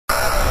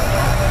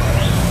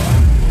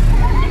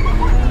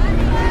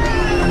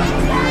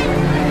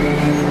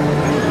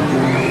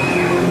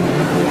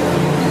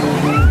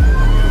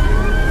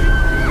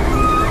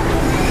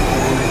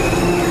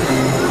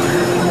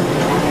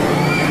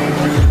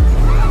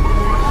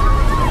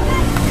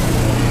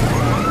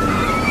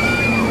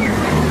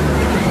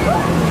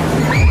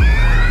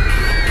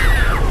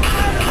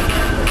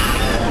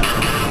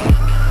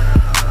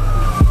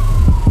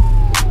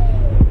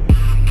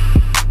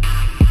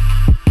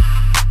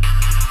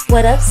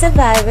What up,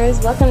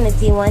 survivors? Welcome to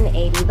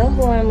D180, the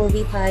horror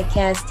movie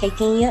podcast,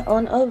 taking you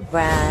on a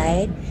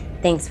ride.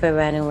 Thanks for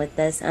riding with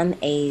us. I'm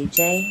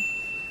AJ.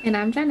 And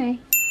I'm Janae.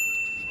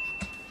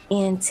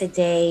 And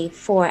today,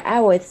 for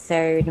our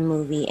third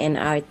movie in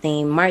our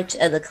theme, March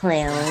of the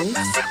Clowns,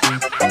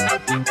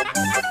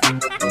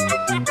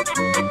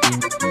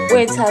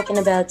 we're talking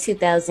about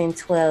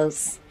 2012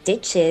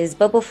 Stitches.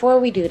 But before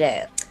we do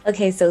that,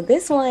 okay, so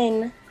this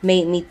one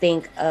made me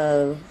think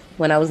of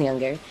when I was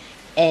younger.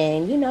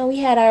 And, you know, we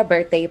had our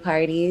birthday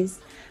parties.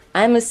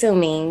 I'm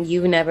assuming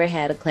you never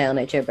had a clown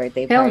at your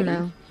birthday party.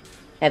 Hell no.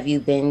 Have you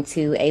been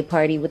to a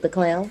party with a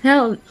clown?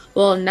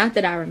 Well, not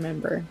that I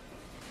remember.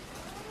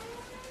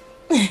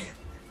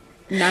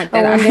 not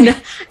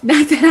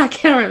that I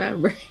can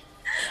remember.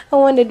 I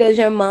wonder, does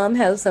your mom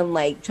have some,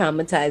 like,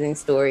 traumatizing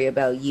story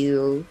about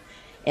you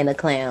and a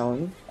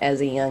clown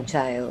as a young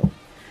child?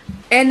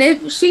 And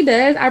if she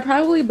does, I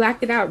probably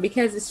blacked it out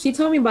because she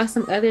told me about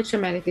some other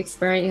traumatic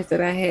experience that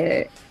I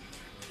had.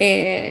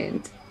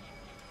 And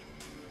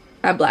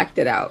I blacked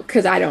it out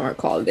because I don't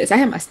recall this. I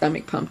had my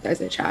stomach pumped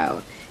as a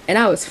child, and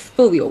I was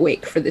fully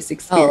awake for this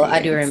experience. Oh, I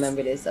do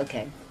remember this.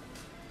 Okay.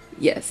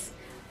 Yes.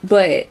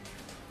 But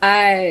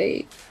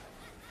I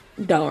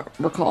don't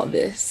recall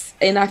this.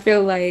 And I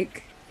feel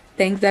like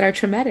things that are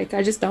traumatic,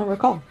 I just don't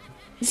recall.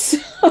 So,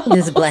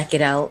 just black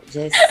it out.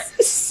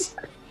 Just.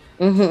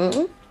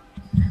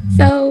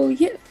 So,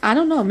 yeah, I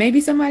don't know.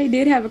 Maybe somebody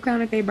did have a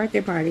clown at their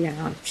birthday party. I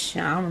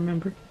don't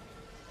remember.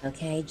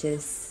 Okay,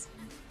 just...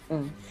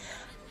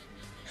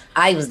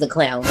 I was the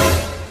clown.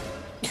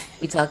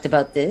 We talked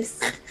about this.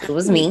 It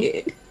was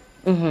me.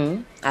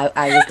 I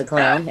was the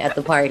clown at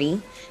the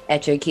party.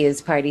 At your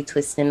kid's party,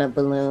 twisting up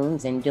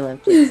balloons and doing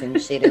flips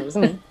and shit. It was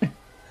me.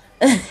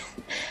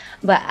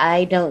 But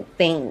I don't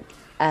think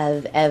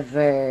I've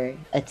ever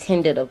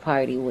attended a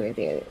party where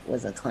there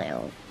was a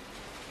clown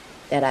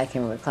that I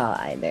can recall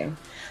either.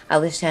 I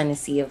was trying to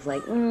see if,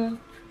 like,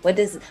 what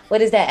is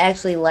that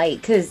actually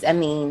like? Because, I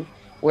mean...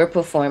 we're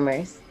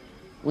performers.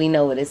 We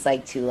know what it's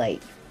like to,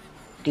 like,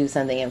 do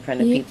something in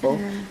front of people.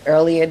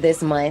 Earlier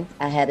this month,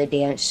 I had a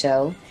dance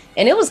show.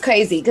 And it was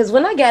crazy because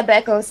when I got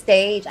back on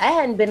stage, I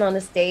hadn't been on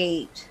the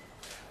stage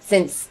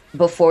since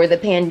before the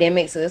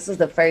pandemic. So this was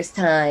the first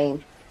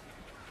time.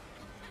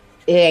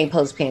 It ain't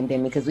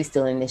post-pandemic because we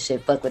still in this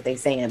shit. Fuck what they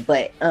saying.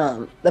 But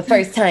the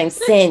first time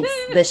since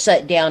the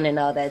shutdown and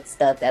all that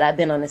stuff that I've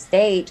been on the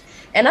stage.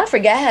 And I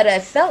forgot how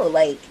that felt.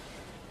 Like,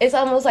 it's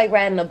almost like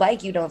riding a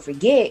bike, you don't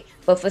forget.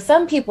 But for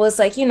some people, it's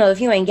like, you know, if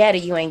you ain't got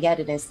it, you ain't got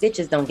it. And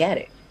Stitches don't get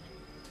it.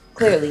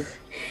 Clearly.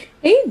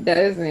 He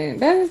doesn't.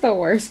 That is the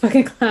worst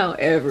fucking clown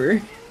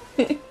ever.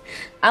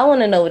 I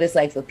want to know what it's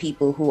like for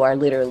people who are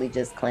literally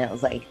just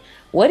clowns. Like,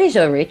 what is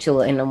your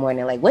ritual in the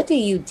morning? Like, what do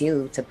you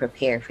do to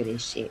prepare for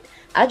this shit?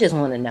 I just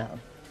want to know.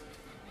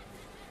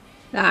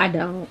 I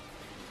don't.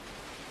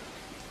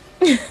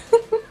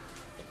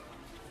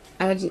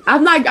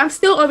 I'm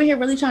still over here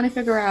really trying to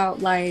figure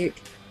out, like,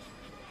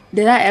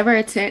 did I ever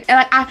attend?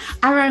 And like,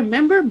 I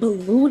remember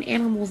balloon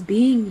animals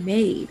being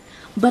made,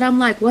 but I'm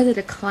like, was it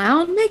a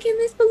clown making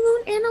these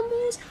balloon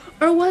animals,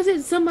 or was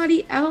it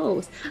somebody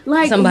else?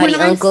 Like somebody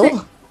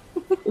uncle.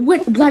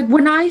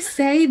 When I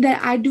say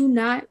that I do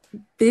not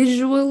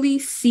visually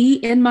see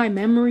in my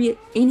memory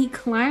any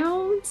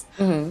clowns,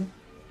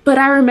 but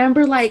I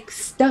remember like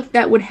stuff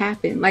that would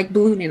happen, like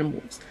balloon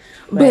animals.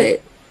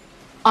 Right. But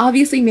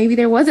obviously, maybe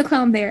there was a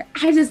clown there.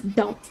 I just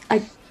don't.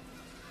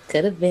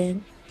 Could have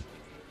been.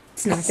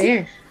 It's not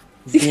there.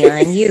 It's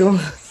beyond you.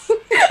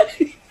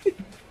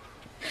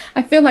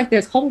 I feel like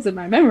there's holes in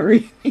my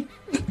memory.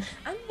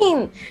 I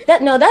mean,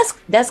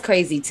 that's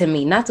crazy to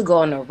me. Not to go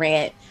on a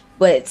rant,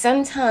 but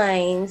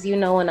sometimes, you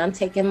know, when I'm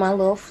taking my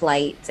little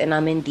flights and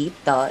I'm in deep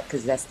thought,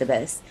 because that's the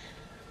best,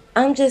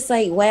 I'm just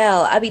like,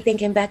 wow, I be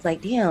thinking back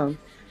like, damn,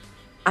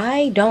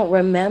 I don't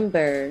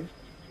remember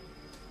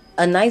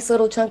a nice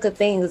little chunk of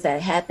things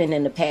that happened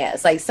in the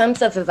past. Like some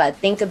stuff, if I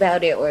think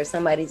about it, or if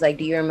somebody's like,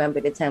 do you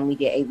remember the time we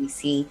did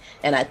ABC?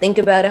 And I think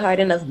about it hard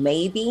enough,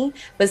 maybe.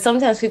 But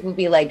sometimes people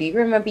be like, do you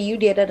remember you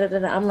did da, da, da,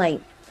 da? I'm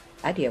like,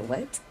 I did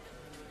what?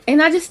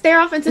 And I just stare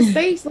off into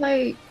space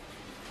like,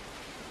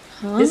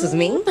 huh? This was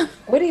me?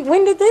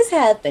 When did this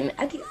happen?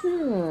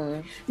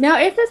 Now,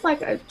 if it's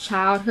like a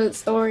childhood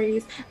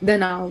stories,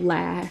 then I'll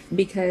laugh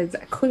because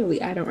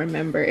clearly I don't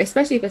remember.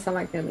 Especially if it's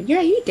something like that. Like, yeah,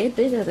 you did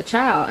this as a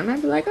child, and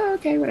I'd be like, oh,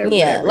 okay, whatever.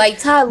 Yeah, whatever. like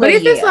toddler. But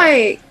if it's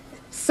like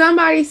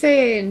somebody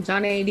saying,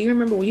 Johnny, do you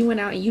remember when you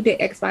went out and you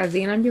did X, Y,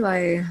 Z? And I'd be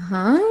like,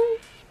 huh?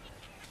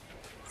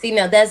 See,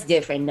 now that's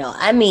different. No,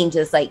 I mean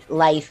just like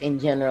life in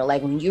general.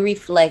 Like when you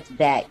reflect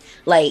back,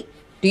 like,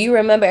 do you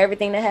remember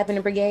everything that happened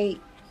in Brigade?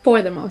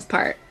 For the most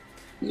part.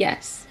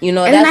 Yes. You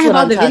know, and that's I have what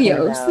all I'm the talking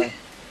videos. about.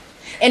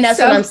 And that's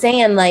what I'm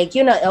saying. Like,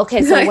 you know,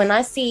 okay, so when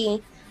I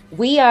see,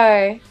 we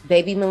are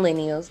baby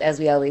millennials, as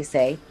we always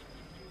say.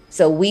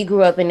 So we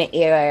grew up in the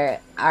era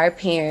our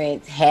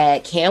parents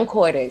had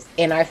camcorders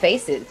in our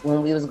faces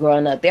when we was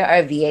growing up. There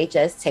are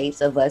VHS tapes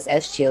of us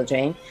as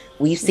children.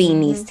 We've seen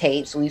these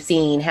tapes. We've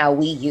seen how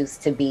we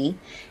used to be.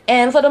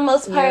 And for the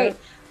most part,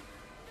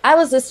 I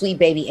was a sweet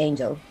baby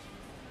angel.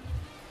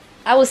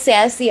 I was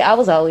sassy. I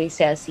was always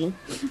sassy.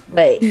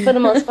 But for the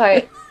most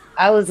part,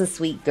 I was a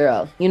sweet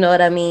girl. You know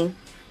what I mean?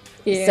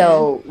 Yeah.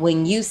 So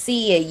when you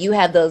see it, you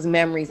have those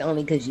memories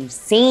only because you've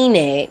seen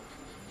it.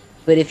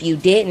 But if you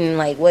didn't,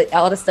 like what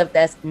all the stuff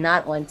that's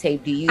not on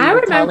tape, do you I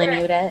recall remember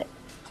any of that?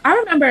 I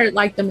remember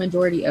like the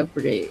majority of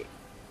Brigade.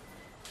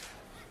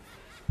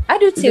 I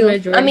do The too. I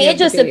majority mean, it of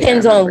just Brigade I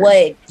depends on remember.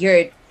 what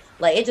you're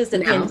like. It just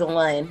depends Now,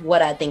 on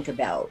what I think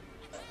about.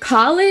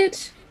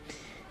 college,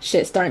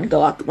 shit starting to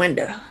go out the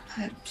window.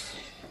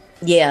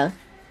 Yeah.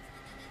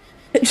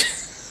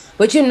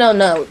 But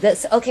no,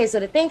 that's okay. So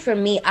the thing for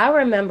me, I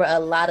remember a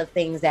lot of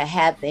things that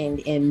happened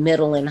in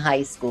middle and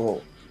high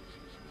school.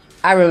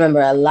 I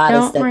remember a lot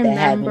of Don't stuff that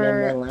happened in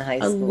remember middle and high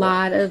a school.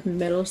 lot of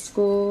middle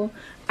school.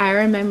 I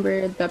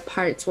remember the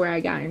parts where I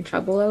got in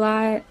trouble a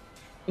lot.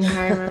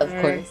 I Of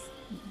remember course.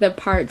 the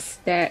parts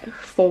that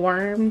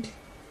formed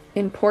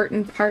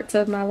important parts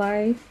of my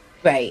life.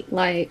 Right.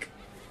 Like,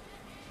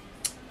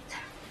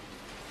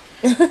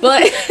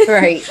 but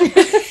Right.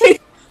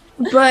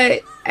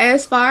 but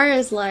as far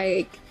as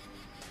like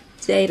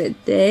day to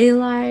day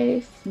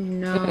life, Mhm.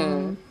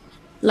 no.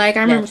 Like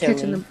I remember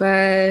catching the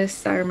Naturally.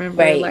 bus. I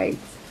remember Right. like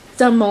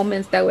some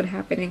moments that would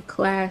happen in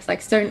class,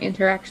 like certain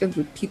interactions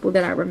with people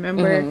that I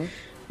remember. Mhm.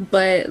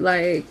 But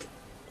like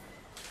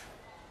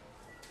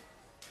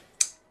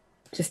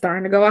just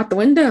starting to go out the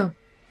window.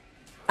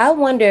 I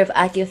wonder if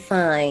I could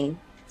find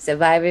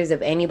survivors,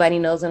 if anybody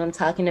knows what I'm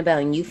talking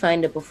about, and you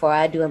find it before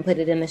I do and put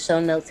it in the show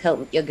notes,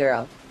 help your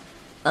girl.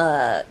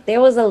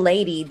 There was a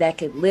lady that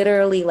could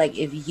literally, like,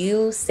 if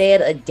you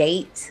said a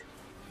date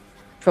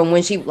from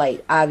when she,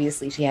 like,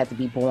 obviously she had to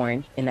be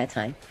born in that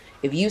time.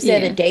 If you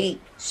said a Yeah.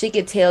 date, she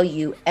could tell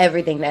you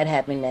everything that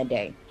happened that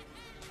day.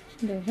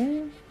 The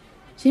hell?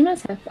 She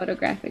must have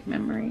photographic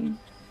memory.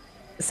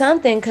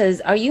 Something, because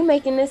are you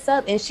making this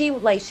up? And she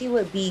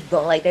would be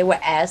going, like, they were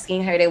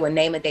asking her, they would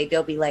name a date,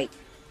 they'll be like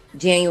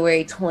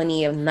January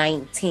 20th of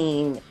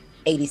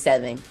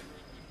 1987.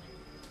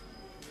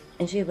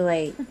 And she'd be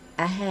like,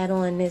 I had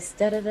on this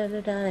da da da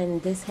da da,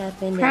 and this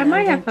happened, Crab and I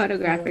might have went to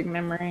the. photographic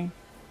memory.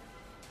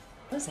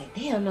 I was like,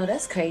 damn, no,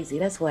 that's crazy.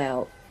 That's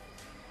wild.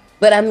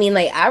 But I mean,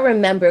 like, I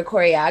remember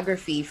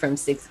choreography from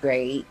sixth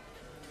grade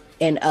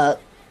and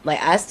up. Like,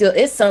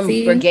 it's some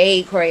See?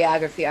 brigade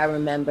choreography I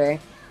remember.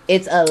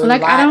 It's a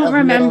Like I lot don't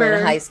of middle and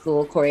remember high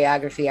school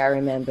choreography I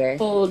remember.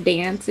 full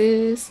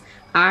dances.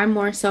 I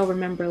more so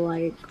remember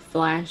like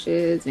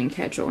flashes and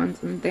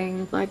catch-ons and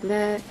things like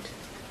that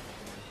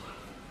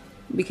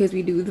because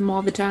we do them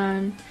all the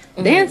time.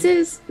 Mm-hmm.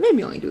 Dances,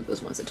 maybe only do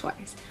those once or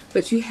twice,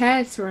 but you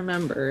had to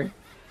remember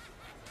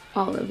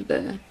all of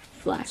the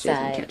flashes and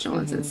Side.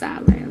 catch-ons and Mm-hmm.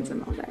 sidelines Mm-hmm.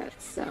 and all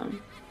that. So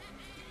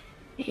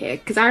yeah,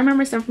 because I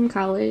remember some from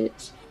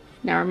college.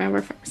 Now I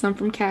remember some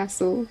from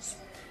castles.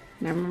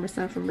 And I remember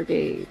some from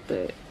brigade,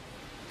 but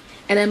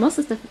and then most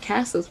of the stuff from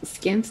castles was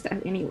skin stuff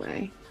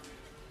anyway.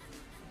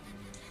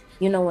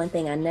 You know, one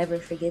thing I never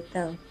forget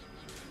though,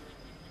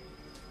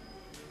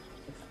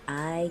 if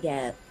I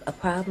got a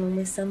problem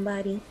with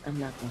somebody, I'm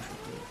not gonna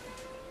forget,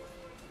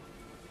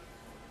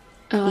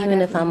 Oh, I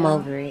even if definitely I'm don't.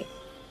 over it.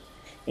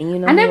 And you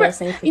know I who never,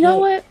 else ain't you know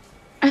forget?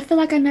 what? I feel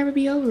like I never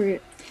be over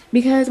it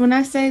because when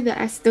I say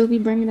that I still be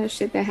bringing up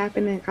shit that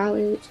happened in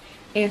college,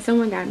 and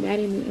someone got mad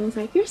at me and was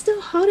like, "You're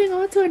still holding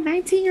on to a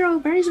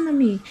 19-year-old version of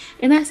me,"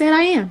 and I said,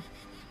 "I am,"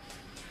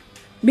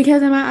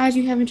 because in my eyes,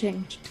 you haven't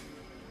changed.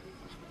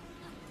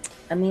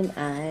 I mean,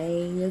 I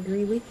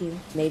agree with you.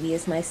 Maybe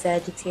it's my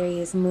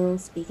Sagittarius moon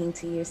speaking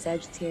to your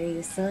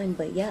Sagittarius sun,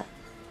 but yeah,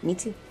 me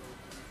too.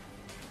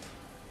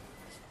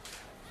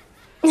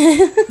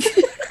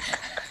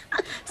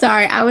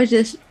 Sorry, I was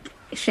just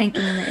shanking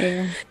in the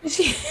air.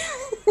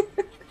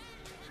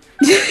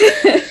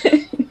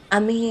 I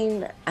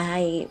mean,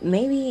 I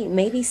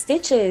maybe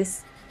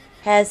Stitches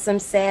has some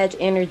Sag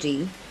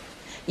energy.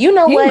 You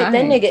know He what? That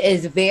might. nigga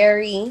is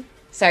very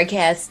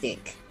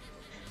sarcastic.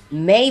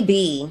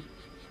 Maybe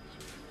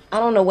I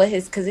don't know what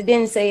his, because it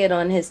didn't say it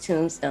on his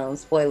tombstone.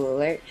 Spoiler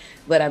alert.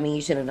 But I mean,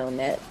 you should have known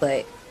that.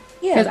 But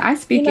Because yeah, I you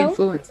speak in know.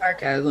 fluent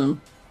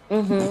sarcasm.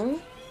 Mm-hmm.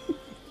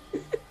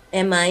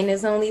 And mine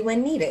is only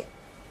when needed.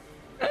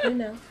 You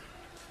know,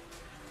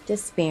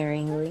 just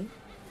sparingly.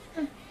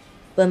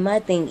 But my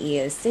thing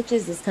is,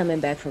 Stitches is coming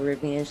back for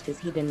revenge because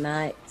he did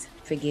not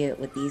forget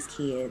what these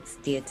kids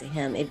did to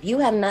him. If you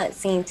have not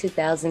seen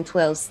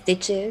 2012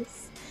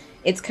 Stitches,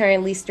 it's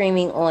currently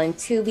streaming on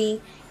Tubi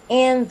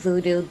and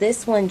Vudu.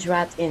 This one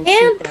dropped in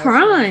And 2000.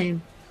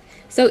 Prime.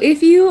 So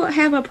if you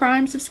have a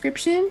Prime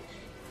subscription,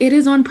 it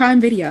is on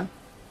Prime Video.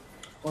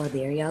 Well,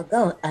 there y'all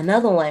go.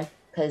 Another one.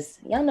 Because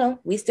y'all know,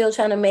 we still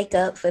trying to make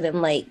up for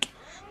them like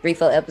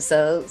 3-4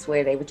 episodes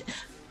where they would.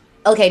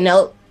 Okay,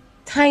 no.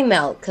 Time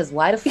out. Because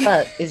why the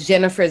fuck is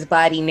Jennifer's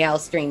Body now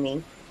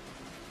streaming?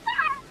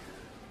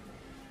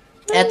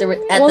 At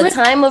Well, the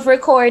time of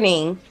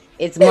recording,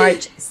 it's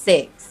March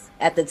 6th.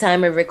 At the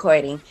time of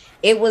recording,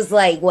 it was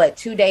like what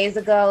 2 days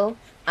ago.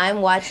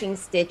 I'm watching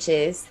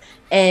Stitches,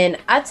 and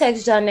I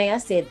text Janae. I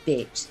said,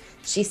 "Bitch."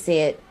 She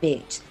said,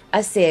 "Bitch."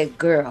 I said,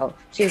 "Girl."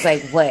 She was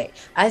like, "What?"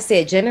 I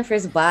said,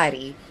 "Jennifer's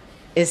Body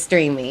is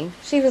streaming.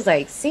 She was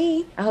like,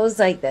 see? I was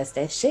like, that's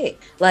that shit.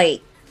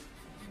 Like,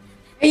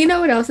 and you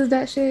know what else is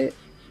that shit?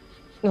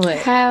 what?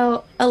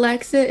 How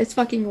Alexa is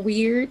fucking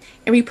weird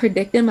and be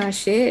predicting my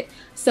shit.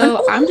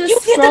 So I'm You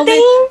just get the scrolling.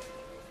 thing? No,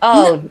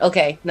 Oh,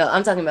 okay. No,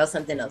 I'm talking about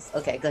something else.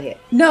 Okay, go ahead.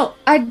 no,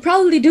 I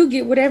probably do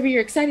get whatever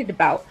you're excited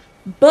about,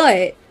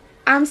 but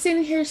I'm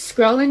sitting here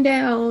scrolling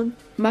down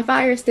my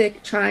Fire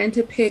Stick trying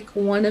to pick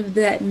one of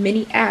the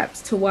many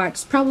apps to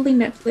watch, probably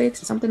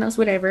Netflix or something else,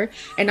 whatever.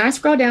 And I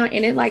scroll down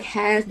and it like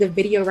has the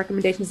video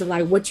recommendations of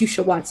like what you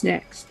should watch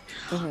next.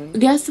 Mm-hmm.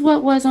 Guess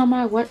what was on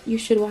my what you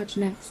should watch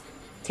next?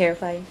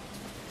 Terrifying.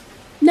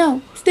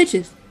 No,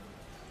 Stitches.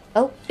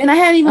 Oh, And I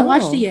hadn't even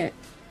watched it oh. yet.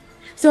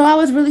 So I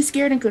was really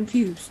scared and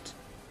confused.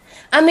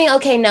 I mean,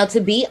 okay, now to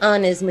be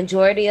honest,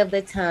 majority of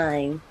the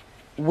time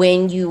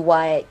when you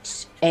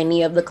watch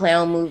any of the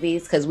clown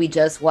movies, because we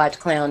just watched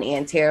Clown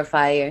and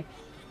Terrifier,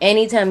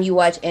 anytime you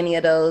watch any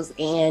of those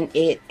and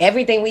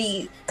everything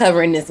we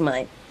cover in this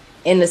month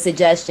in the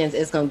suggestions,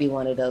 it's gonna be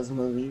one of those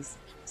movies.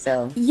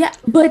 So yeah,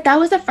 but that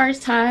was the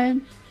first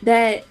time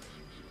that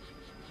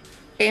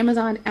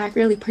Amazon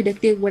accurately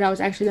predicted what I was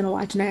actually gonna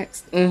watch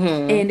next.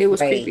 And it was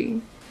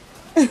creepy.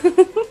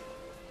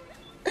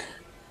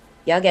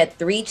 Y'all got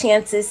 3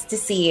 chances to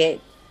see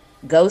it.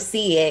 Go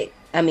see it.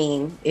 I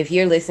mean, if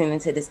you're listening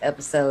to this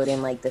episode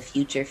in like the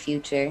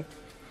future,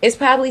 it's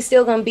probably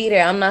still gonna be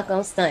there. I'm not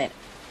gonna stunt.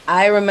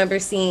 I remember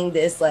seeing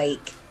this like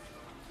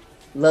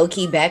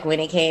low-key back when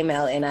it came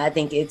out, and I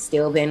think it's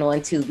still been on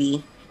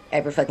Tubi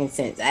ever fucking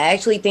since. I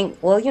actually think,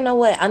 well, you know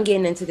what? I'm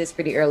getting into this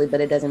pretty early, but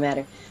it doesn't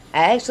matter.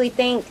 I actually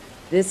think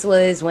this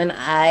was when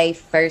I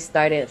first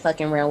started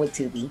fucking around with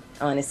Tubi,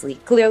 honestly.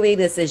 Clearly,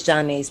 this is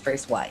Johnny's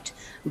first watch.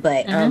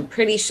 But I'm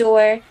pretty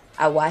sure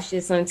I watched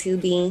this on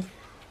Tubi.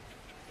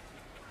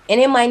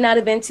 And it might not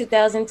have been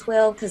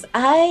 2012 because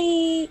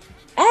I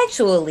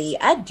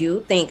do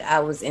think I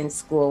was in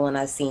school when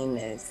I seen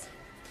this.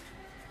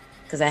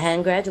 Because I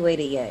hadn't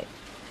graduated yet.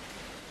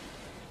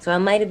 So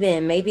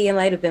maybe it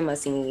might have been my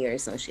senior year or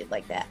some shit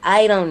like that.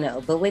 I don't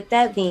know. But with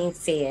that being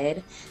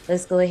said,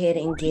 let's go ahead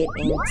and get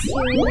into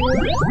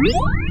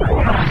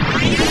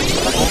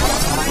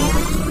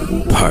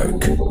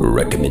Park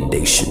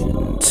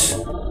recommendations.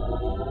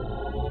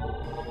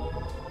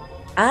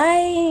 I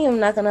am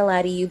not gonna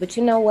lie to you, but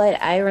you know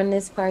what? I run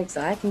this park, so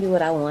I can do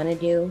what I want to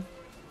do.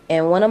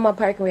 And one of my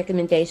park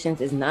recommendations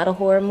is not a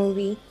horror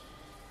movie,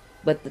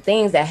 but the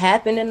things that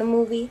happen in the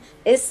movie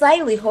is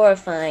slightly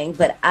horrifying.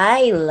 But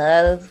I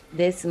love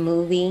this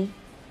movie,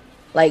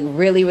 like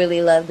really,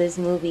 really love this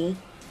movie.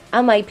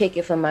 I might pick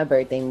it for my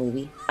birthday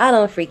movie. I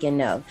don't freaking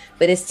know,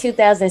 but it's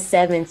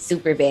 2007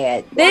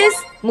 Superbad. This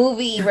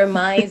movie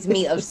reminds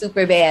me of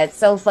Superbad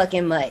so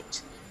fucking much.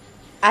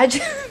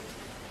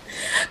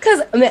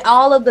 Because I mean,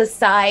 all of the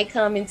side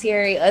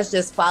commentary, us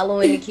just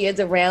following the kids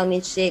around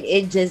and shit,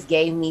 it just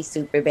gave me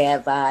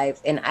Superbad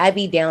vibes. And I'd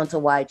be down to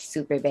watch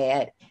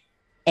Superbad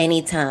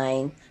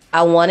anytime.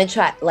 I want to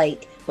try,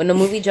 like, when the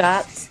movie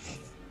dropped,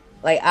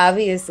 like,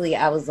 obviously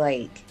I was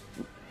like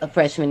a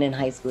freshman in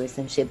high school or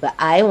some shit, but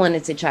I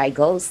wanted to try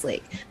Gold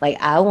Slick. Like,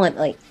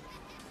 it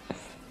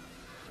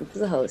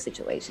was a whole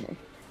situation.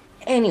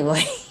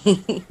 Anyway,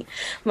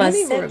 my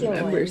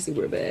second one.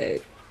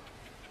 Superbad.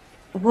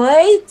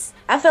 What?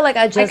 I feel like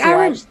I just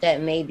watched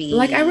that maybe.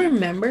 Like I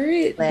remember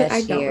it, but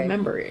I don't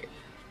remember it.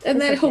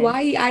 And then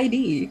Hawaii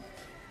ID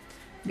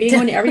being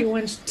on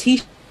everyone's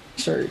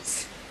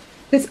t-shirts.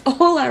 That's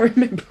all I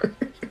remember.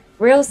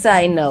 Real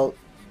side note.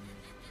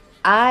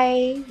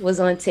 I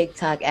was on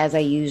TikTok as I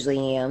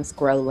usually am,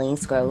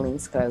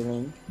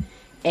 scrolling.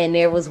 And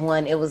there was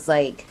one, it was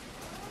like,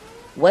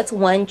 what's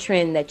one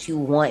trend that you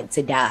want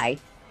to die?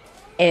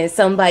 And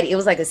it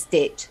was like a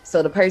stitch.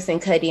 So the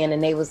person cut in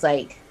and they was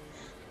like,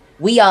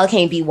 we all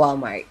can't be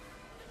Walmart.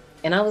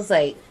 And I was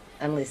like,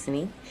 I'm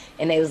listening.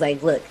 And they was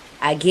like, look,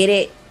 I get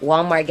it.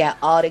 Walmart got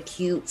all the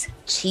cute,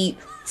 cheap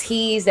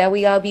tees that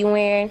we all be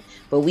wearing,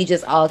 but we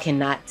just all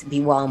cannot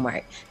be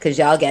Walmart. Because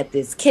y'all got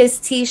this Kiss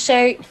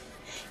t-shirt.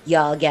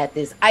 Y'all got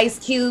this Ice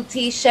Cube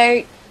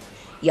t-shirt.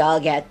 Y'all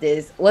got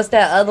this, what's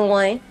that other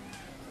one?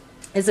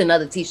 It's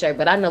another t-shirt,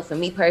 but I know for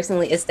me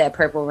personally, it's that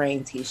Purple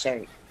Rain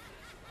t-shirt.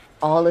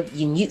 All of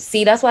you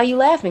see, that's why you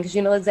laughing, because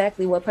you know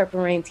exactly what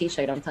Purple Rain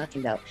t-shirt I'm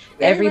talking about.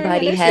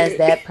 Everybody has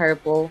that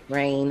Purple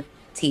Rain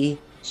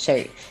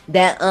t-shirt.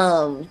 That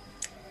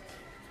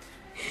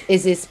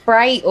is it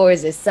Sprite or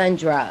is it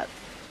Sundrop?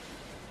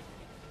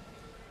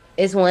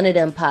 It's one of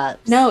them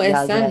pops. No, it's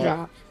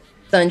Sundrop.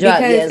 Sundrop,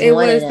 because it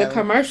was the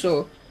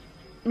commercial.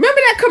 Remember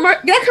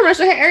that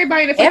commercial had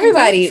everybody in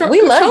the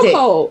we loved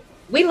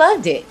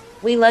it.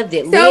 We loved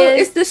it. So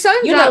Liz, it's the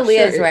Sundrop. You know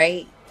Liz, shirt.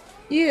 right?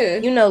 Yeah.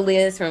 You know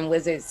Liz from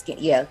Wizard Skin.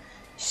 Yeah.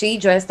 She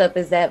dressed up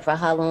as that for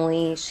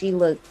Halloween. She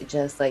looked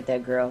just like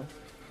that girl.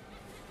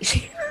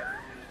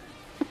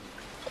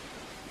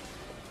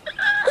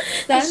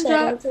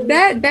 Sundrop.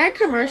 That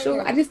commercial,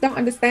 I just don't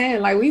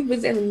understand. Like, we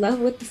was in love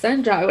with the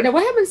Sundrop.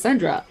 What happened to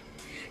Sundrop?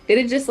 Did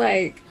it just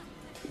like...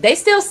 They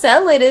still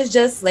sell it. It's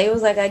just, they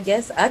was like, I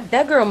guess,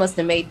 that girl must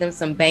have made them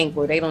some bank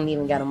where they don't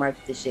even got to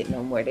market the shit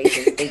no more. They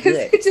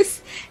good.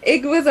 it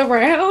was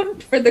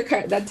around for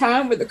that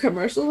time where the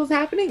commercial was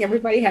happening,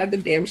 everybody had the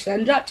damn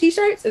Shun Drop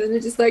t-shirts, and then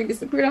it just like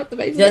disappeared off the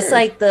face. Just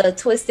like the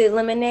Twisted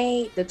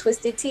Lemonade, the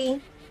Twisted Tea.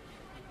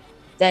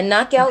 That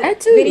knockout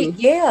video,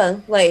 yeah.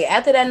 Like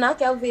after that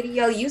knockout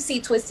video, you see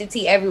Twisted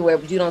Tea everywhere,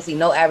 but you don't see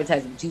no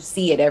advertising. But you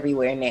see it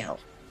everywhere now.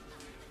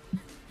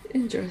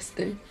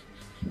 Interesting.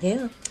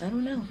 Yeah, I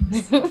don't know.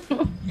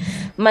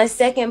 My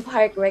second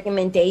park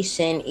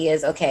recommendation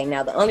is okay.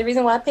 Now the only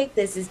reason why I picked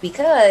this is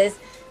because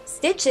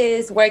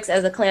Stitches works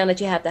as a clown that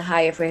you have to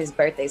hire for his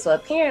birthday. So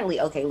apparently,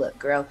 okay, look,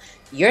 girl,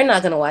 you're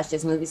not gonna watch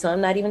this movie, so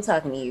I'm not even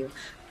talking to you.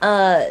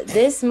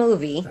 This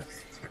movie,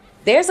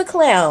 there's a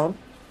clown.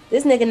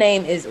 This nigga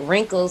name is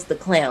Wrinkles the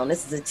Clown.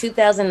 This is a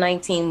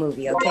 2019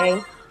 movie,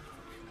 okay?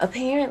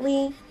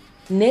 Apparently,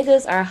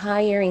 niggas are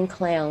hiring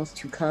clowns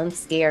to come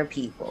scare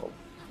people.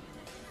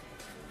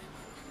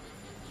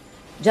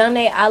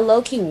 Johnny, I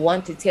low-key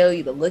want to tell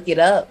you to look it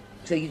up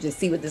so you just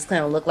see what this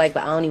clown look like,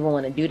 but I don't even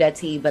want to do that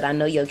to you. But I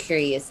know your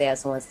curious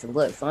ass wants to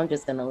look, so I'm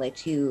just gonna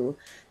let you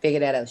figure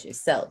that out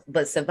yourself.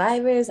 But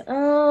Survivors,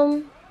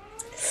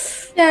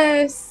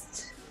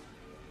 just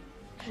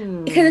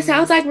because it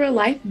sounds like real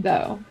life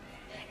though.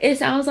 It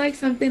sounds like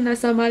something that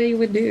somebody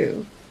would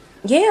do.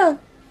 Yeah.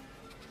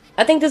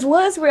 I think this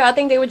was real. I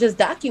think they were just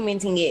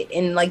documenting it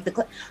in like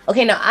the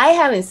okay, now I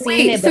haven't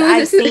seen it, but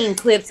I've seen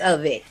clips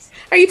of it.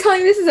 Are you telling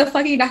me this is a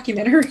fucking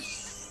documentary?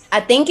 I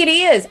think it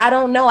is. I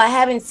don't know. I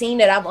haven't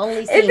seen it. I've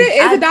only seen if it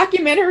is a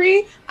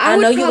documentary, I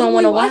know you're gonna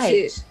want to watch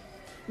it.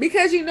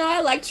 Because you know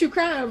I like true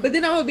crime, but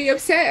then I would be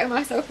upset at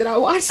myself that I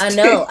watched it. I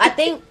know. I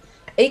think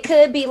it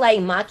could be like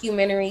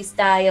mockumentary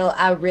style.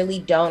 I really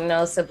don't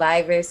know.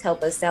 Survivors,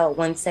 help us out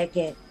 1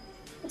 second.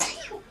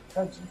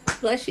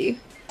 Bless you.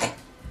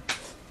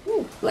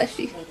 Ooh, bless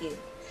you. Thank you.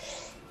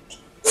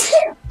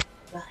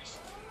 Gosh.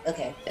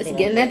 Okay. It's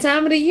getting that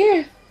time of the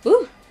year.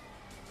 Ooh.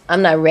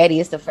 I'm not ready.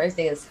 It's the first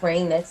day of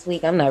spring next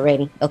week. I'm not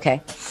ready.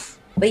 Okay.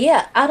 But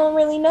yeah, I don't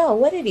really know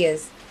what it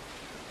is.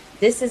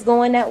 This is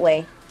going that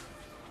way.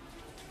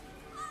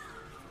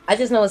 I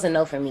just know it's a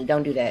no for me.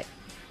 Don't do that.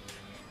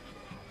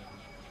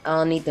 I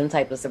don't need them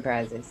type of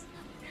surprises.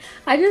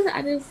 I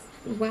just,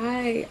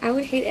 why? I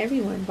would hate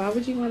everyone. Why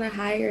would you want to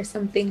hire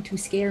something to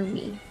scare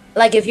me?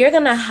 Like, if you're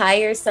going to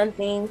hire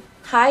something,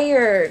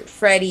 hire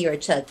Freddy or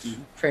Chucky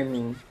for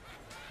me.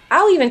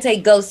 I'll even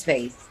take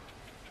Ghostface.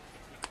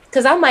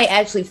 Because I might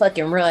actually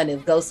fucking run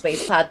if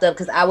Ghostface popped up.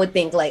 Because I would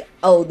think, like,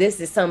 oh, this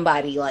is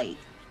somebody, like,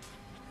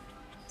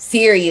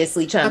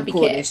 seriously trying to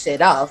pull this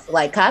shit off.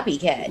 Like,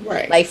 copycat.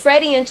 Right. Like,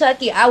 Freddy and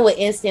Chucky, I would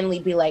instantly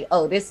be like,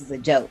 oh, this is a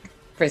joke.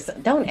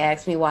 Don't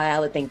ask me why I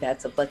would think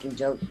that's a fucking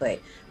joke, but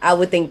I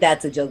would think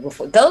that's a joke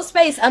before.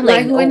 Ghostface, I'm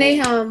like when they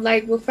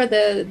like well, for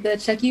the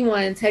Chucky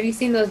ones, have you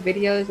seen those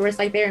videos where it's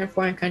like they're in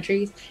foreign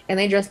countries and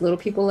they dress little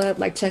people up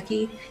like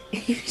Chucky?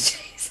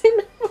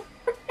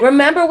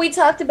 Remember we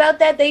talked about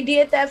that? They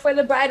did that for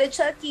the Bride of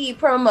Chucky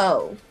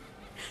promo.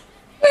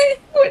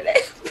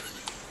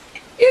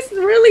 It's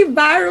really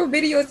viral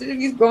videos that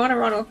he's going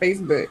around on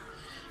Facebook.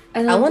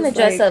 And I want to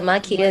dress up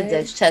my kids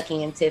as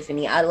Chucky and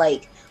Tiffany. I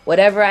like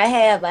whatever I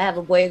have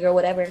a boy or girl,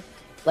 whatever.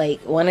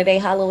 Like one of their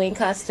Halloween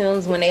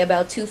costumes when they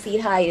about 2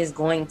 feet high is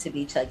going to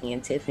be Chucky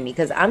and Tiffany.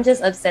 Because I'm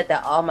just upset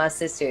that all my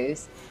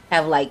sisters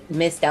have like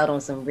missed out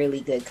on some really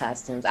good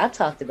costumes. I've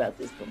talked about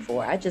this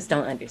before. I just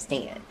don't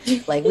understand.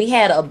 Like we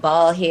had a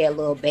bald head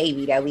little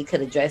baby that we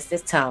could have dressed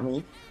as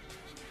Tommy.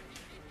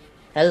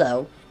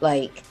 Hello.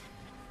 Like,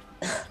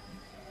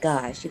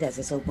 gosh, you guys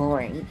are so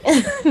boring.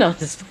 No,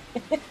 just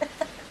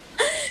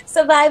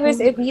Survivors,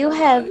 if you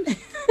have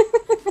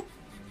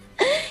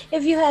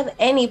if you have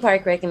any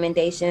park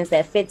recommendations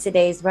that fit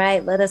today's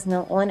ride, let us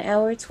know on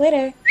our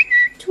Twitter.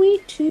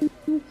 Tweet to.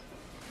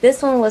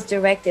 This one was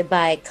directed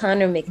by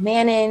Connor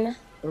McMahon,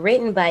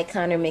 written by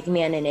Connor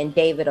McMahon and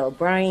David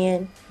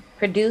O'Brien,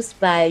 produced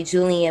by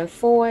Julian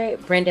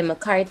Ford, Brendan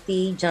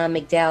McCarthy, John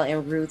McDowell,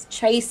 and Ruth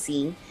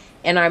Tracy.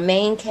 And our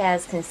main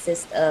cast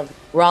consists of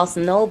Ross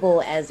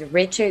Noble as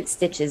Richard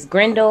Stitches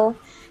Grindle.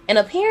 And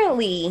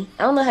apparently,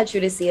 I don't know how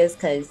true this is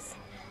because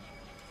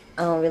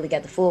I don't really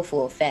got the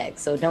full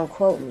facts, so don't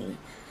quote me.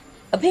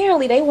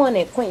 Apparently, they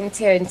wanted Quentin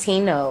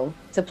Tarantino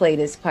to play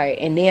this part,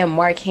 and then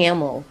Mark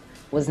Hamill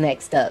was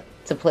next up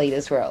to play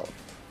this role.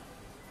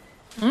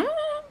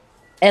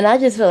 And I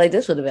just feel like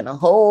this would have been a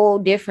whole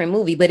different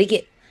movie, but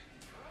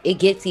it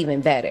gets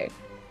even better.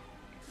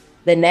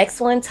 The next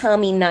one,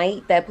 Tommy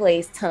Knight, that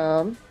plays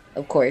Tom.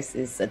 Of course,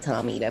 it's a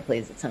Tommy that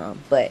plays a Tom,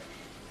 but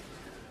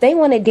they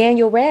wanted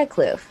Daniel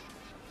Radcliffe.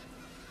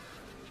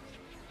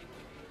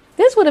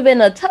 This would have been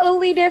a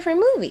totally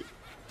different movie.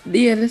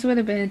 Yeah, this would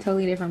have been a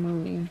totally different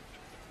movie.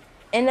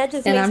 And that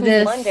just makes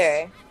me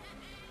wonder.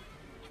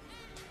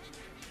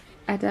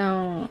 I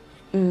don't.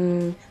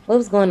 What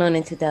was going on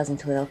in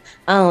 2012?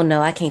 I don't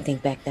know. I can't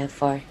think back that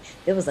far.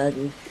 It was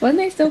ugly. Wasn't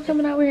they still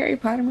coming out with Harry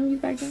Potter movies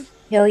back then?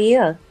 Hell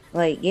yeah.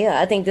 Like, yeah,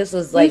 I think this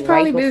was like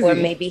right before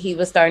maybe he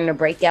was starting to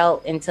break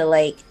out into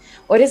like,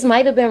 or this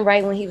might have been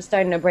right when he was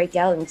starting to break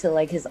out into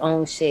like his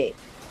own shit.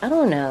 I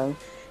don't know.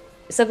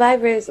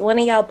 Survivors, one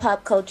of y'all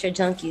pop culture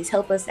junkies,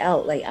 help us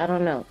out. Like, I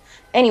don't know.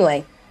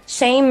 Anyway,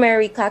 Shane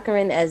Murray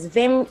Cochran as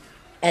Vinny,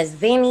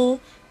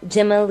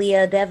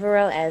 Jamalia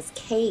Devereaux as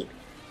Kate,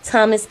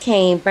 Thomas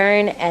Kane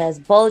Byrne as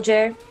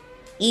Bulger,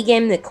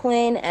 Egan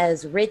McQuinn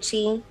as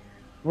Richie,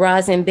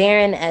 Rosin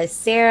Barron as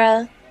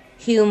Sarah,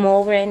 Hugh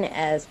Mulren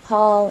as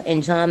Paul,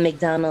 and John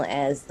McDonald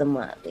as the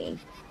Motley.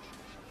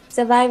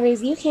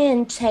 Survivors, you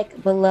can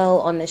check below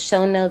on the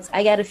show notes.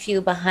 I got a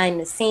few behind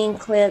the scene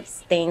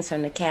clips, things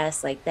from the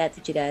cast like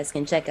that you guys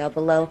can check out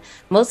below.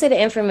 Most of the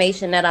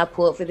information that I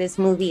pulled for this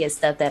movie is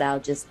stuff that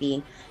I'll just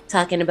be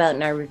talking about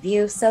in our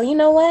review. So you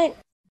know what?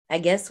 I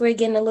guess we're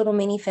getting a little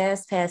mini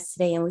fast pass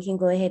today, and we can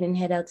go ahead and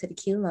head out to the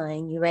queue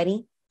line. You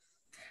ready?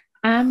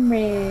 I'm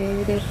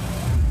ready.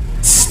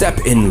 Step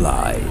in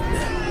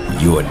line.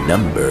 Your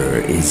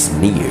number is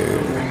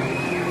near.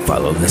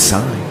 Follow the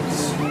signs.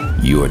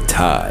 Your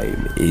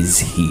time is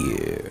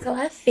here. So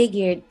I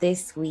figured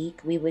this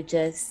week we would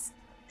just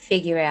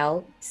figure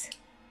out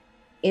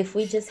if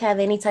we just have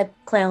any type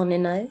of clown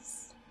in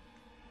us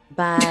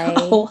by...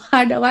 Oh,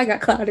 I know I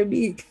got clown in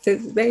me.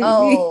 Baby.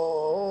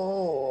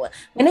 Oh,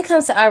 when it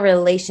comes to our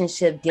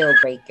relationship deal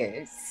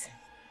breakers,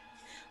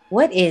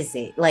 what is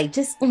it? Like,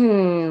 just,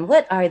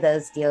 what are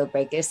those deal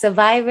breakers?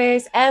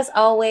 Survivors, as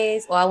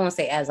always, well, I won't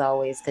say as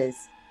always, because,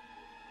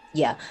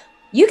 yeah.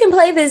 You can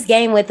play this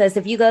game with us.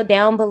 If you go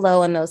down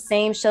below on those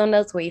same show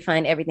notes where you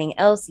find everything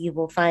else, you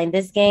will find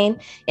this game.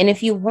 And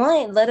if you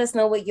want, let us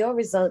know what your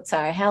results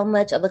are. How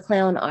much of a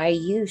clown are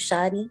you,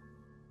 Shadi?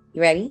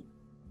 You ready?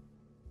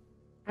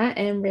 I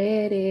am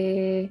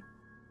ready.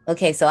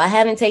 Okay, so I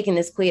haven't taken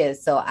this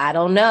quiz, so I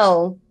don't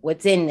know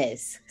what's in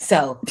this.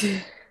 So,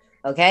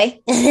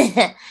 okay?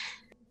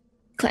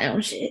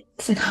 Clown shit.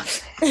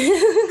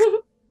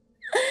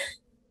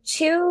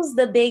 Choose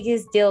the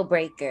biggest deal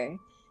breaker.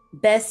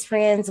 Best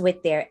friends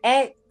with their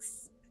ex,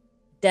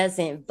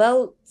 doesn't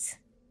vote,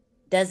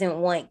 doesn't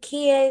want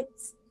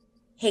kids,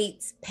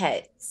 hates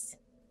pets.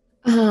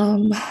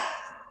 This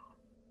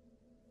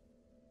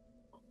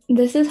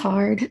is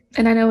hard,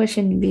 and I know it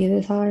shouldn't be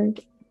this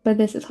hard, but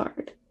this is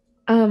hard.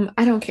 I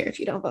don't care if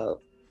you don't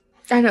vote.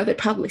 I know that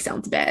probably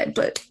sounds bad,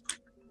 but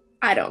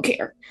I don't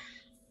care.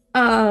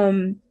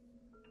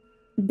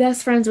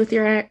 Best friends with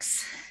your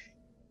ex.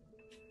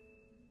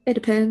 It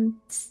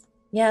depends.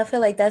 Yeah, I feel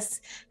like that's,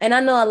 and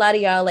I know a lot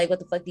of y'all like, what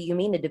the fuck do you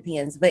mean it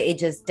depends? But it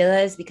just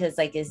does, because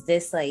like, is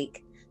this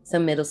like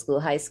some middle school,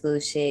 high school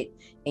shit,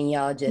 and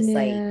y'all just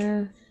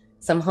like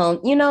some home,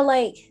 you know,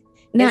 like.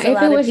 Now, if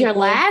it was your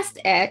last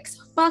ex,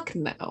 fuck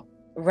no.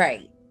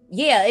 Right.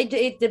 Yeah,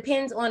 it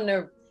depends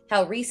on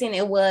how recent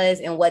it was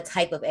and what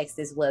type of ex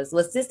this was.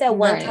 Was this that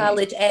one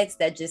college ex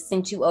that just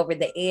sent you over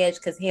the edge?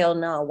 Because hell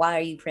no, why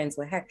are you friends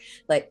with her?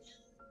 Like,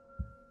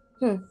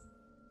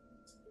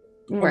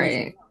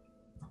 Right.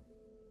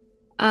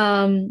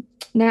 Now,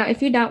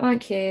 if you don't want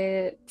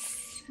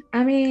kids,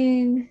 I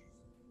mean,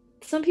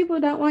 some people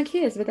don't want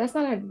kids, but that's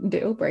not a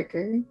deal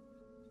breaker.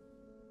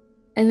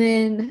 And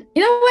then,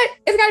 you know what?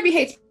 It's got to be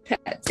hate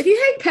pets. If you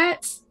hate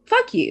pets,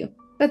 fuck you.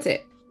 That's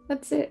it.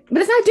 That's it.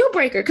 But it's not a deal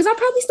breaker, because I'll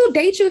probably still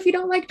date you if you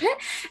don't like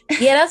pets.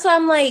 Yeah, that's why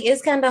I'm like,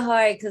 it's kind of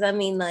hard, because I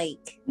mean,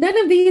 like, none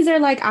of these are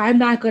like, I'm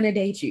not going to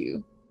date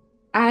you.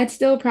 I'd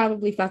still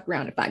probably fuck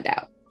around and find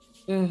out.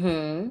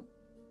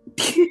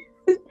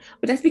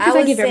 But that's because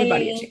I give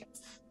everybody a chance.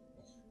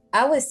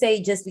 I would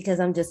say just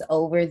because I'm just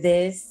over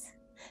this,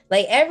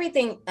 like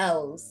everything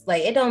else,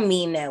 like it don't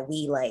mean that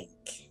we like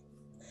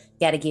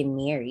got to get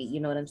married, you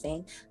know what I'm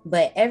saying?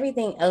 But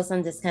everything else,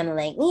 I'm just kind of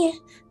like, yeah.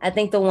 I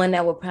think the one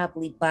that would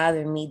probably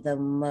bother me the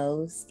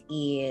most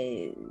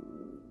is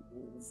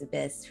the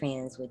best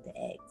friends with the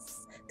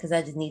ex, because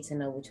I just need to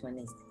know which one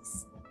is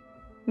this.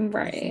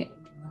 Right.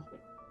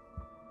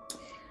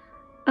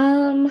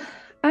 I'm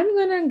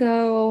gonna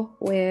go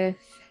with.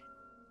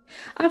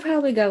 I'll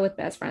probably go with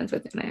best friends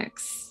with an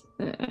ex.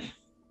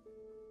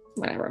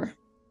 Whatever.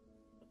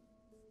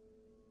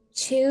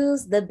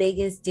 Choose the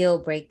biggest deal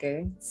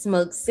breaker.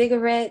 Smoke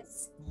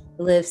cigarettes,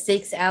 live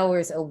 6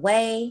 hours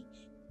away,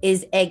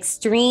 is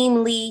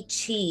extremely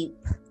cheap,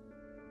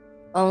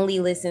 only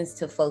listens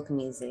to folk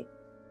music.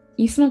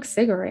 You smoke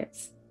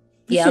cigarettes?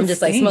 Yeah, I'm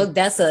just like, smoke,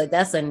 that's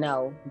a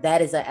no.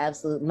 That is an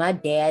absolute. My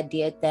dad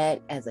did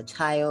that as a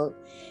child,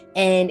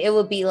 and it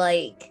would be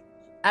like,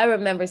 I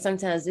remember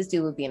sometimes this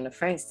dude would be in the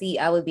front seat.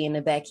 I would be in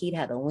the back. He'd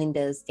have the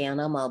windows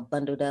down. I'm all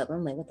bundled up.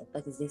 I'm like, what the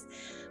fuck is this?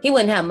 He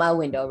wouldn't have my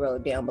window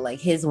rolled down, but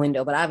like his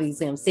window. But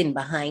obviously I'm sitting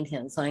behind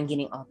him, so I'm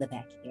getting all the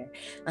back here.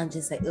 I'm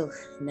just like, ugh,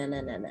 no.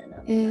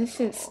 Yeah, it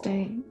should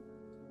stay.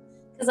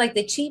 Because like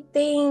the cheap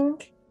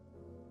thing,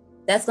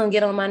 that's going to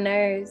get on my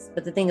nerves.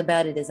 But the thing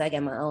about it is I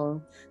got my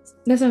own.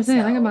 That's what I'm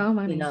saying. I got my own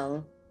money. You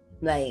know,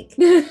 like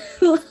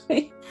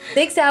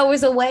 6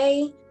 hours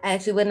away. I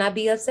actually would not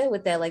be upset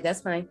with that. Like, that's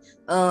fine.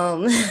 I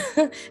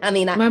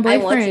mean, my boyfriend I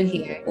want you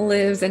here.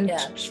 Lives in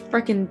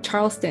freaking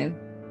Charleston.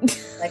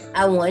 Like,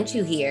 I want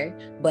you here,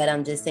 but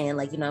I'm just saying,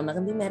 like, you know, I'm not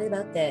gonna be mad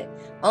about that.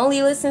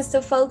 Only listens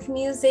to folk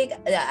music.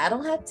 I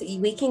don't have to.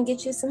 We can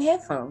get you some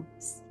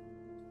headphones.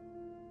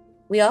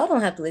 We all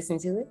don't have to listen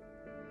to it.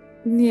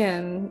 Yeah,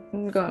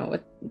 I'm going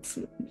with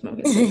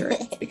smoking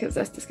cigarettes because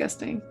that's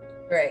disgusting.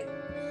 Right.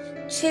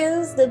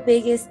 Choose the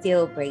biggest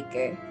deal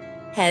breaker.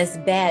 Has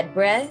bad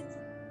breath,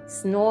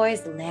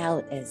 snores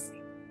loud as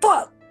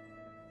fuck,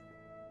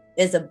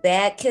 is a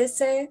bad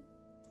kisser,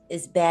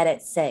 is bad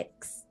at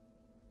sex.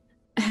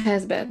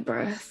 Has bad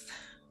breath.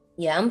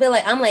 Yeah,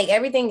 I'm like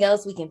everything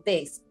else we can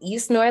fix. You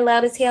snore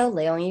loud as hell,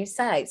 lay on your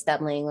side.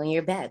 Stop laying on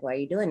your back. Why are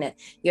you doing that?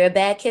 You're a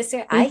bad kisser.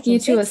 We I can can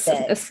get you fix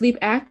that. a sleep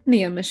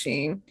apnea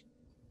machine.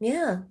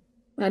 Yeah.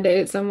 I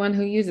dated someone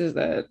who uses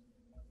that,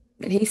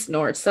 and he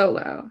snored so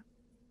loud.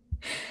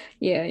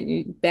 Yeah,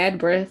 bad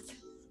breath.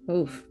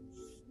 Oof.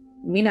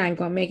 We not even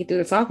gonna make it through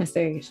the talking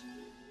stage.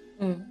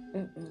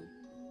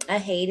 I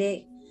hate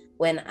it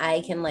when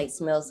I can like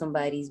smell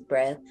somebody's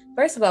breath.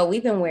 First of all,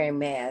 we've been wearing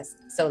masks,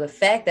 so the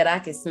fact that I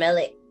can smell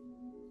it,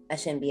 I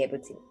shouldn't be able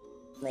to.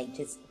 Like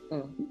just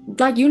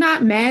Like, you're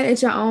not mad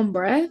at your own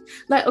breath?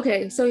 Like,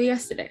 okay, so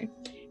yesterday,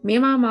 me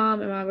and my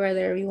mom and my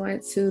brother, we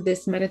went to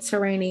this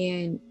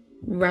Mediterranean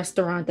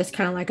restaurant that's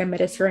kind of like a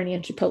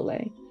Mediterranean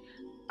Chipotle.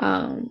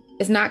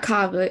 It's not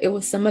kava, it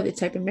was some other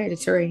type of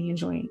Mediterranean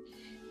joint.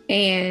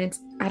 And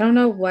I don't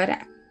know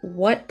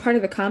what part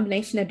of the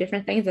combination of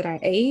different things that I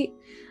ate,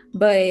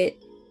 but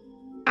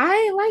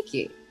I like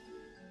it.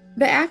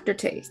 The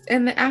aftertaste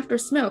and the after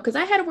smell, because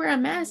I had to wear a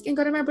mask and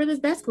go to my brother's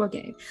basketball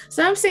game.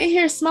 So I'm sitting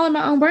here smelling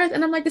my own breath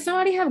and I'm like, does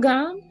somebody have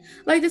gum?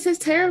 Like, this is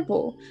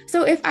terrible.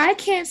 So if I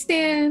can't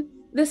stand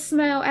the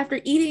smell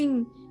after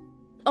eating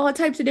all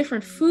types of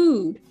different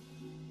food,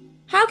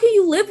 how can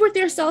you live with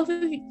yourself?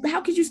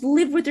 How could you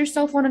live with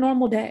yourself on a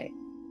normal day?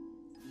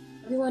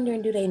 I'm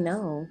wondering, do they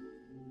know?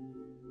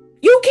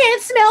 You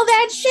can't smell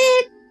that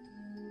shit.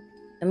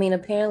 I mean,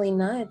 apparently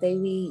not. They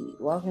be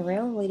walking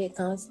around with it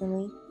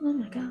constantly. Oh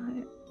my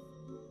God.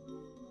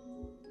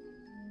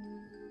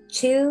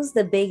 Choose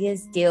the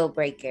biggest deal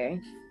breaker.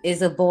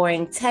 Is a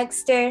boring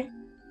texter,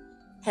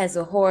 has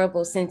a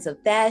horrible sense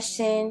of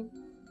fashion,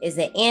 is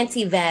an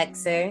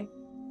anti-vaxxer,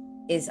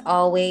 is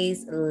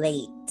always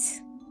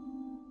late.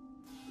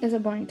 Is a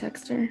boring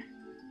texter.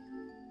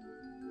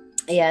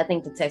 Yeah, I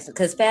think the texter,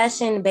 because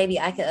fashion, baby,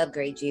 I could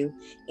upgrade you.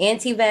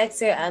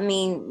 Anti-vaxxer, I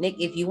mean, Nick,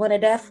 if you want to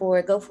die for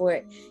it, go for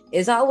it.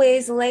 Is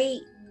always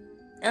late.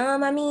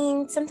 I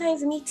mean,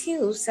 sometimes me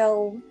too.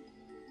 So,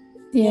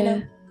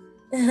 yeah.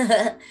 You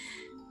know.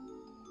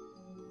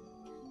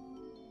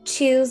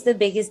 Choose the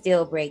biggest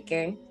deal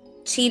breaker.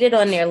 Cheated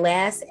on their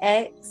last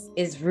ex,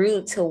 is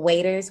rude to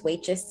waiters,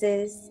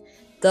 waitresses,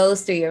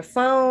 goes through your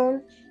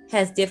phone,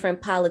 has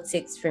different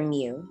politics from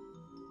you.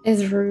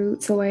 Is rude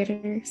to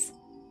waiters.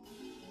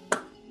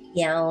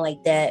 Yeah, I don't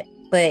like that.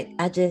 But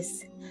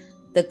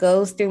the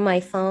goes through my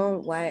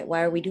phone. Why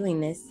are we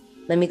doing this?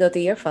 Let me go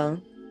through your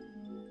phone.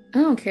 I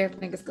don't care if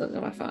niggas go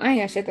through my phone. I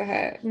ain't got shit to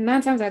hide.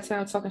 9 times out of 10,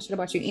 I'm talking shit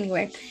about you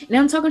anyway. And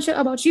I'm talking shit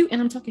about you,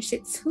 and I'm talking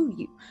shit to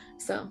you.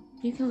 So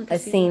you can look. I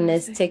seen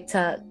this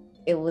TikTok.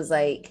 It was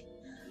like,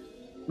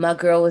 my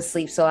girl was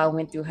asleep, so I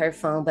went through her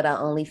phone, but I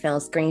only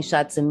found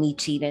screenshots of me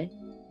cheating.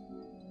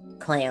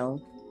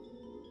 Clown.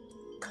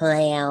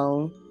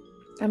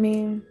 I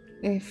mean,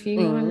 if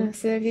you want to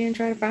sit here and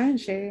try to find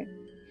shit,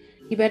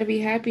 you better be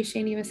happy she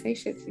didn't even say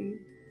shit to you.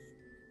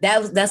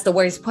 That's the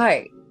worst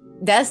part.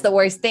 That's the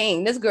worst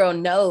thing. This girl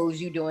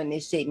knows you doing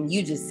this shit and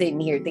you just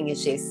sitting here thinking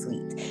shit's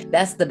sweet.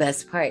 That's the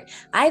best part.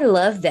 I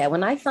love that.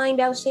 When I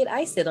find out shit,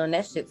 I sit on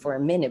that shit for a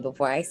minute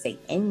before I say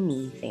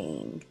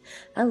anything.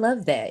 I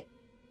love that.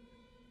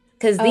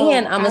 Because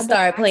then I'm going to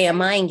start playing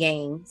mind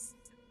games.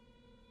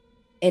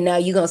 And now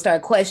you're going to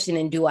start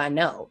questioning, do I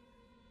know?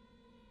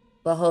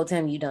 But the whole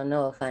time you don't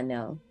know if I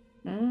know.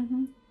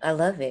 Mm-hmm. I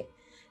love it.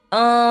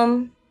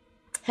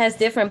 Has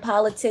different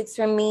politics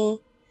from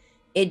me.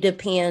 It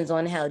depends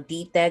on how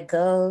deep that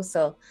goes.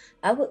 So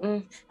I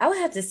would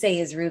have to say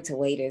it's rude to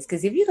waiters,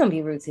 because if you're gonna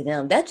be rude to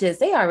them,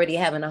 they already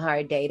having a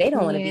hard day. They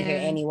don't want to be here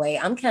anyway.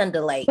 I'm kind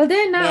of like, but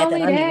then not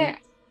only that,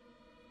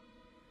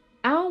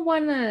 I don't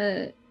want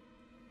to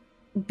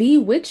be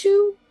with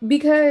you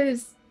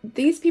because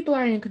these people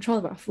are in control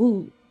of our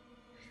food.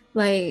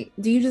 Like,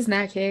 do you just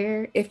not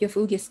care if your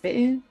food gets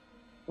spitting?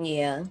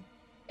 Yeah.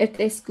 If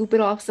they scoop it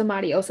off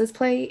somebody else's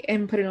plate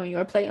and put it on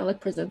your plate and look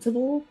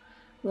presentable,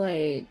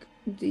 like.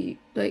 Y'all be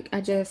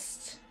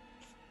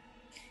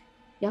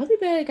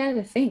better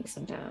gotta think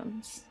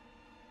sometimes.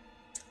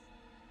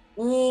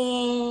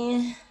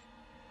 Yeah,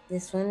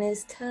 this one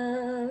is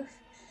tough.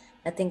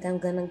 I think I'm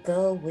gonna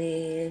go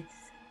with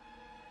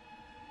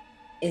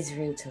is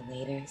rude to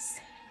waiters.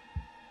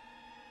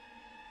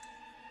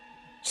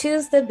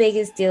 Choose the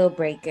biggest deal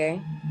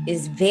breaker.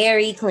 Is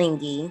very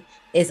clingy.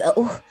 Is a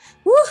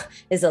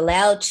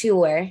loud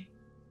chewer.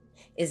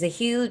 Is a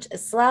huge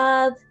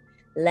slob.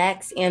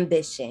 Lacks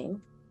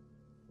ambition.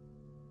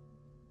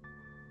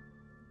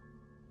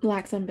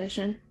 Lacks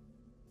ambition.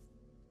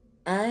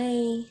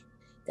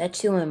 That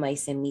chewing might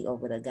send me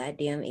over the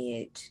goddamn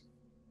edge.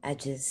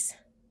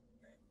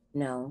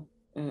 No.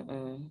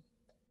 I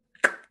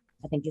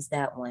think it's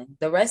that one.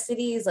 The rest of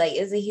these, like,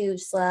 is a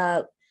huge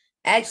slob.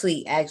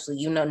 Actually,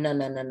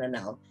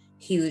 no.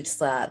 huge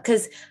slob.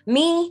 Because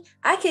me,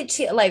 I could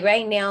chill. Like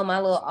right now, my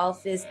little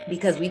office,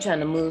 because we trying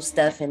to move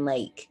stuff and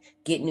like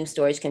get new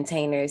storage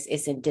containers,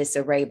 it's in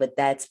disarray, but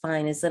that's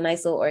fine. It's a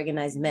nice little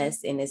organized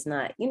mess, and it's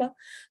not,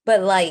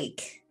 but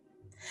like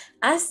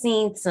I've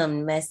seen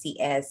some messy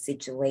ass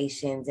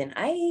situations, and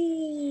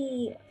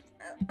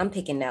I'm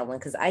picking that one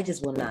because I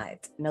just will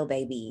not. No,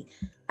 baby,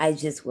 I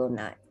just will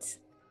not.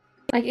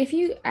 Like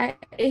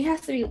it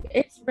has to be.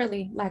 It's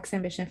really lacks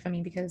ambition for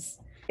me because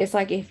it's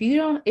like if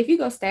you're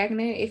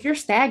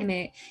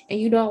stagnant and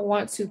you don't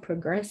want to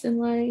progress in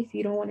life,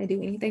 you don't want to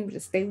do anything but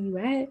just stay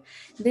where you at,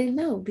 then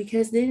no,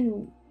 because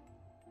then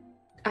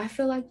I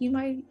feel like you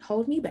might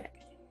hold me back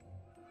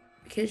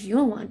because you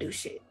don't want to do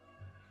shit.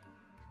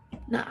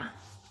 Nah,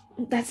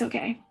 that's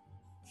okay.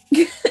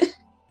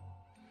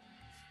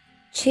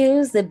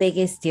 Choose the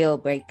biggest deal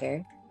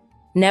breaker.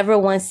 Never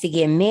wants to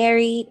get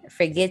married,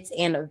 forgets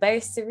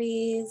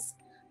anniversaries,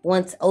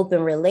 wants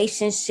open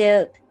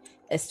relationship,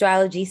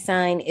 astrology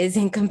sign is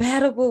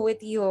incompatible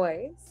with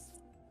yours.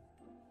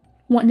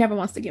 Never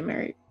wants to get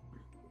married.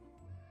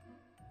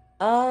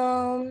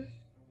 Out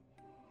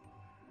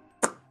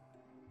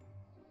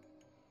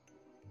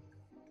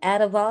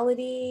of all of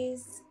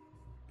these,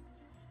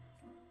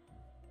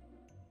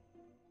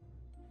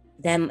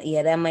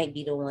 that might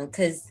be the one.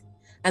 Because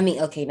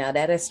now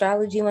that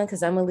astrology one,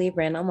 because I'm a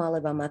Libra and I'm all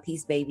about my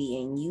peace,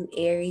 baby, and you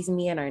Aries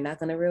me and are not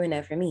going to ruin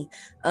that for me.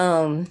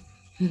 I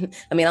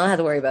don't have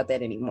to worry about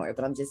that anymore,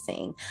 but I'm just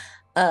saying,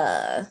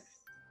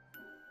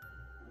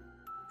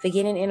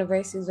 forgetting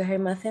anniversaries will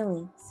hurt my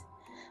feelings.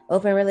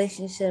 Open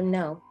relationship,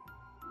 no,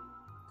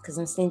 because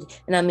I'm stingy.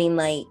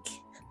 And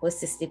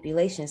what's the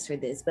stipulations for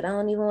this? But I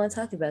don't even want to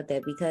talk about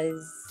that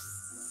because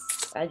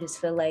I just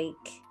feel like,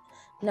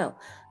 no,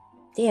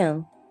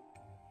 damn.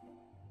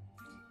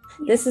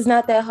 This is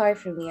not that hard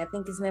for me. I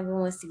think it's never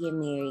wants to get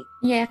married.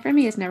 Yeah, for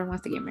me, it's never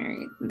wants to get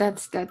married.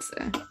 That's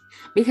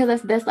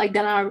because that's like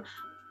that.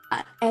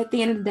 At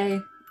the end of the day,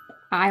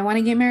 I want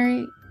to get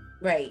married.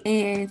 Right.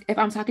 And if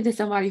I'm talking to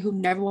somebody who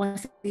never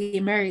wants to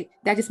get married,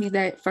 that just means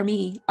that for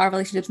me, our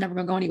relationship's never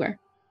gonna go anywhere.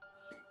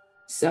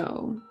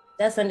 So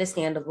that's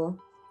understandable.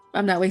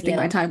 I'm not wasting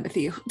my time with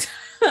you.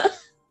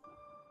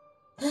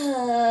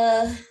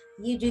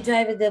 You do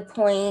drive a good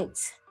point.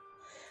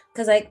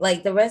 Because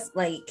like the rest,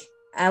 like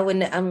I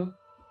wouldn't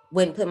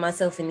put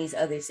myself in these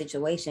other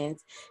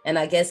situations. And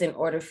I guess in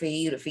order for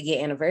you to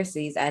forget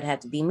anniversaries, I'd have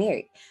to be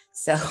married.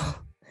 So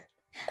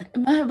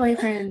my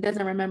boyfriend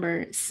doesn't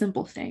remember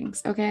simple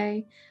things,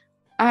 okay?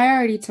 I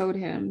already told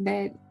him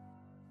that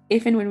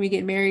if and when we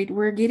get married,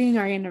 we're getting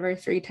our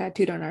anniversary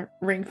tattooed on our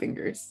ring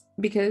fingers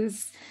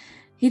because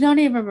he don't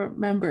even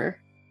remember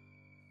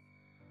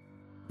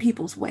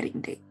people's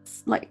wedding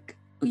dates. Like,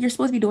 you're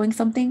supposed to be doing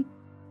something.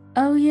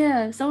 Oh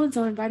yeah,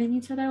 so-and-so invited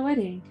me to their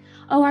wedding.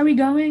 Oh, are we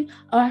going?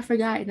 Oh, I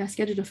forgot, and I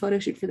scheduled a photo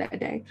shoot for that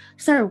day.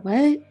 Sir,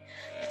 what?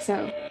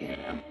 So,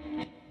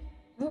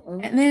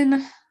 And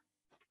then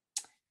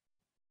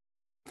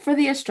for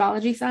the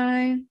astrology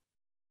sign,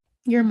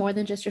 you're more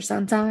than just your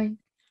sun sign.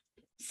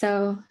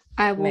 So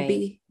I will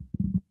be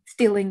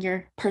stealing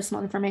your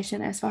personal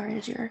information as far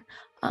as your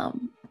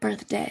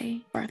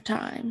birthday, birth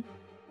time,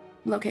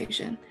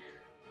 location,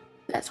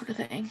 that sort of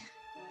thing.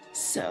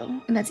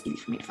 So, and that's easy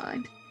for me to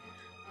find.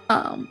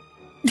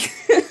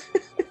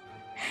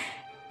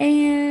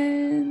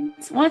 And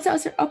wants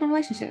an open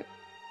relationship.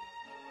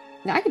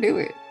 Now I can do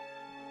it.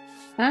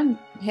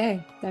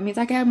 Hey, that means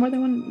I can have more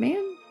than one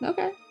man.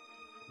 Okay.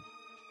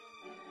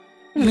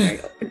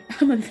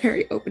 I'm a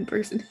very open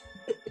person.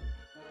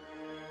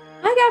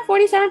 I got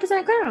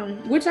 47%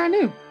 clown, which I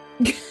knew.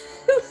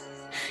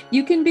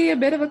 You can be a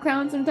bit of a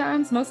clown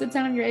sometimes. Most of the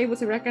time, you're able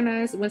to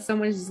recognize when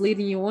someone's just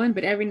leading you on,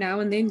 but every now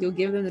and then, you'll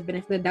give them the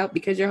benefit of the doubt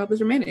because you're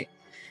hopeless romantic.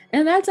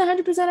 And that's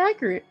 100%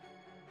 accurate.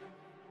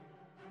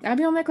 I'll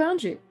be on that clown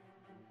shit.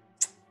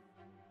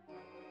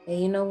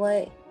 And you know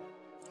what?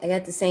 I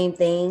got the same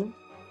thing.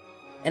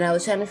 And I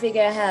was trying to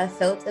figure out how I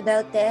felt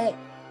about that.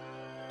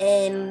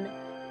 And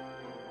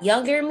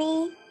younger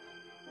me,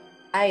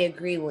 I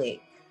agree with.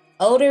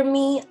 Older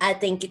me, I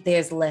think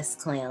there's less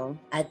clown.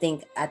 I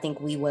think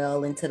we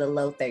well into the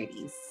low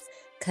 30s.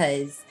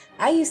 Cause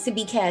I used to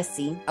be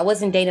Cassie. I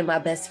wasn't dating my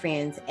best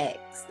friend's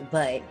ex,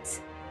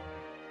 but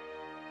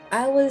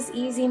I was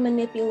easy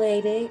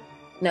manipulated.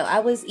 No, I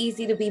was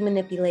easy to be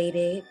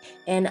manipulated,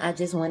 and I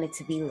just wanted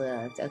to be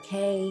loved,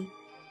 okay?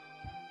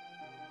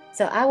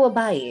 So I will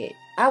buy it.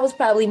 I was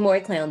probably more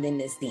clown than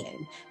this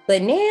then.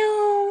 But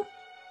now,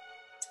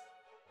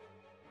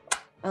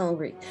 I don't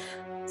agree.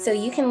 So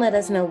you can let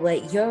us know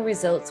what your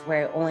results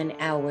were on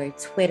our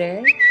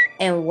Twitter.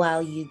 And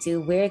while you do,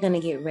 we're going to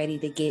get ready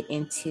to get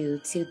into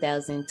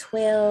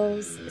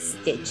 2012's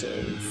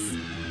Stitches.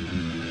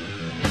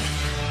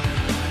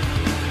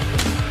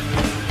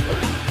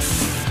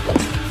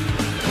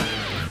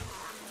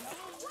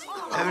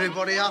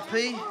 Everybody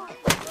happy?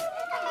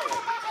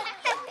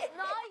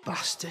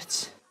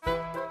 Bastards.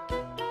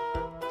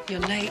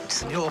 You're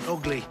late. You're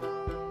ugly.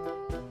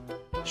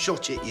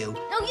 Shut it, you.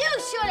 No, you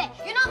shut it.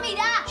 You're not me,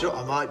 Dad. Shut,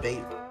 I might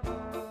be.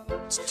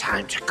 It's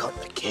time to cut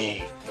the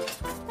cake.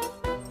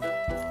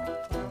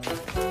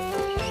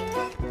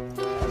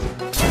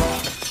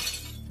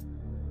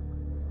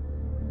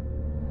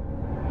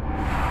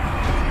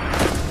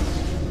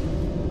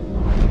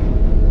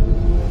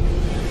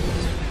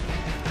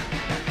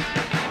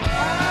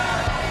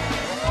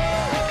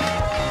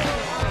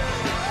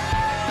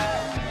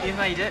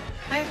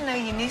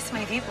 you knew so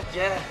many people.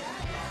 Yeah.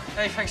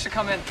 Hey, thanks for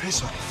coming.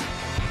 Piss off.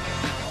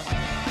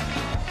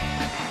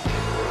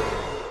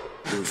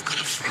 You've got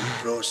a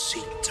front row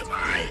seat to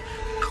my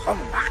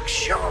comeback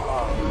show.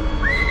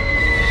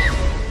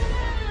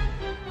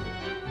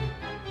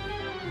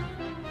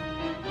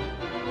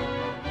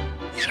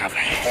 You have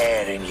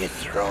hair in your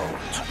throat.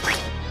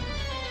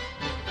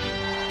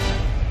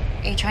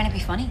 Are you trying to be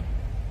funny?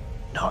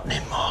 Not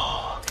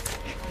anymore.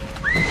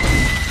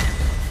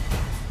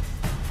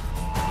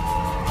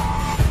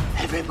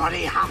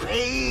 Everybody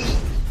happy?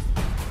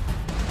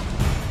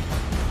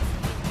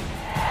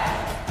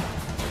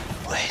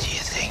 Where do you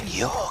think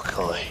you're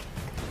going?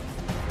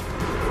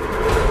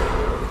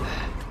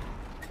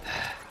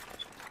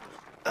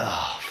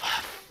 Oh,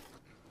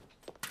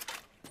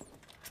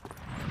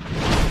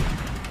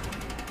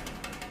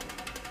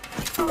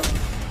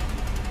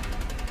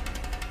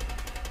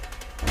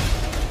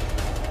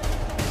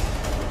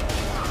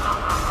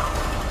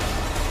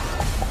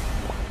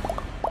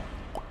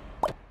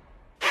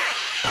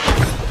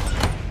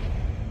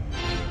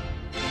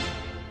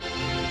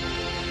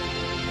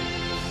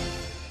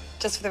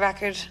 Just for the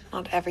record,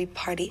 not every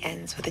party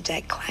ends with a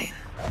dead clown.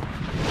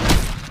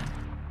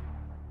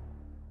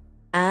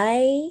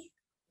 I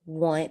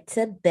want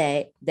to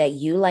bet that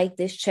you like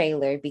this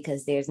trailer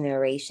because there's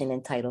narration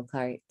and title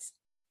cards.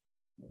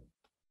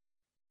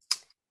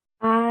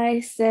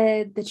 I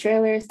said the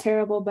trailer is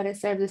terrible, but it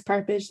serves its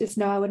purpose. Just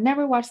know I would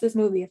never watch this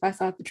movie if I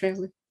saw the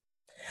trailer.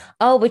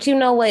 Oh, but you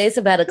know what? It's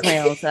about a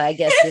clown, so I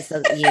guess this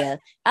is, yeah.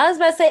 I was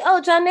about to say,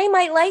 oh, John, they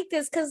might like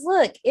this because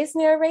look, it's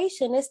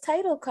narration, it's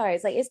title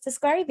cards, like it's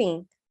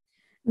describing.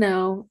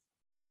 No.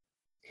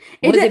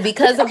 Was it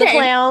because of the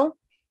clown?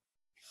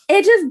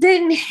 It just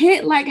didn't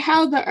hit like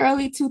how the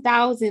early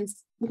 2000s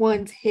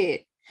ones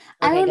hit.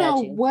 I don't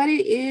know what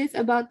it is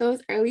about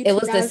those early 2000s It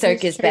was the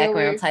circus trailers.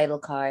 background title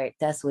card.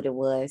 That's what it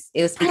was.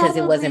 It was because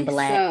it wasn't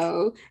black.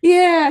 So.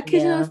 Yeah,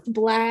 because you know, it's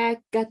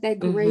black, got that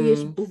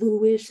grayish,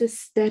 bluish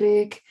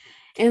aesthetic.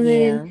 And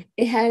then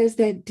it has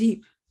that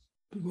deep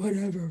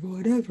whatever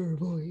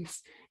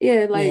voice.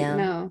 Yeah, like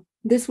no.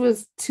 This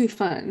was too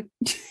fun.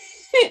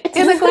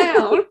 And a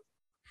clown.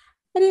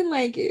 I didn't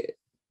like it.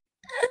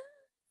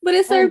 But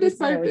it served its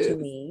purpose. What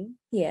you mean.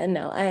 Yeah,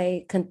 no,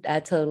 I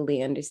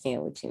totally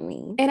understand what you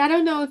mean. And I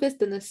don't know if it's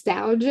the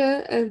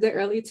nostalgia of the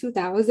early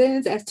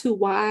 2000s as to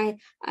why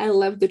I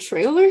love the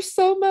trailers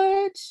so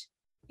much,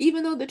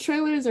 even though the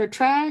trailers are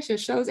trash and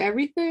shows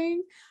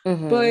everything.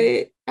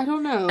 But I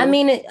don't know. I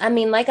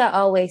mean, like I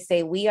always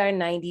say, we are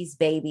 90s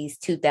babies,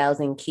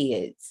 2000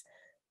 kids.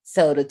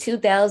 So the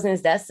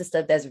 2000s, that's the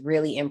stuff that's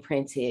really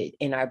imprinted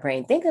in our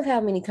brain. Think of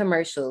how many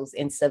commercials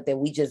and stuff that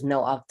we just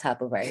know off the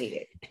top of our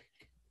head.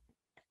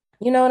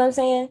 You know what I'm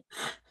saying?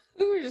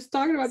 We were just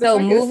talking about the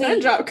movie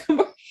Sundrop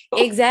commercial.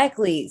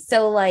 Exactly.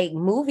 So like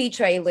movie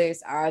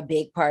trailers are a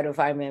big part of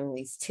our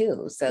memories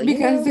too. So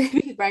because they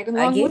be right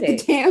along with the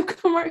damn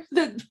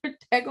the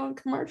daggone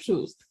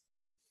commercials.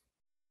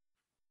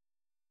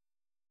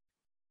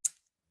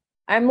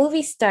 Our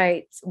movie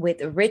starts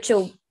with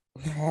ritual.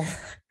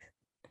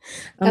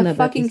 A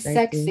fucking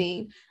sex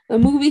scene. The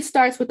movie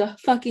starts with a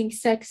fucking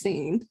sex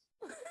scene.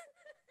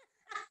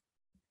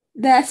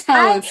 That's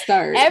how it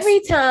starts.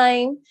 Every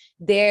time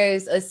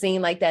there's a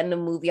scene like that in the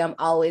movie, I'm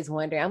always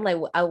wondering. I'm like,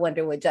 I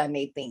wonder what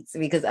Johnny thinks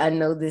because I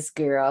know this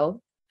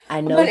girl.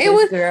 But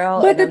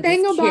the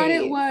thing about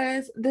it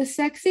was the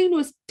sex scene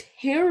was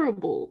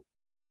terrible.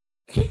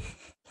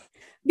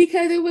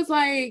 Because it was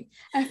like,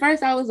 at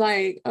first I was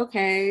like,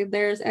 okay,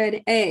 there's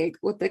an egg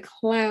with a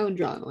clown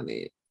drawn on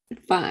it.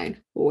 Fine,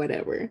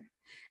 whatever.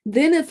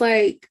 Then it's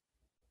like,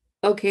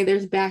 okay,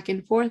 there's back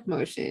and forth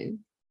motion.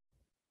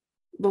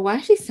 But why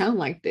does she sound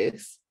like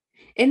this?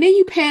 And then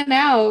you pan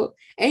out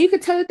and you can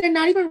tell that they're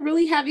not even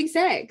really having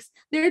sex.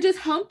 They're just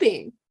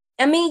humping.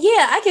 I mean,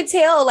 yeah, I could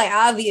tell, like,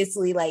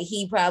 obviously, like,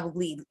 he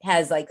probably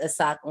has, like, a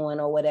sock on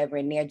or whatever,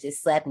 and they're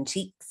just slapping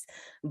cheeks.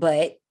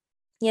 But,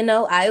 you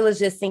know, I was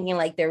just thinking,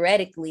 like,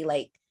 theoretically,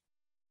 like,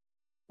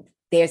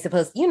 they're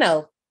supposed, you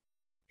know.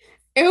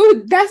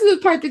 That's the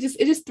part that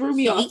just threw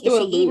me off. She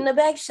eating the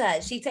back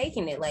shot. She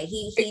taking it. Like,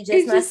 he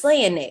just not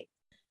slaying it.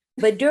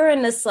 But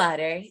during the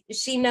slaughter,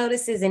 she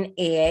notices an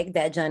egg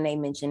that Johnny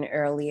mentioned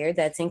earlier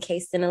that's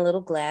encased in a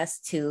little glass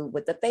tube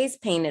with a face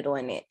painted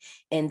on it.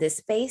 And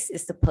this face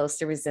is supposed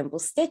to resemble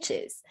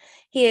Stitch's.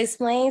 He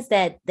explains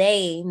that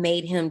they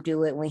made him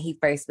do it when he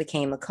first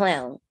became a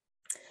clown.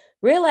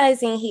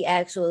 Realizing he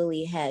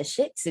actually has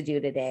shit to do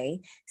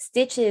today,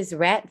 Stitches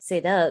wraps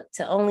it up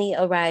to only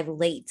arrive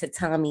late to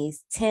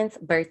Tommy's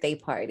 10th birthday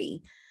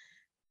party.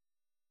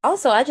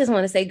 Also, I just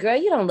want to say, girl,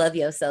 you don't love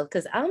yourself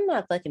because I'm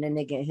not fucking a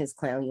nigga in his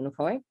clown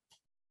uniform.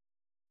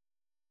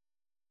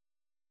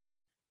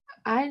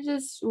 I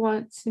just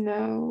want to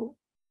know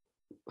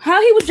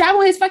how he was driving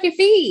with his fucking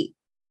feet.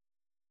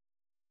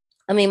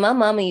 I mean, my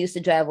mama used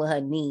to drive with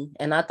her knee,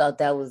 and I thought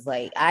that was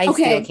like, still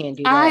can't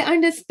do that. I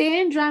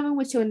understand driving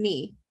with your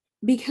knee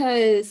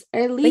because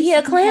at least. But he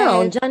a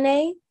clown,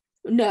 Johnny.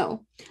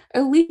 No,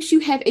 at least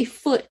you have a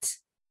foot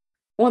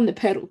on the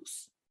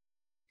pedals.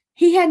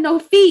 He had no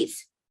feet.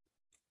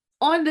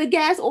 on the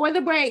gas or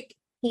the brake.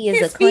 He is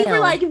His a feet were clown.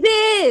 like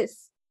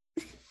this.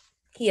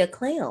 He a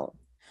clown.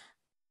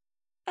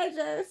 I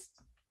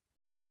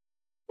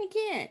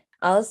can't.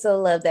 I also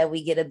love that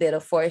we get a bit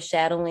of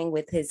foreshadowing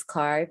with his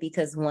car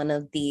because one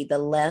of the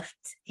left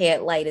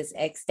headlight is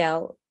X'd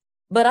out.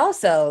 But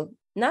also,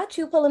 not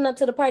you pulling up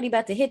to the party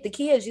about to hit the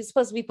kids you're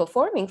supposed to be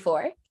performing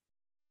for.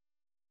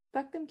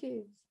 Fuck them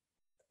kids.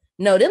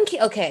 No, them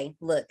kids. Okay,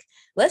 look,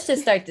 let's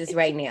just start this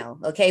right now.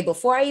 Okay,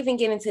 before I even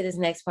get into this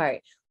next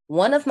part,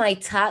 one of my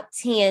top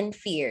 10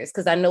 fears,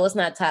 because I know it's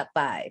not top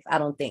 5, I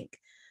don't think.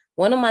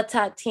 One of my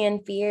top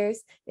 10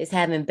 fears is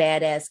having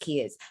badass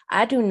kids.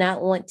 I do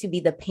not want to be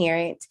the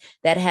parent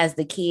that has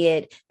the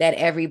kid that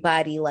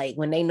everybody, like,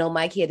 when they know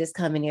my kid is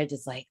coming, they're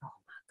just like, oh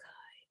my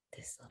God,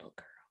 this little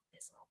girl.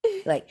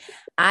 Like,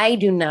 I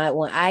do not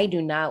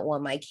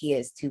want my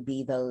kids to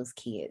be those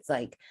kids.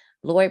 Like,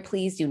 Lord,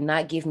 please do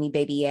not give me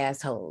baby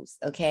assholes,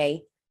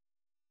 okay?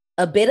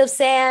 A bit of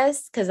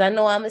sass, because I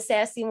know I'm a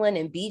sassy one,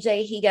 and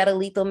BJ, he got a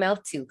lethal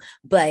mouth too.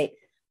 But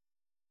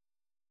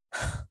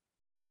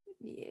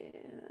yeah,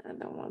 I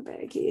don't want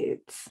bad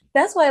kids.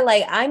 That's why,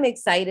 like, I'm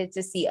excited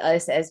to see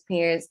us as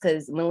parents,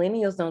 because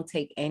millennials don't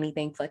take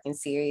anything fucking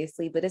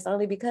seriously, but it's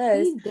only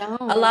because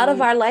a lot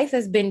of our life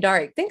has been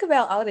dark. Think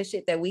about all the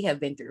shit that we have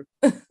been through.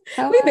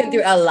 We've been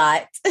through a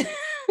lot.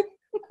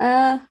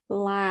 A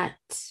lot.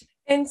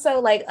 And so,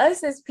 like,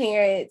 us as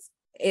parents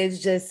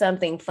is just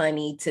something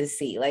funny to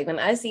see. Like, when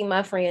I see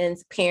my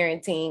friends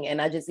parenting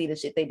and I just see the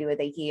shit they do with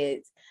their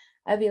kids,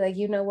 I'd be like,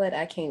 you know what?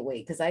 I can't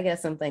wait because I got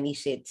some funny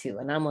shit too,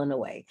 and I'm on the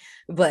way.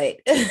 But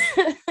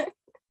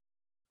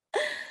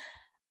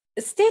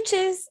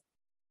Stitches,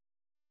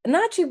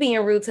 not you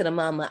being rude to the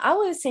mama, I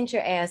would have sent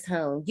your ass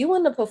home. You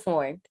wouldn't have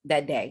performed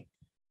that day.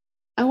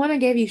 I want to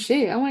give you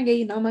shit. I want to give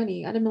you no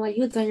money. I'd have been like,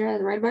 you would turn your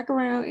ass right back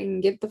around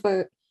and get the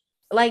fuck.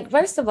 Like,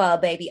 first of all,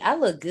 baby, I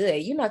look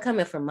good. You're not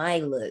coming for my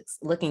looks,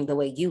 looking the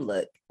way you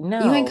look. No.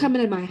 You ain't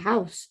coming in my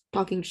house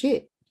talking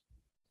shit.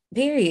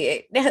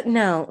 Period.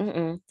 No.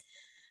 Mm-mm.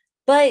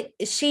 But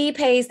she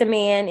pays the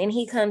man and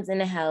he comes in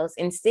the house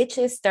and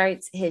Stitches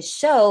starts his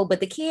show, but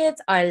the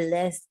kids are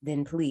less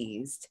than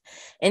pleased.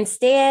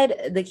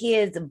 Instead, the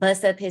kids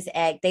bust up his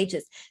act.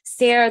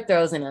 Sarah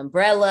throws an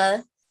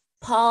umbrella.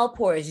 Paul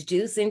pours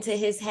juice into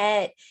his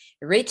hat.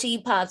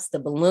 Richie pops the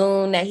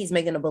balloon that he's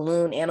making a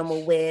balloon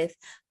animal with.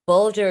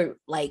 Bulger,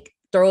 like,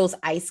 throws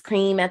ice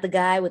cream at the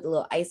guy with a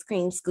little ice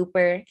cream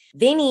scooper.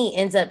 Vinny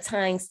ends up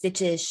tying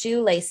Stitch's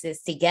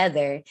shoelaces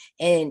together.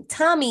 And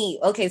Tommy,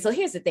 okay, so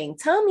here's the thing.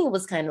 Tommy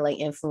was kind of like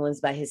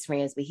influenced by his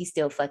friends, but he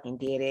still fucking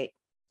did it,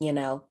 you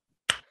know?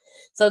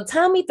 So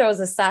Tommy throws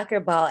a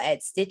soccer ball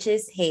at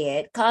Stitch's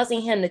head,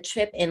 causing him to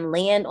trip and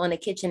land on a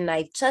kitchen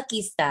knife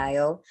Chucky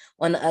style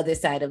on the other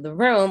side of the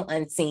room,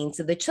 unseen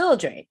to the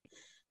children.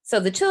 So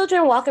the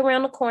children walk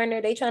around the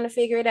corner, they trying to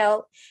figure it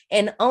out.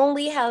 And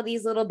only how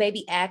these little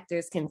baby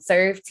actors can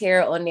serve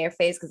terror on their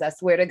face, because I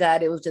swear to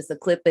God, it was just a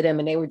clip of them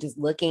and they were just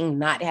looking,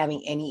 not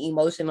having any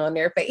emotion on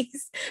their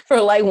face. For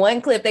like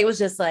one clip, they was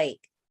just like,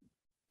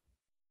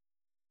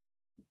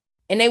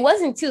 and they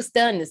wasn't too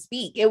stunned to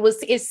speak.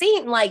 It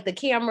seemed like the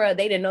camera,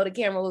 they didn't know the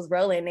camera was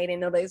rolling. They didn't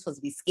know they were supposed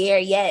to be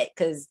scared yet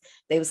because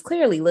they was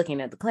clearly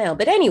looking at the clown.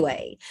 But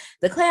anyway,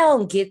 the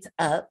clown gets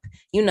up.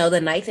 You know, the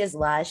knife is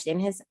lodged in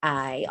his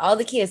eye. All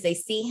the kids, they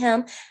see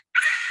him.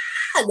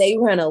 They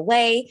run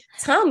away.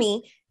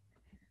 Tommy.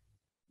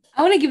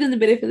 I want to give them the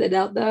benefit of the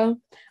doubt, though,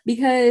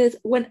 because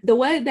when the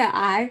way that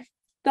I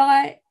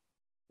thought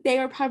they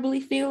were probably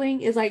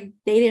feeling is like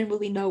they didn't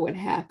really know what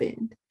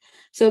happened.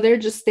 So they're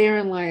just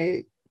staring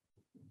like,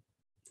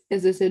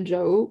 is this a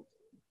joke?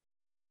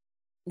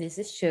 This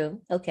is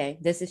true. Okay,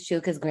 this is true.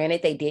 Because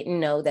granted, they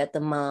didn't know that the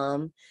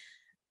mom,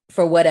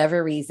 for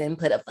whatever reason,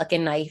 put a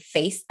fucking knife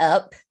face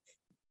up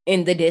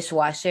in the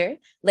dishwasher.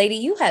 Lady,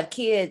 you have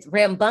kids,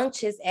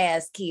 rambunctious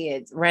ass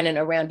kids running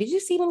around. Did you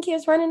see them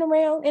kids running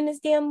around in this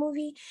damn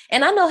movie?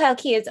 And I know how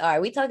kids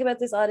are. We talk about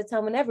this all the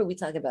time whenever we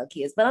talk about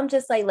kids. But I'm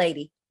just like,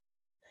 lady,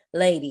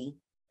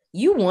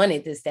 you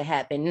wanted this to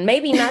happen.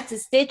 Maybe not to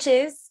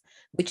Stitches.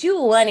 But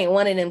you wanted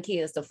one of them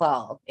kids to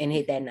fall and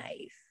hit that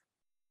knife.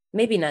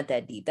 Maybe not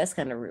that deep. That's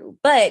kind of rude.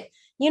 But,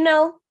 you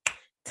know,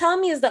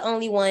 Tommy is the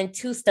only one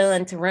too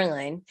stunned to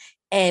run.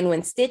 And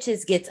when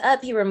Stitches gets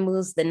up, he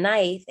removes the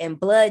knife and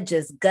blood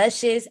just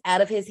gushes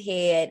out of his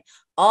head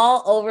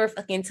all over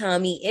fucking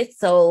Tommy. It's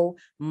so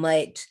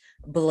much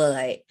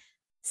blood.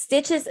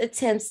 Stitches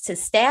attempts to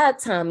stab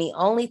Tommy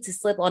only to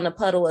slip on a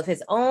puddle of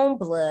his own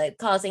blood,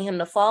 causing him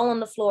to fall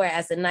on the floor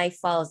as the knife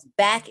falls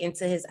back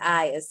into his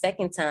eye a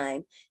second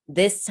time,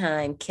 this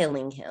time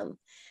killing him.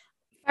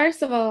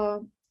 First of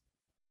all,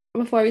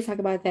 before we talk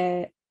about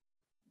that,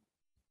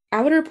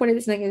 I would have reported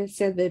this nigga that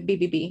said the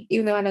BBB,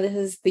 even though I know this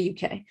is the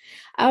UK.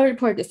 I would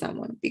report it to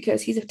someone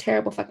because he's a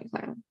terrible fucking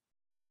clown.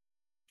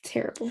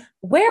 Terrible.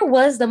 Where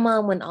was the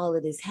mom when all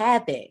of this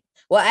happened?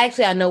 Well,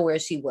 actually, I know where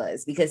she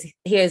was, because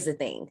here's the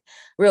thing,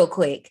 real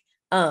quick.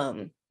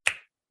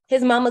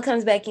 His mama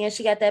comes back in.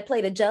 She got that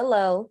plate of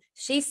Jell-O.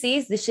 She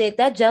sees the shit.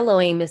 That Jell-O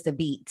ain't missed a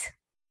beat.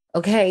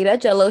 Okay,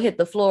 that jello hit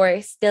the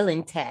floor still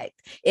intact.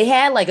 It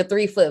had like a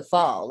 3-foot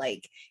fall.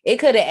 Like it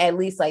could have at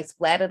least like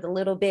splattered a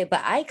little bit,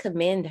 but I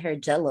commend her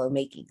jello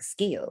making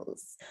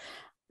skills.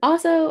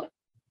 Also,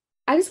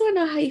 I just want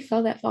to know how you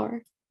fell that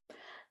far.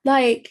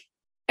 Like,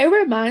 it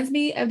reminds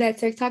me of that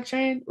TikTok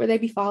trend where they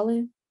be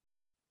falling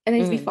and they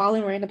just be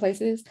falling random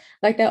places.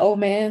 Like that old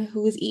man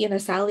who was eating a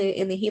salad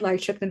and then he like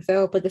tripped and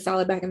fell, put the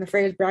salad back in the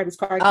fridge, grabbed his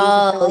car keys, and fell Oh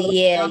all the way to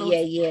yeah,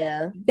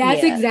 McDonald's.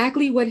 That's yeah.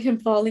 exactly what him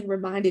falling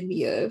reminded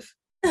me of.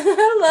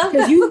 I love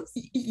Because that.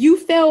 you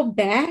fell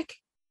back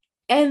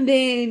and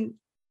then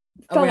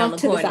fell Around off the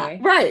to corner. the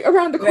side. Right,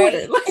 around the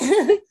corner. Right.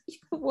 Like,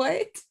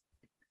 what?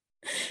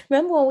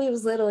 Remember when we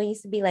was little, it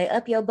used to be like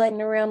up your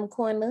button around the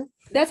corner.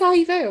 That's how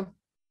he fell.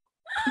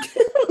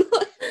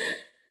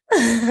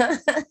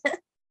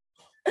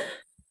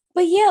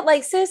 But yeah,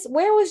 like sis,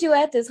 where was you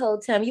at this whole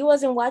time? You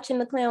wasn't watching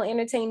the clown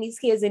entertain these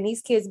kids and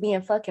these kids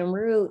being fucking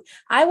rude.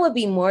 I would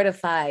be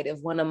mortified if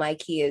one of my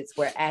kids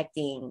were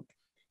acting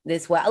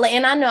this way. Like,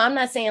 and I know I'm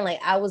not saying like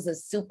I was a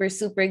super,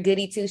 super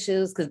goody two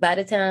shoes, because by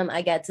the time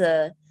I got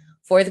to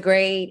 4th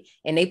grade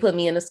and they put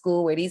me in a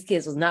school where these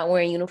kids was not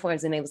wearing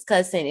uniforms and they was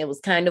cussing, it was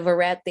kind of a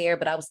wrap there,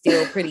 but I was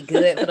still pretty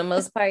good for the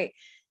most part.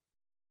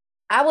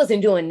 I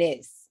wasn't doing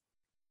this.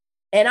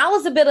 And I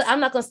was I'm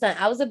not gonna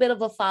stunt, I was a bit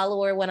of a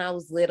follower when I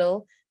was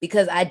little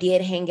because I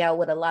did hang out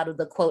with a lot of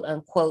the quote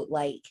unquote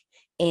like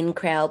in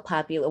crowd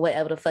popular,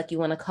 whatever the fuck you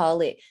want to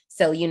call it.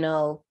 So, you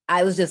know,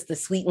 I was just the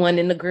sweet one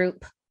in the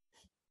group.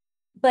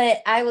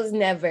 But I was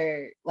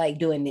never like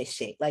doing this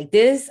shit. Like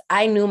this,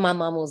 I knew my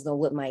mama was gonna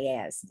whip my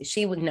ass.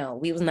 She would know.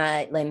 We was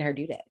not letting her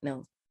do that.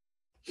 No.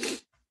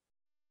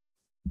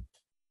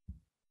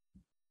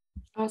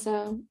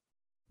 Also,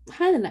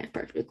 how the knife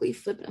perfectly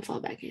flip and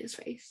fall back in his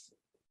face.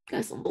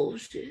 That's some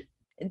bullshit.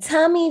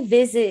 Tommy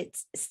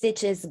visits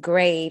Stitch's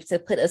grave to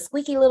put a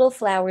squeaky little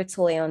flower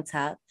toy on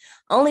top,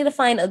 only to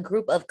find a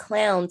group of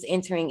clowns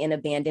entering an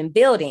abandoned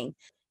building.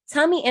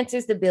 Tommy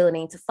enters the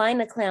building to find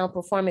the clown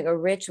performing a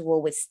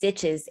ritual with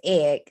Stitch's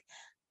egg.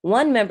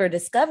 One member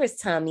discovers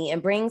Tommy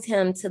and brings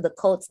him to the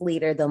cult's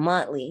leader, the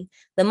Motley.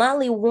 The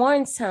Motley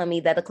warns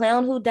Tommy that a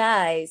clown who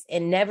dies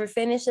and never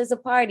finishes a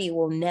party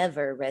will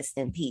never rest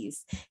in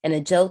peace. And the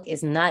joke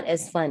is not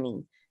as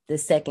funny the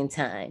second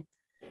time.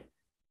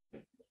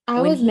 I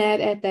was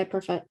mad at that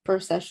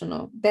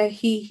processional. That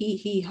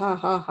he ha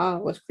ha ha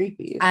was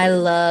creepy. I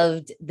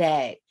loved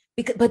that.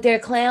 But they're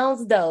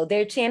clowns though.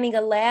 They're chanting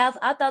a laugh.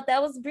 I thought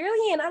that was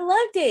brilliant. I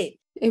loved it.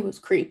 It was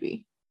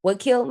creepy. What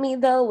killed me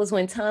though was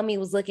when Tommy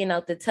was looking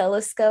out the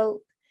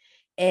telescope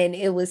and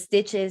it was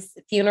Stitch's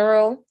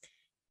funeral.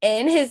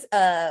 And his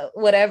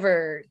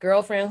whatever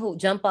girlfriend who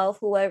jump off,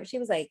 whoever, she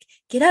was like,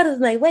 "Get out of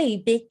my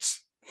way,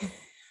 bitch."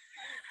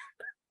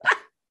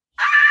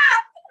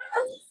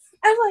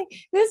 I'm like,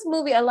 this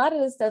movie, a lot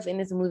of the stuff in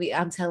this movie,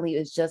 I'm telling you,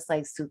 is just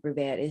like super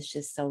bad. It's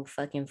just so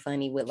fucking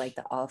funny with like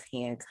the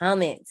offhand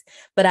comments.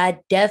 But I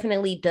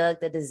definitely dug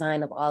the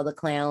design of all the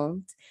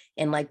clowns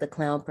and like the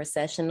clown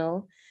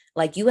processional.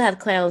 Like you have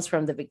clowns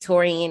from the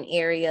Victorian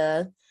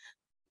area.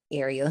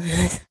 You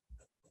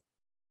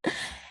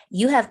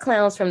have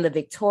clowns from the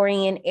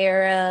Victorian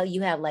era.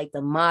 You have like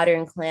the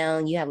modern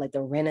clown. You have like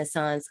the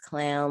Renaissance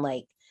clown.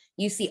 Like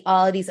you see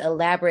all these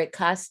elaborate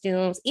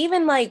costumes,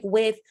 even like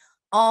with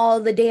all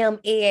the damn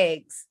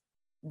eggs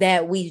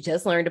that we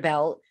just learned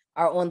about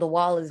are on the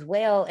wall as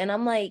well. And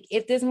I'm like,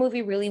 if this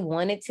movie really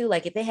wanted to,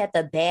 like if it had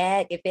the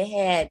bag, if it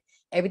had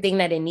everything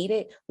that it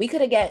needed, we could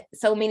have got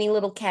so many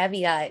little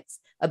caveats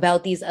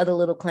about these other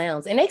little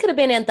clowns. And they could have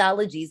been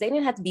anthologies. They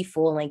didn't have to be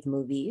full-length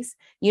movies,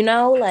 you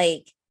know,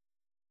 like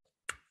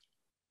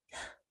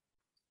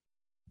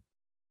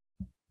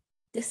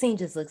this scene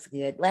just looks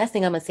good. Last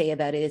thing I'm gonna say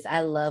about it is I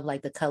love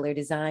like the color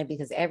design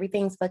because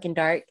everything's fucking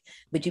dark,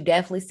 but you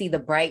definitely see the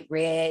bright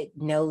red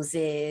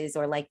noses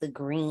or like the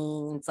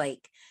greens,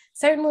 like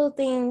certain little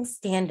things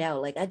stand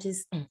out. Like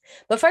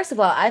but first of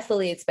all, I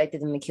fully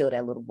expected them to kill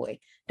that little boy.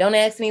 Don't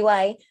ask me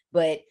why,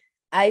 but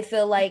I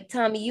feel like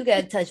Tommy, you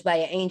got touched by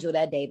an angel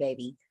that day,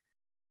 baby.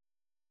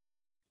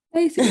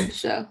 Basically the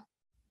show.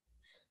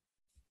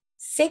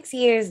 6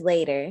 years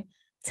later,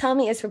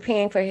 Tommy is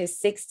preparing for his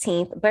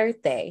 16th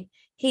birthday.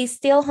 He's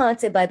still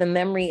haunted by the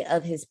memory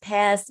of his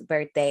past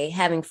birthday,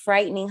 having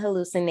frightening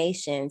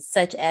hallucinations,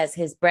 such as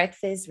his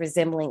breakfast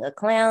resembling a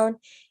clown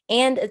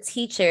and a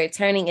teacher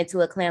turning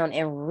into a clown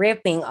and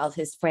ripping off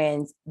his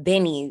friend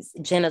Benny's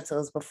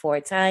genitals before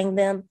tying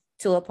them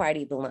to a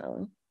party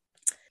balloon.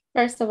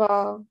 First of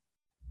all,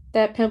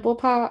 that pimple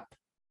pop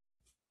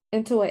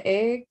into an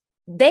egg.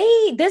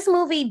 This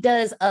movie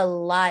does a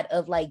lot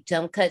of like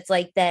jump cuts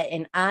like that,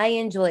 and I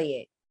enjoy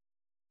it.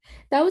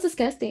 That was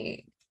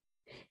disgusting.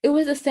 It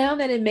was the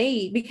sound that it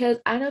made because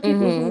I know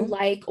people who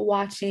like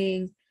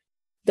watching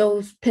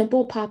those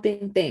pimple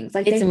popping things.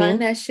 Like they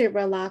find that shit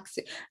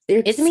relaxing.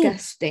 They're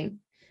disgusting.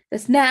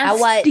 That's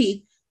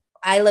nasty.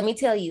 Let me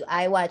tell you,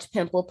 I watch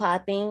pimple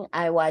popping.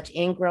 I watch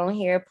ingrown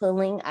hair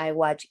pulling. I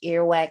watch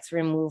earwax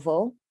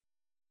removal.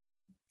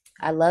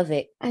 I love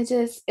it.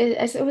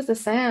 It was the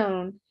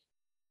sound.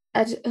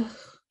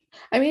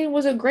 I mean, it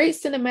was a great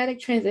cinematic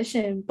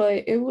transition,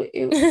 but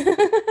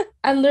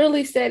I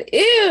literally said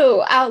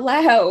 "ew" out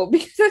loud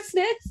because that's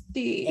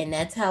nasty. And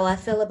that's how I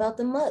feel about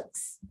the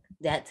Mucks.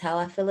 That's how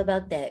I feel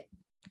about that.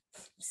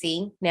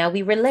 See, now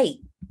we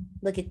relate.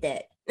 Look at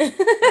that.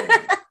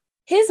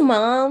 His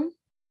mom,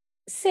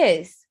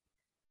 sis,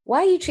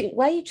 why you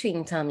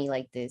treating Tommy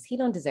like this? He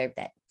don't deserve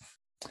that.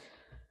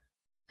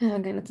 I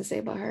don't got nothing to say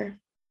about her.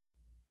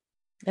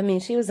 I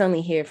mean, she was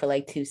only here for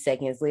like 2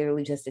 seconds,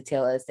 literally just to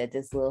tell us that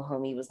this little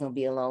homie was going to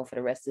be alone for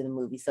the rest of the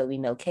movie. So we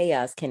know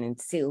chaos can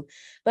ensue.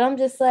 But I'm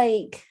just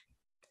like,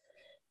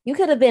 you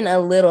could have been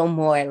a little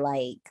more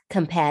like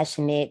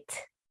compassionate,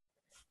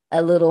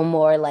 a little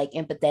more like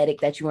empathetic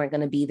that you weren't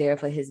going to be there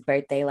for his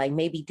birthday. Like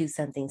maybe do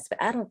something.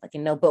 I don't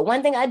fucking know. But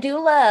one thing I do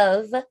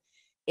love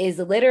is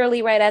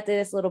literally right after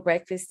this little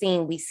breakfast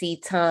scene, we see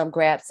Tom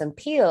grab some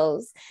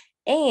pills.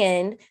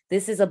 And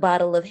this is a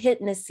bottle of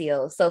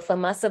Hypnosil. So for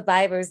my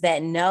survivors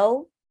that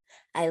know,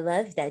 I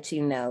love that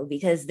you know,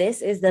 because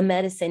this is the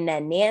medicine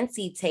that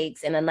Nancy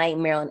takes in A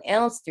Nightmare on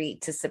Elm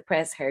Street to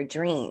suppress her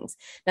dreams.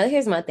 Now,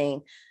 here's my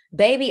thing.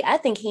 Baby, I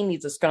think he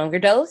needs a stronger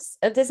dose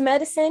of this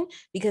medicine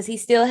because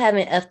he's still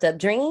having effed up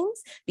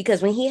dreams.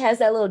 Because when he has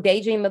that little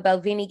daydream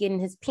about Vinny getting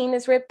his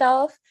penis ripped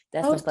off,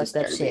 that's some fucked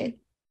up shit.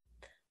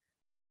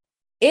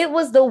 It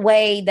was the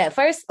way that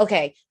first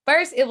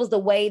it was the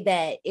way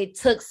that it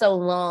took so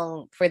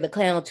long for the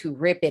clown to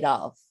rip it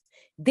off.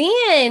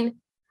 Then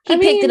he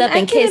picked it up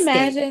and kissed it. I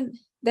can imagine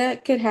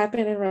that could happen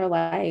in real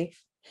life.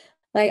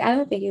 Like, I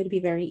don't think it would be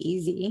very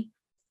easy.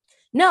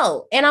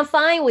 No, and I'm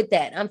fine with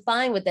that.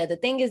 The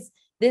thing is,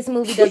 this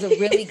movie does a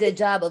really good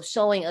job of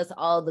showing us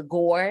all the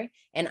gore,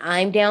 and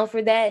I'm down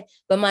for that.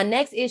 But my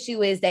next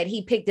issue is that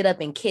he picked it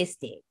up and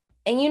kissed it.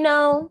 And you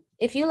know,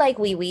 if you like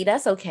wee-wee,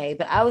 that's okay.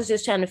 But I was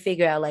just trying to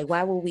figure out, like,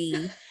 why would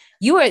we?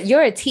 You're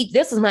a teacher.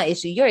 This was my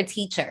issue. You're a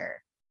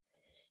teacher,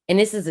 and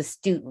this is a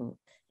student,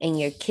 and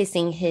you're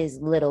kissing his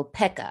little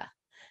pecker.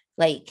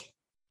 Like,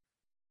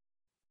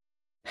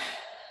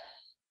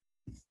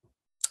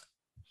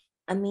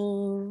 I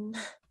mean,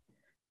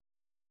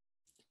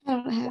 I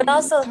don't have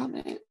any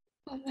comment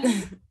on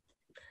that.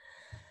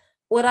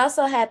 What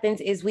also happens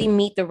is we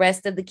meet the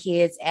rest of the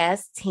kids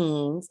as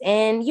teens.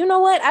 And you know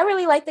what? I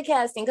really like the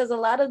casting because a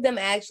lot of them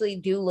actually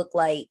do look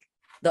like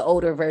the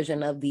older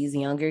version of these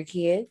younger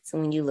kids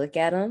when you look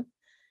at them.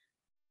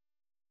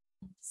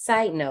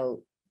 Side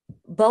note,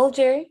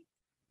 Bulger,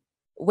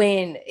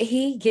 when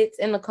he gets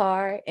in the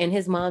car and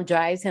his mom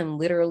drives him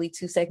literally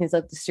 2 seconds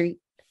up the street.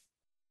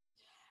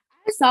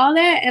 I saw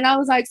that and I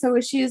was like, so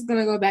is she just going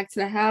to go back to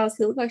the house?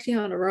 He looked like she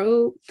on the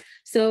road.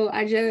 So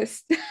I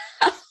just...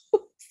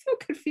 so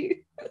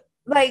confused.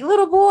 Like,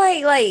 little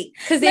boy, like,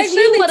 because like,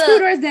 literally 2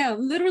 doors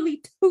down.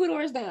 Literally 2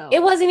 doors down.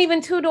 It wasn't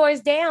even 2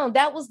 doors down.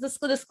 That was the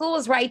school. The school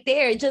was right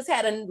there. It just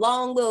had a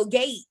long little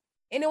gate,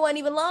 and it wasn't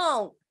even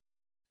long.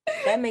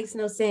 That makes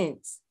no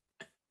sense.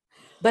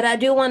 But I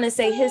do want to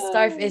say his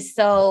scarf is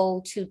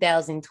so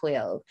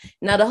 2012.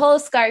 Now, the whole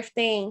scarf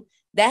thing,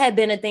 that had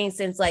been a thing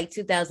since like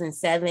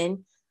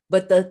 2007.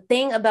 But the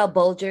thing about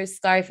Bulger's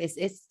scarf is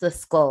it's the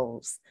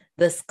skulls.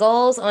 The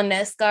skulls on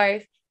that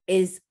scarf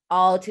is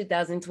all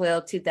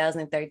 2012,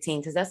 2013,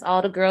 because that's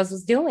all the girls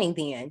was doing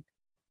then.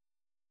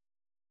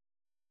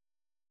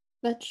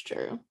 That's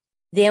true.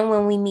 Then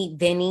when we meet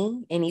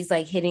Vinny and he's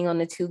like hitting on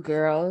the 2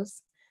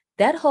 girls,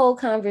 that whole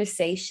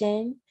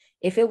conversation,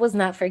 if it was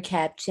not for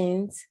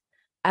captions,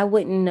 I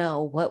wouldn't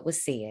know what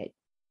was said.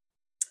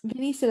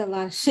 Vinny said a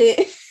lot of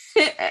shit.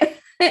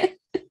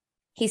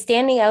 He's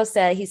standing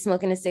outside, he's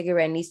smoking a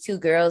cigarette, and these 2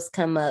 girls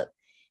come up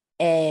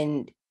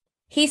and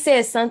he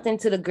says something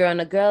to the girl, and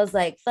the girl's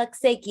like,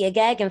 fuck's sake, you're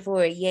gagging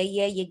for it. Yeah,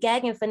 you're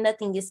gagging for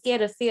nothing. You're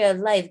scared of fear of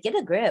life. Get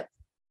a grip.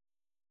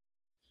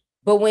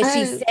 But when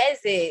she says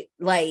it,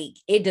 like,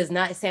 it does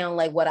not sound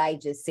like what I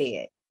just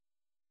said.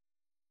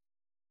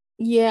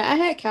 Yeah, I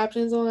had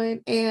captions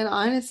on, and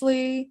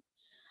honestly,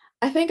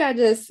 I think I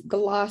just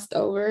glossed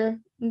over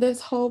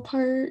this whole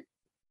part.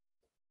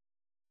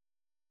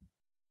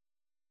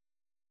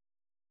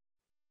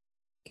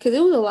 Because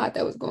it was a lot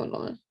that was going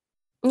on.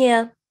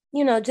 Yeah.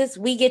 You know, just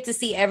we get to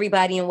see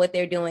everybody and what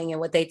they're doing and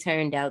what they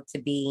turned out to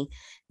be.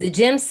 The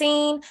gym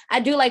scene, I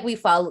do like we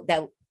follow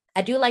that.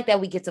 I do like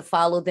that we get to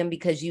follow them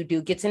because you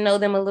do get to know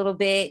them a little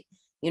bit.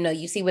 You know,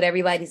 you see what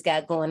everybody's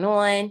got going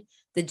on.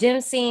 The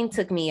gym scene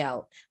took me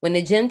out. When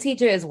the gym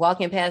teacher is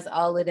walking past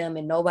all of them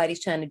and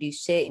nobody's trying to do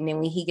shit. And then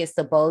when he gets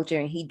the Bulger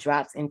and he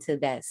drops into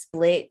that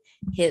split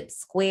hip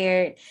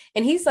squared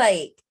and he's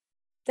like,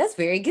 that's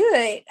very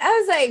good. I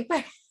was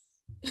like,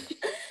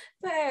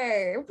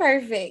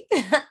 perfect.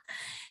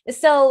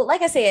 So,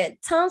 like I said,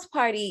 Tom's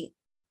birthday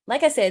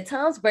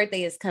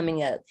is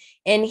coming up.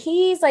 And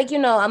he's like, you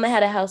know, I'm going to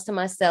have a house to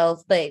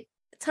myself. But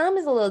Tom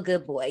is a little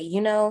good boy,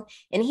 you know,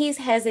 and he's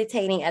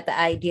hesitating at the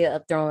idea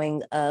of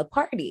throwing a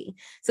party.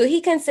 So he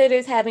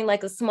considers having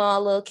like a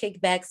small little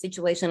kickback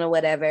situation or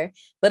whatever.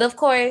 But of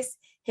course,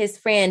 his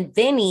friend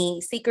Vinny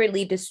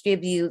secretly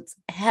distributes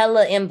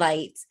hella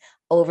invites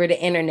over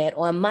the internet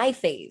on my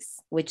face,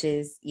 which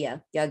is, yeah,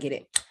 y'all get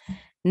it.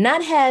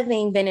 Not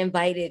having been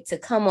invited to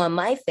come on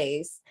my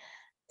face,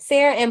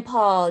 Sarah and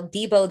Paul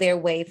debo their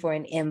way for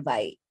an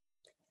invite.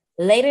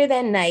 Later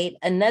that night,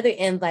 another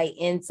invite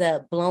ends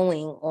up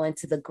blowing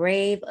onto the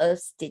grave of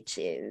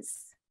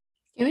Stitches.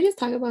 Can we just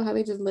talk about how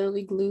they just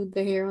literally glued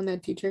the hair on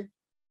that teacher?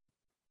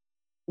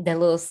 That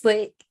little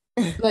slick.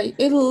 Like,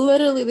 it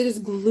literally, they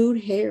just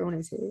glued hair on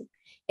his head.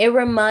 It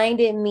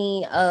reminded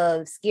me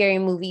of Scary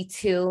Movie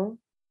 2.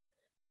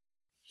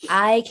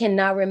 I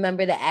cannot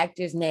remember the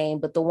actor's name,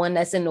 but the one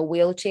that's in the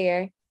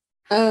wheelchair.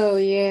 Oh,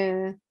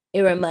 yeah.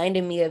 It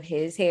reminded me of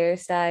his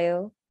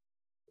hairstyle.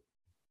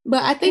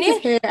 But I think his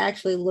hair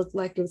actually looked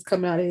like it was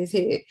coming out of his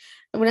head.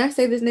 And when I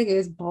say this nigga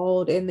is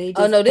bald and they just...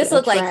 Oh, no, this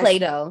looked like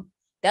Play-Doh.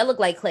 That looked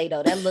like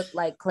Play-Doh. That looked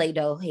like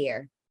Play-Doh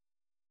hair.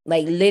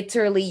 Like,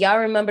 literally, y'all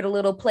remember the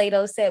little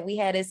Play-Doh set we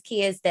had as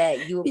kids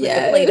that you would put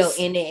the Play-Doh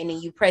in it and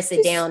then you press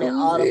it down and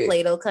all the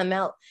Play-Doh come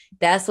out?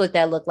 That's what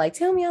that looked like.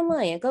 Tell me I'm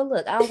lying. Go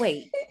look. I'll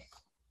wait.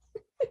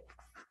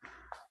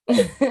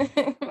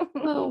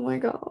 Oh, my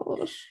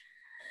gosh.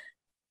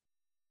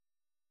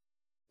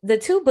 The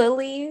two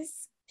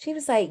bullies, she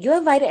was like, you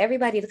invited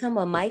everybody to come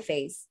on my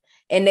face.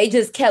 And they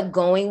just kept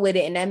going with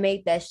it. And that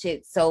made that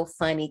shit so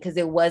funny because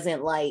it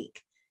wasn't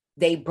like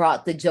they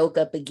brought the joke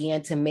up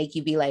again to make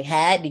you be like,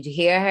 did you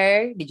hear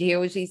her? Did you hear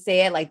what she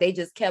said? Like, they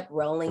just kept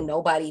rolling.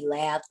 Nobody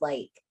laughed.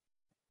 Like,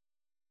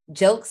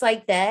 jokes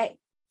like that,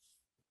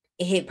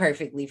 it hit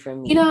perfectly for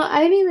me. You know,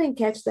 I didn't even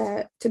catch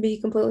that, to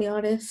be completely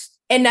honest.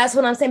 And that's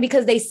what I'm saying,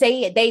 because they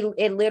say it,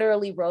 it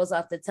literally rolls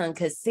off the tongue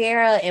because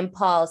Sarah and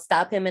Paul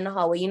stop him in the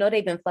hallway. You know,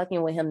 they've been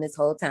fucking with him this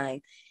whole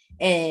time.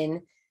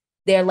 And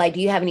they're like,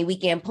 do you have any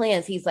weekend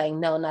plans? He's like,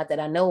 no, not that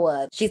I know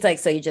of. She's like,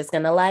 so you're just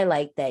going to lie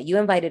like that? You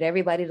invited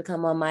everybody to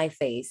come on my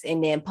face.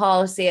 And then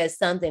Paul says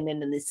something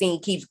and then the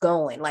scene keeps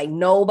going. Like,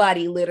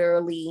 nobody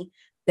literally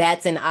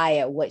bats an eye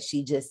at what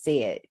she just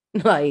said.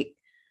 Like,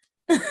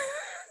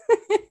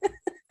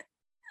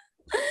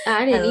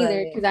 I didn't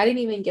either, because I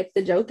didn't even get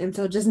the joke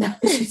until just now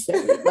that she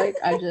said it. Like,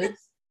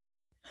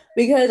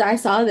 because I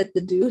saw that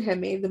the dude had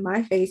made the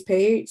My Face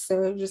page.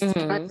 So it was just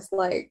kind of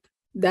like,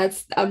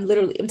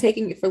 I'm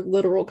taking it for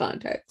literal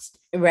context.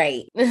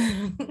 Right.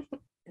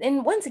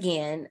 And once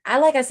again,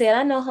 like I said,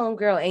 I know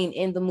homegirl ain't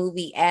in the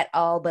movie at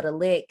all but a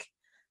lick.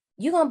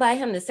 You gonna buy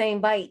him the same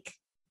bike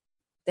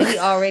that he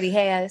already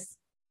has?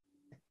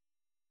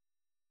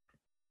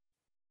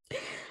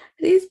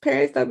 These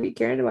parents don't be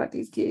caring about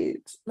these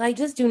kids. Like,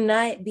 just do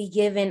not be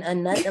given a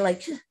nothing.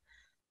 Like,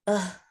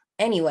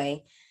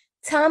 anyway,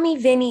 Tommy,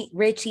 Vinny,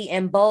 Richie,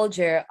 and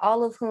Bulger,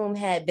 all of whom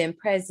had been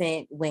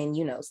present when,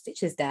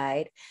 Stitches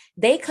died,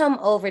 they come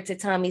over to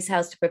Tommy's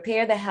house to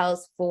prepare the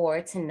house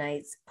for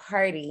tonight's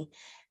party.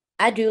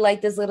 I do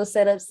like this little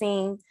setup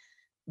scene.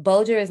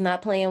 Bulger is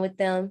not playing with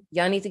them.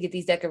 Y'all need to get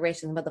these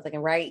decorations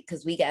motherfucking right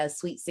because we got a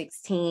Sweet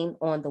 16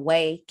 on the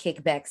way,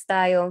 kickback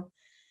style.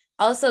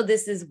 Also,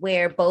 this is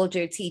where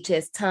Bulger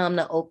teaches Tom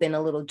to open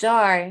a little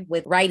jar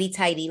with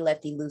righty-tighty,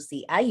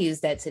 lefty-loosey. I use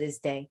that to this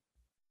day.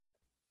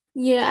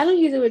 Yeah, I don't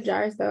use it with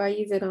jars, though. I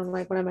use it on,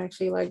 like, when I'm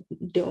actually, like,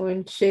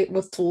 doing shit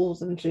with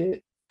tools and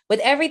shit.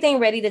 With everything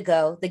ready to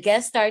go, the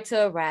guests start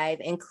to arrive,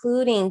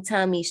 including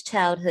Tommy's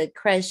childhood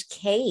crush,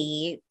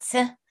 Kate.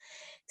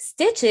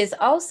 Stitches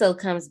also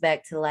comes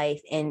back to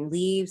life and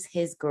leaves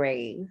his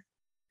grave.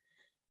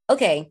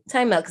 Okay,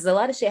 time out, because a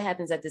lot of shit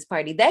happens at this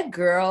party. That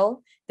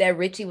girl that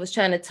Richie was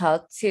trying to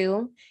talk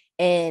to,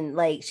 and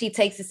like she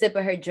takes a sip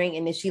of her drink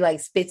and then she like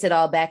spits it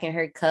all back in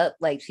her cup,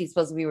 like she's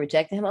supposed to be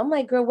rejecting him. I'm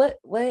like, girl, what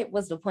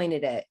was the point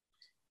of that?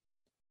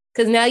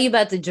 Because now you're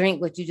about to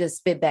drink what you just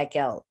spit back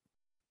out.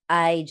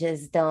 I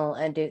just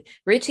don't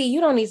Richie,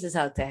 you don't need to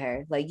talk to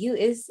her. Like,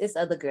 it's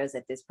other girls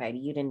at this party.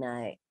 You did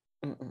not.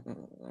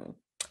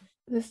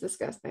 This is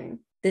disgusting.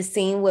 The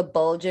scene with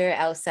Bulger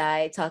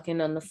outside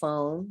talking on the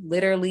phone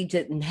literally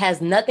just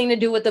has nothing to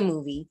do with the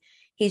movie.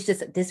 He's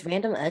just, this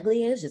random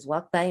ugly is just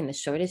walked by in the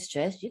shortest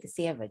dress. You can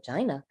see her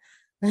vagina.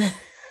 But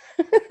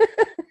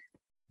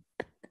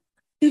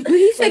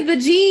he said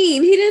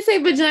vagine. He didn't say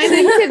vagina.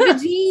 He said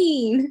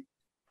vagine.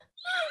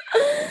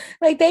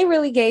 Like, they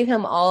really gave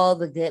him all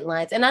the good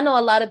lines. And I know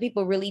a lot of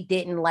people really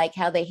didn't like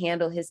how they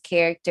handled his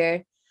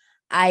character.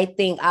 I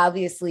think,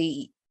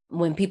 obviously,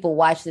 when people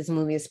watch this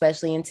movie,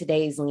 especially in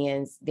today's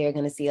lens, they're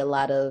going to see a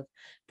lot of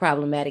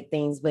problematic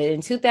things. But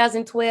in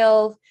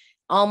 2012,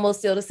 almost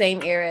still the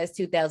same era as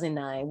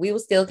 2009, we were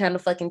still kind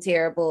of fucking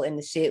terrible. And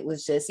the shit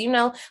was just, I'm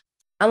going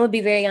to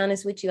be very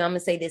honest with you. I'm going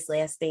to say this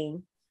last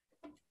thing.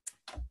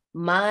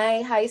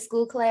 My high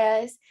school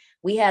class,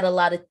 we had a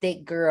lot of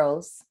thick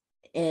girls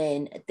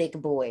and thick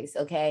boys,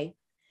 okay?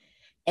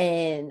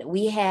 And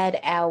we had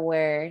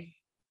our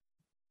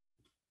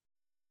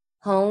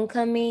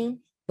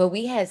homecoming, but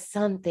we had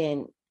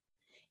something.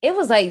 It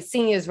was like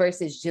seniors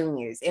versus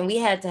juniors, and we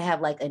had to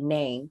have like a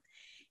name.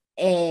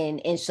 And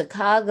in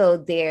Chicago,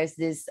 there's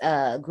this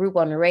group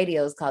on the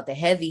radios called the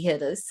Heavy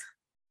Hitters.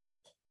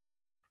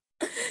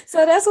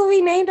 So that's what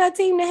we named our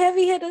team, the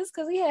Heavy Hitters,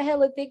 because we had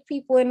hella thick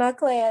people in our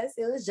class.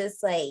 It was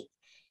just like,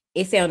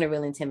 it sounded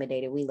real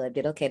intimidating. We loved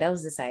it. Okay, that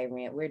was the side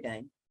rant. We're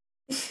done.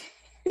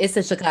 It's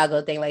a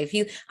Chicago thing. Like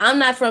I'm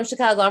not from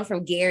Chicago, I'm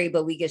from Gary,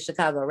 but we get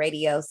Chicago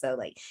radio. So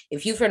like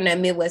if you from that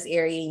Midwest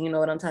area, you know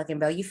what I'm talking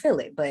about, you feel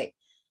it. But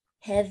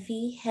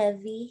heavy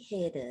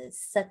hitters,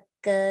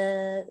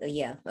 sucker.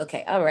 Yeah,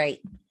 okay, all right.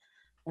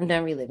 I'm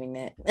done reliving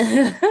that.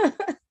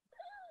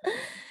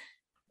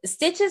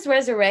 Stitch's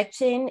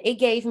resurrection, it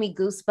gave me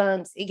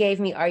goosebumps. It gave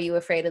me Are You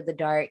Afraid of the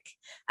Dark?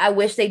 I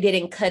wish they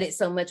didn't cut it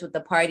so much with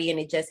the party and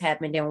it just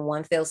happened in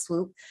one fell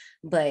swoop.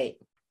 But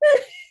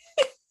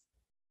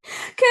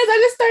because I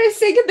just started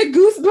singing the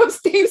Goosebumps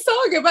theme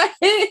song in my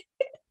head.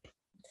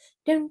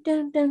 Dun,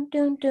 dun, dun,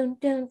 dun, dun,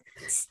 dun.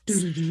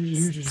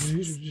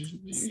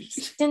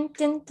 Dun,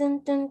 dun,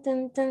 dun, dun,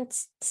 dun, dun.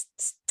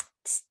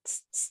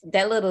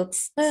 That little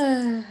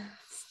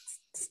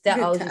that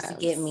Good always used to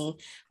get me.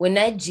 When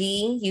that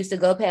G used to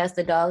go past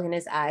the dog and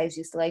his eyes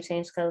used to like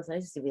change colors, I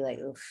used to be like,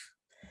 oof,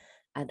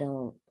 I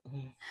don't.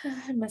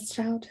 I miss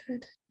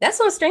childhood. That's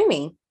on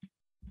streaming.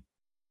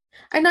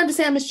 I know, to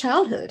say I miss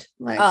childhood.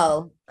 Like,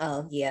 oh,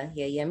 yeah.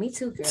 Me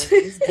too, girl.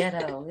 It's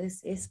ghetto.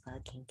 It's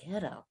fucking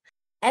ghetto.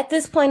 At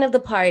this point of the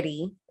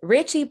party,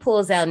 Richie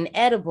pulls out an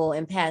edible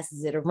and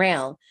passes it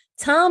around.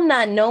 Tom,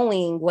 not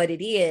knowing what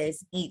it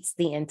is, eats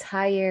the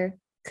entire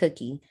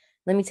cookie.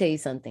 Let me tell you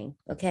something,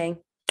 okay?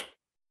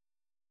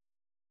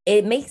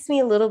 It makes me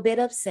a little bit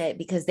upset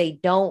because they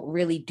don't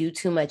really do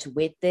too much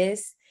with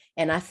this.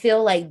 And I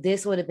feel like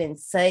this would have been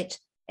such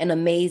an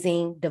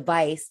amazing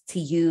device to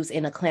use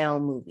in a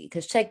clown movie.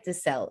 Because check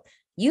this out.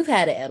 You've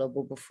had an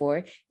edible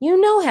before. You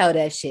know how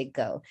that shit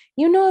go.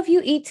 You know, if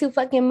you eat too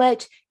fucking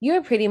much,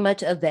 you're pretty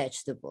much a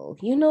vegetable.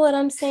 You know what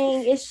I'm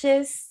saying?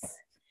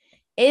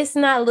 It's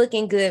not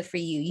looking good for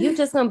you. You're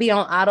just going to be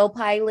on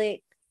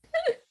autopilot.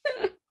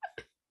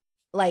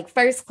 Like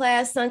first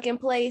class sunk in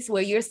place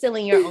where you're still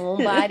in your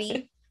own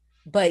body,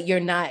 but you're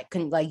not,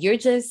 like,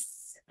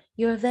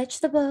 you're a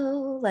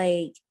vegetable.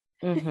 Like,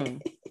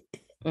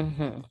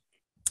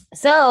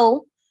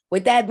 So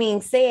with that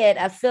being said,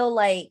 I feel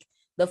like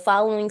the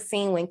following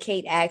scene when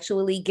Kate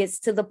actually gets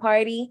to the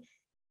party,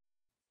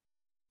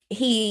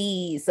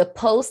 he's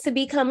supposed to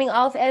be coming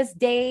off as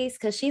dazed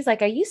because she's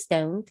like, are you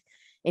stoned?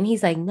 And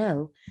he's like,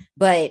 no.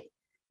 But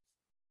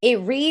it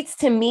reads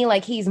to me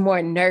like he's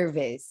more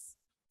nervous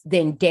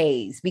than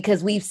dazed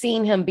because we've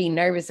seen him be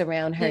nervous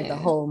around her the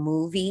whole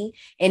movie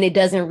and it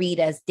doesn't read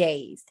as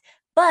dazed.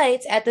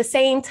 But at the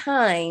same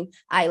time,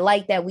 I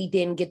like that we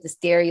didn't get the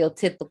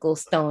stereotypical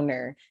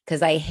stoner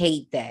because I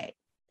hate that.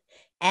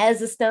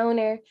 As a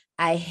stoner,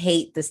 I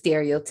hate the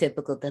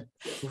stereotypical,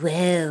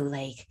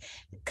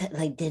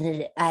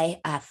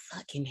 I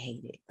fucking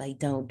hate it. Like,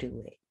 don't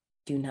do it.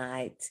 Do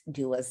not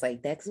do us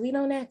like that because we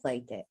don't act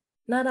like that.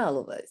 Not all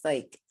of us.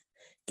 Like,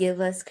 give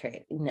us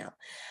credit. No.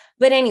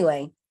 But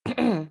anyway,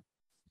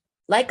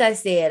 like I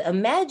said,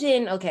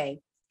 imagine, okay,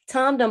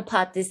 Tom done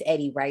popped this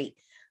Eddie, right?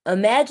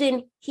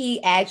 Imagine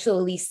he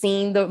actually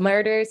seen the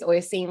murders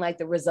or seen like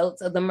the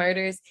results of the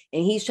murders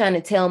and he's trying to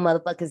tell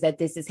motherfuckers that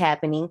this is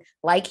happening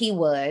like he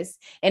was.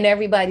 And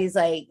everybody's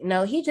like,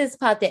 no, he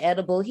just popped the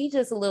edible. He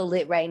just a little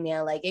lit right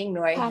now. Like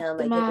ignore him.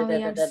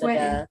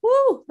 Like,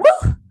 woo,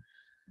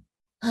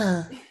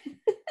 woo.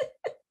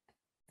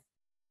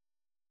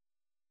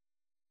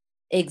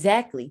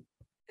 Exactly.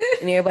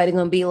 And everybody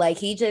gonna be like,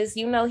 he just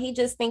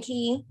think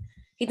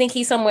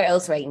he's somewhere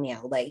else right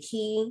now. Like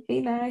he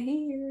not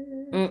here.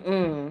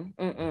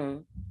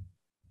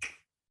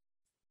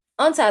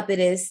 On top of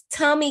this,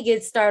 Tommy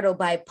gets startled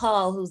by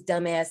Paul, whose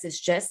dumbass is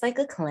dressed like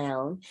a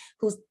clown,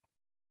 who's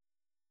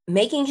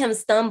making him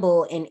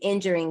stumble and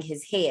injuring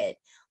his head.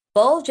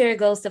 Bulger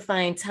goes to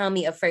find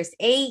Tommy a first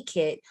aid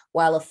kit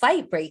while a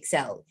fight breaks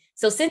out.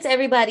 So since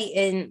everybody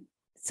in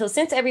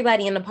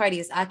the party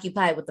is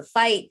occupied with the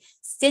fight,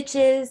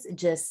 Stitches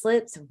just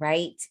slips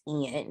right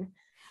in.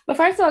 But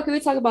first of all, can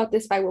we talk about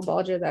this fight with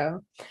Bulger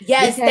though?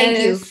 Yes,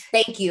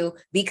 thank you.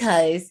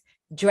 Because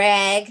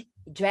drag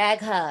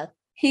her.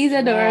 He's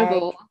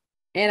adorable,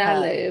 and I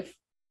live.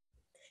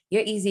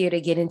 You're easier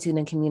to get into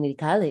than community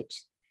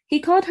college. He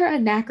called her a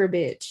knacker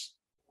bitch,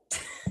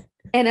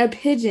 and a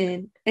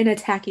pigeon in a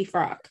tacky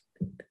frock.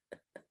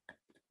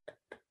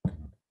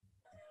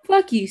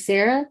 Fuck you,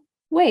 Sarah.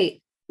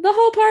 Wait, the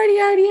whole party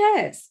already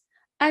has.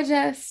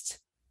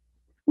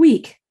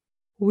 Weak.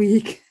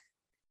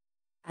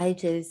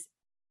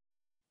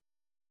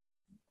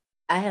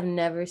 I have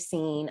never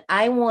seen,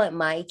 I want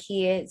my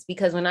kids,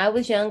 because when I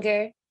was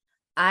younger,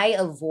 I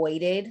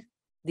avoided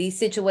these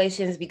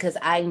situations because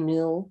I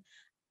knew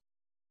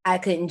I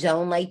couldn't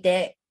joan like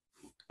that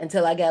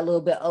until I got a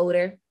little bit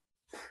older.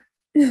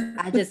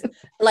 I was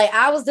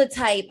the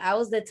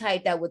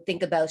type that would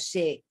think about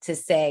shit to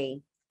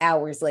say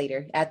hours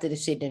later after the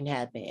shit didn't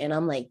happen. And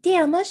I'm like,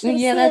 damn, I should have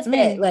said that's that.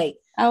 Me. Like,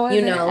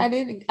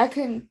 I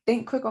couldn't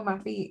think quick on my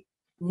feet.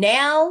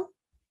 Now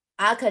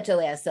I'll cut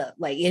your ass up.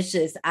 Like, it's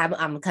just,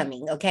 I'm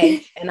coming,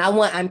 okay? And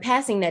I'm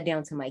passing that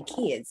down to my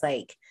kids.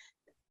 Like,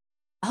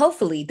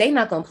 hopefully they're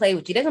not going to play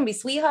with you. They're going to be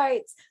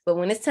sweethearts, but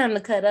when it's time to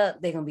cut up,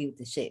 they're going to be with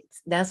the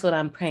shits. That's what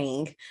I'm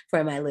praying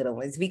for my little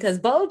ones, because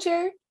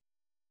Bulger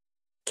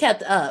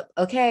kept up,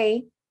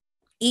 okay?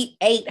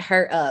 Ate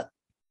her up.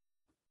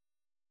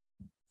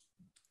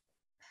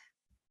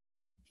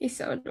 He's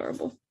so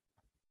adorable.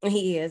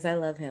 He is. I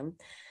love him.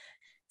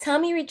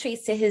 Tommy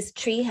retreats to his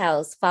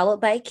treehouse, followed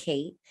by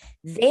Kate.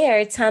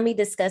 There, Tommy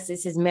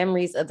discusses his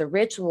memories of the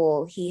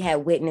ritual he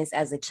had witnessed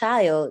as a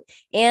child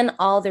and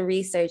all the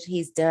research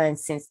he's done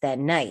since that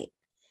night.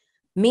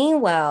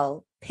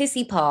 Meanwhile,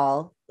 Pissy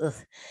Paul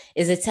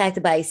is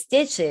attacked by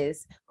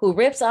Stitches, who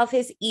rips off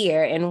his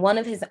ear and one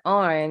of his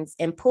arms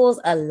and pulls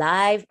a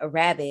live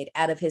rabbit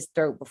out of his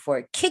throat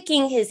before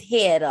kicking his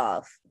head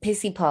off.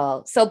 Pissy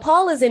Paul. So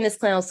Paul is in this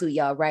clown suit,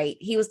 y'all, right?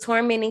 He was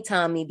tormenting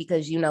Tommy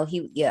because,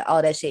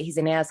 all that shit. He's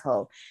an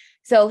asshole.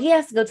 So he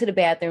has to go to the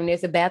bathroom.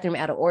 There's a bathroom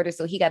out of order,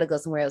 so he got to go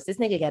somewhere else. This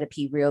nigga got to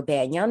pee real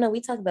bad. And y'all know we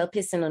talk about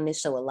pissing on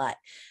this show a lot.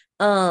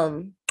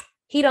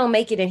 He don't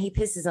make it and he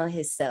pisses on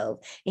himself.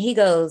 And he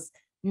goes,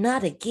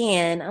 "Not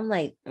again." I'm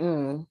like,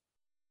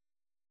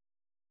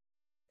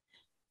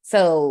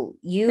 So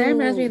that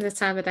reminds me of this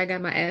time that I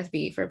got my ass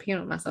beat for peeing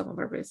on myself on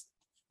purpose.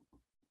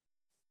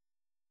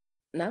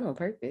 Not on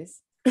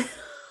purpose.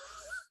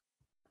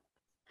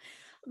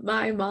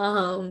 My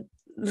mom,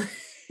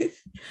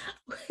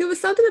 it was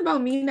something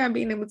about me not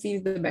being able to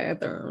use the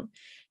bathroom,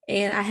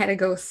 and I had to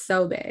go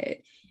so bad.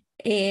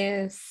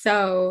 And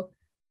so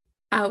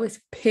I was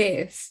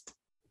pissed.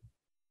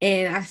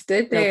 And I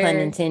stood there. No pun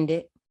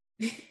intended.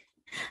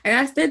 And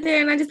I stood there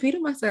and I just peed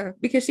on myself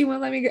because she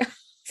wouldn't let me go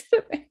to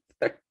the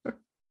bathroom.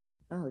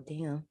 Oh,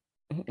 damn.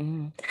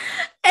 Mm-mm.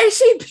 And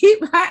she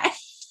beat my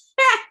ass.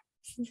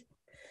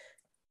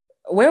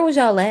 Where was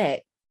y'all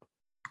at?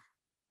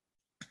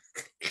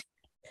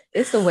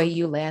 It's the way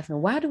you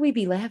laughing. Why do we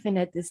be laughing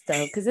at this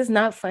stuff? Because it's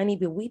not funny,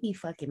 but we be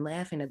fucking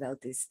laughing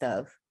about this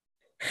stuff.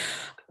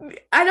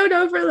 I don't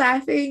know if we're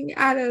laughing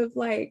out of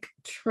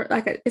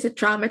it's a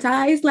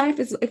traumatized laugh.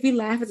 If we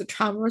laugh as a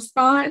trauma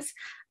response,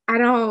 I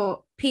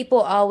don't. People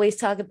always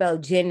talk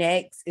about Gen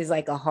X is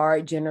like a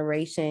hard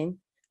generation.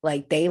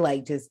 Like they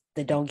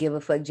the don't give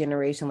a fuck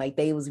generation. Like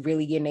they was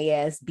really getting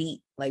their ass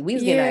beat. Like we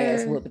was getting our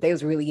ass whooped, but they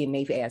was really getting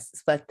their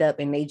asses fucked up,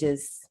 and they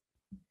just,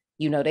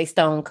 they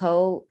stone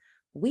cold.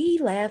 We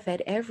laugh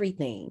at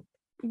everything.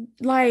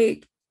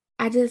 Like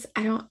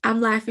I'm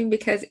laughing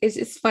because it's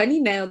just funny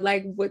now.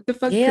 Like, what the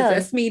fuck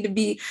possessed me to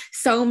be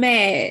so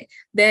mad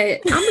that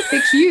I'm gonna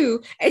fix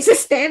you and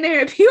just stand there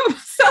and pee on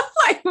myself?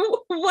 Like,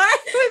 what was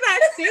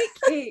I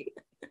thinking?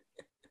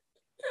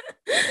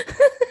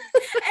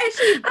 And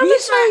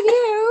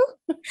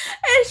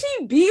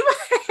she beat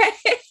my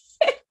ass.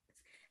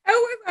 I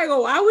was like,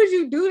 oh, why would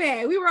you do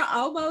that? We were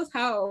almost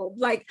home.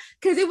 Like,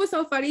 because it was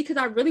so funny because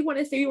I really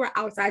wanted to say we were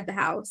outside the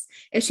house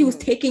and she was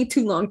taking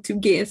too long to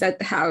get inside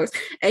the house.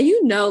 And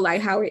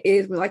like how it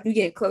is when like you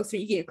get closer,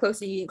 you get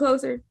closer, you get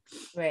closer.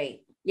 Right.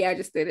 Yeah, I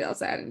just stood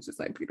outside and just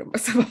like peed on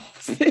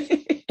myself.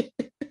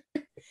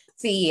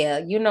 See, yeah,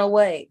 you know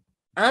what?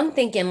 I'm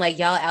thinking like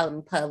y'all out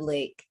in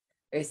public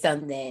or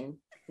something,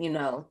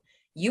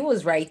 You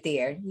was right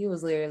there. You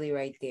was literally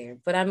right there.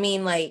 But I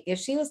mean, like, if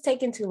she was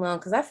taking too long,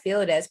 because I feel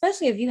that,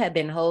 especially if you had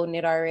been holding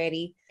it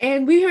already.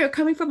 And we were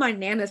coming from my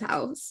Nana's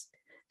house.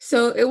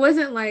 So it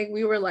wasn't like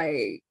we were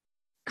like,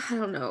 I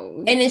don't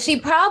know. And then she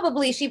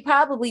probably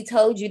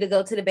told you to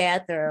go to the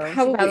bathroom.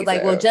 Probably was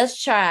like, well,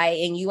 just try.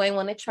 And you ain't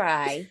want to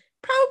try.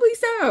 Probably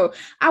so.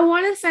 I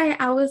want to say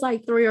I was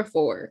like 3 or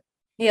 4.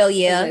 Hell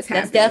yeah.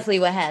 That's definitely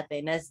what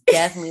happened. That's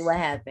definitely what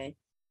happened.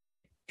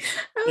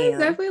 I was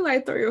definitely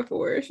like 3 or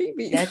 4. She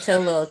beat. Got your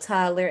little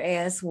toddler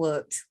ass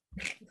whooped.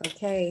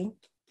 Okay.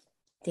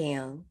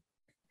 Damn.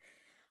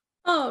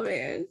 Oh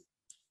man.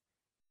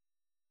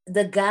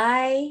 The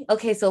guy.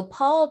 Okay, so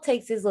Paul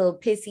takes his little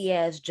pissy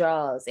ass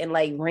drawers and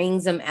like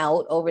wrings them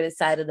out over the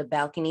side of the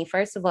balcony.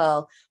 First of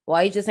all,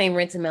 why you just ain't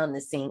rinse them out in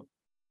the sink?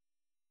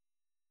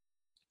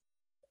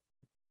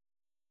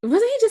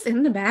 Wasn't he just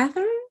in the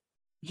bathroom?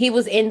 He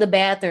was in the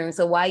bathroom.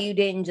 So why you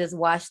didn't just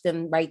wash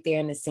them right there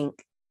in the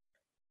sink?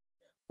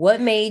 What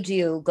made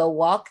you go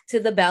walk to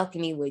the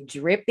balcony with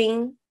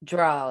dripping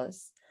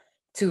drawers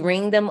to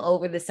wring them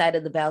over the side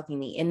of the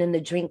balcony, and then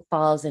the drink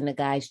falls in the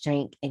guy's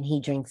drink and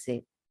he drinks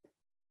it?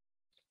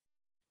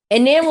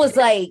 And then was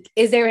like,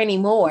 is there any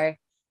more?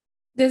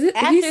 Does it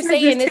after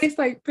saying it tastes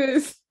like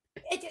piss?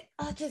 And it's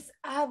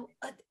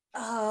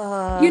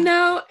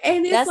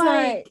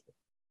like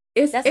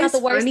that's not the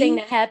worst thing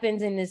that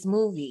happens in this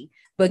movie.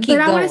 But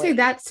I want to say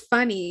that's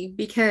funny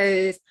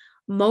because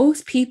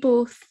most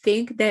people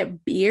think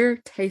that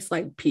beer tastes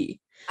like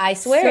pee. I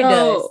swear it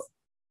does.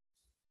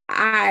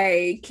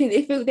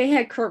 If they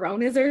had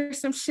Coronas or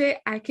some shit,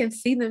 I can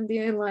see them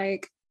being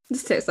like,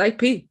 this tastes like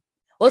pee.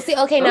 Well, see,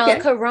 now a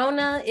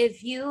Corona,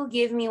 if you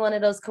give me one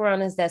of those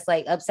Coronas that's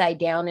like upside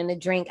down in a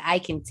drink, I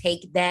can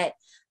take that.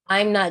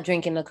 I'm not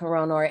drinking a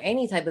Corona or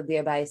any type of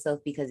beer by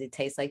itself because it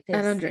tastes like piss.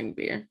 I don't drink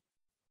beer.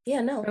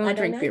 Yeah, no. I don't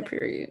drink beer,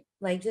 period.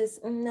 Like,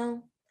 just,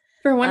 no.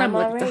 For one, I'm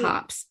allergic to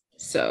hops,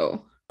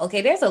 so...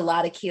 Okay, there's a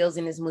lot of kills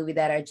in this movie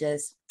that are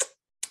just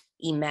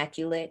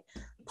immaculate.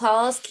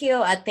 Paul's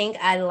kill, I think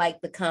I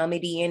like the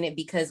comedy in it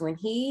because when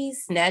he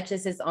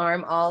snatches his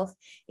arm off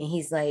and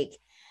he's like,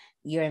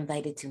 you're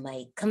invited to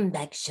my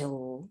comeback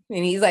show.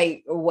 And he's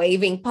like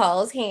waving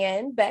Paul's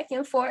hand back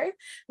and forth.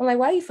 I'm like,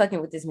 why are you fucking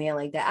with this man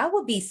like that? I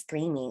would be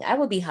screaming. I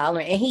would be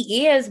hollering. And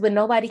he is, but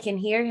nobody can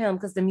hear him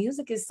because the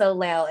music is so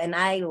loud. And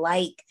I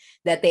like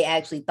that they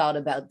actually thought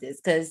about this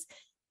because,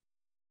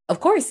 of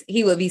course,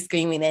 he would be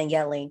screaming and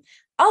yelling.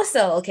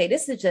 Also, okay,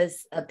 this is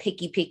just a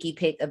picky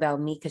pick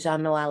about me because y'all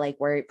know I like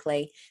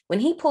wordplay. When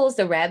he pulls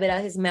the rabbit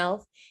out his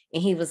mouth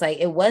and he was like,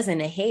 it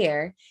wasn't a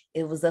hare,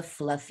 it was a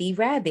fluffy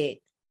rabbit.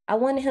 I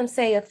wanted him to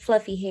say a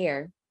fluffy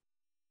hair.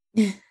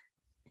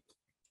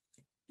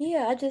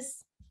 Yeah, I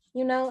just,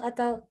 I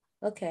thought,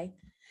 okay.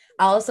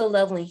 I also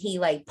love when he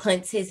like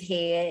punts his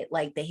head,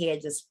 like the head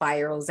just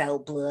spirals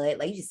out blood.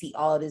 Like you just see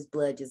all this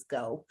blood just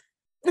go.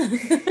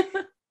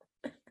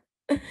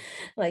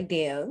 Like,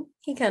 damn,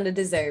 he kind of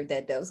deserved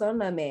that though, so I'm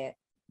not mad.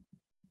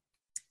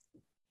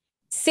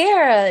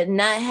 Sarah,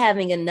 not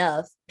having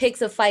enough,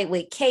 picks a fight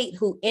with Kate,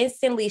 who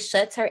instantly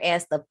shuts her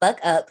ass the fuck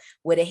up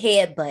with a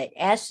headbutt,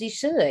 as she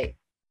should.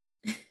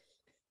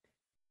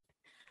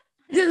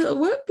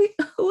 What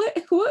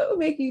would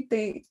make you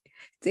think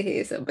to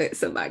hit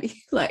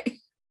somebody? Like,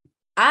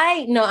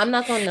 I'm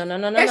not gonna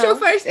no. That's your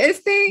first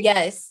instinct?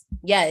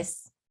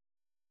 Yes.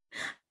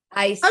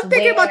 I'm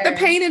thinking about the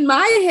pain in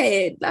my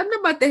head. I'm not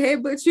about the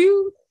head, but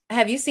you.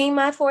 Have you seen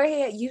my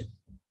forehead?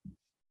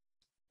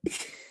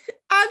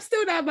 I'm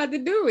still not about to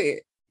do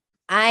it.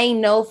 I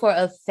know for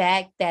a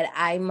fact that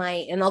I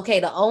might. And okay,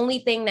 the only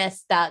thing that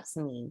stops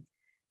me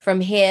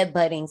from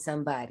headbutting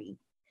somebody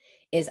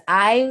is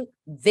I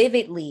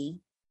vividly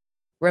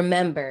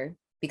remember,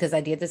 because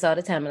I did this all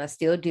the time and I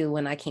still do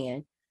when I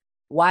can,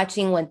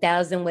 watching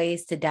 1,000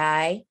 Ways to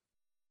Die.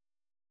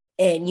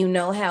 And you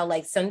know how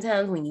like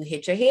sometimes when you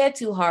hit your head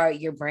too hard,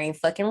 your brain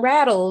fucking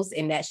rattles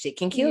and that shit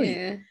can kill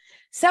you.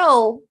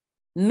 So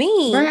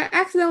me, I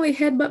accidentally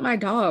headbutt my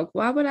dog.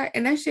 Why would I?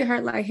 And that shit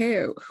hurt like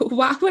hell.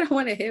 Why would I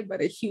want to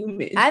headbutt a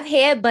human? I've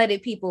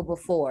headbutted people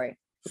before,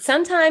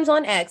 sometimes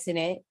on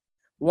accident.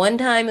 One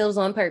time it was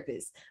on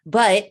purpose,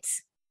 but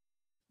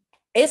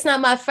it's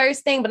not my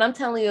first thing. But I'm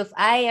telling you, if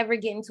I ever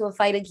get into a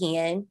fight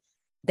again,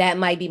 that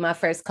might be my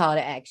first call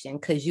to action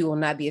because you will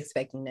not be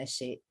expecting that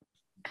shit.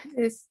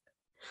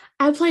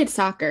 I played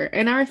soccer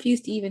and I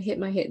refused to even hit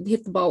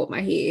the ball with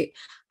my head.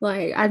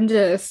 Like I'm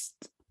just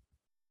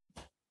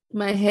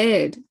my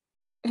head.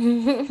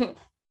 And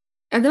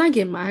then I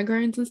get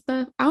migraines and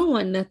stuff. I don't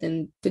want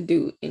nothing to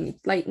do and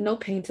like no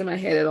pain to my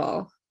head at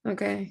all.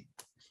 Okay.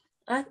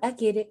 I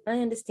get it. I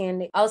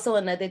understand it. Also,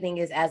 another thing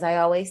is, as I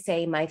always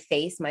say, my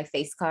face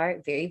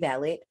card, very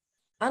valid.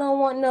 I don't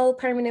want no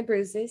permanent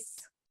bruises.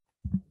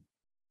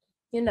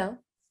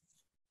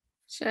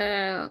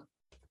 Child.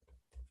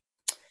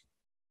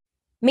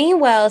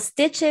 Meanwhile,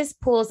 Stitches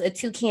pulls a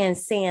toucan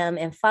Sam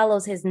and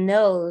follows his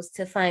nose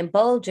to find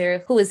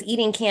Bulger, who is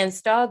eating canned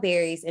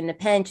strawberries in the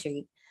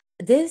pantry.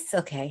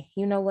 Okay,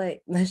 you know what?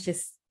 Let's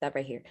just stop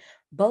right here.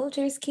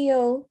 Bulger's cute.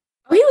 Oh,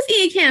 he was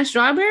eating canned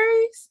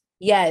strawberries?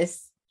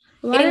 Yes.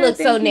 It looks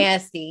so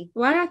nasty.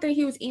 Why did I think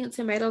he was eating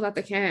tomatoes out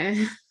the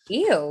can?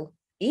 Ew.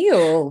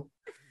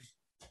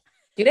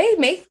 Do they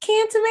make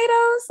canned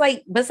tomatoes?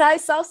 Like,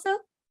 besides salsa?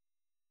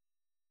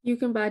 You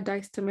can buy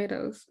diced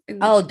tomatoes.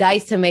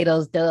 Diced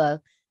tomatoes, duh.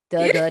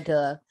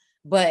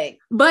 But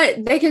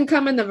they can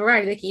come in the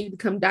variety. They can even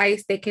come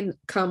diced. They can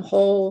come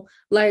whole.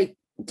 Like,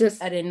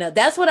 just I didn't know.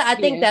 That's what I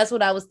think. That's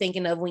what I was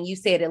thinking of when you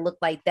said it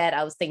looked like that.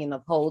 I was thinking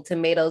of whole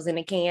tomatoes in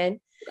a can.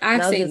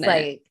 I've seen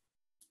that.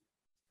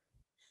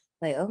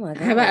 Like, oh my God.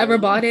 Have I ever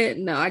bought it?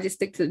 No, I just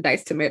stick to the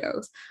diced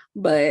tomatoes.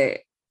 But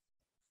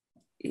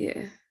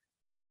yeah.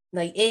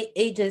 Like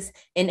it just,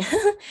 and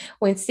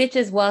when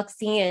Stitches walks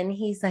in,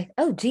 he's like,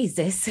 oh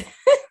Jesus.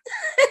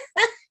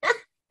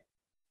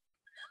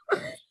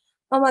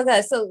 Oh my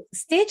God. So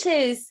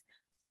Stitches,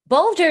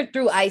 Bulger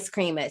threw ice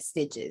cream at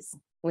Stitches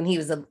when he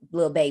was a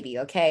little baby,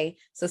 okay?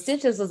 So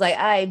Stitches was like,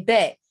 I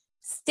bet.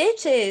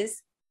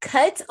 Stitches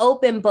cuts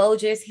open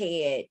Bulger's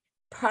head,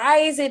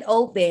 pries it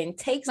open,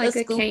 takes like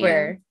a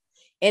scooper,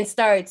 and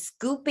starts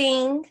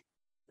scooping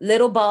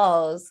little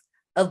balls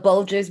of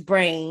Bulger's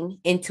brain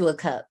into a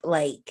cup.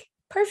 Like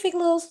perfect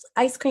little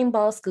ice cream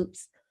ball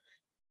scoops.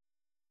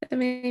 That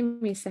made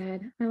me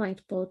sad. I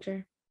liked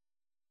Bulger.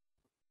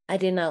 I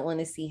did not want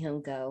to see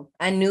him go.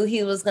 I knew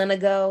he was going to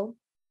go,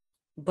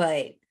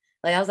 but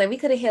like I was like, we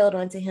could have held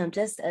on to him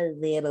just a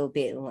little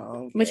bit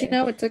longer. But you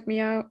know what took me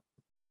out?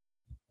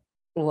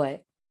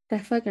 What?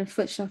 That fucking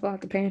foot shuffle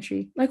out the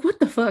pantry. Like, what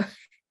the fuck?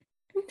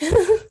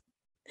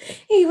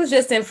 He was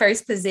just in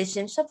first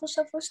position. Shuffle,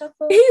 shuffle,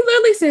 shuffle. He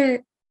literally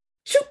said,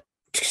 shoot.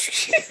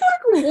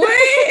 Like,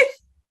 what?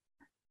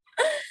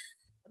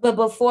 But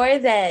before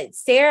that,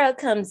 Sarah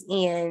comes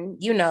in,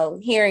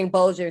 hearing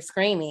Bulger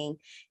screaming.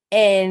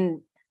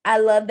 And I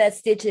love that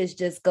Stitches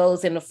just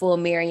goes into full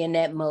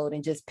marionette mode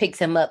and just picks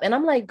him up. And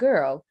I'm like,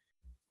 girl,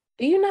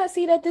 do you not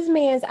see that this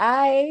man's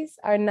eyes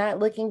are not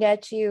looking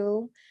at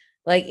you?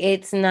 Like,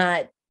 it's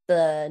not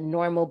the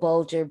normal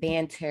Bulger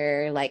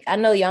banter. Like, I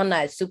know y'all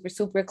not super,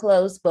 super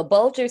close, but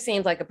Bulger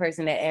seems like a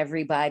person that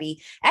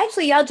everybody,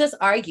 actually, y'all just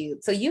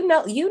argued. So you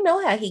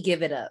know how he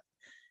give it up.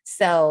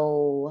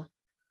 So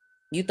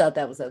you thought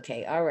that was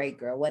okay. All right,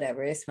 girl,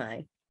 whatever. It's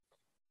fine.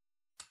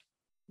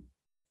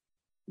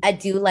 I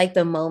do like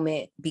the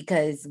moment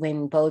because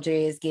when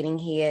Bolger is getting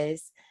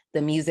his,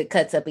 the music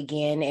cuts up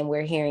again and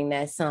we're hearing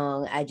that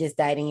song, I Just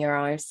Died in Your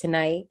Arms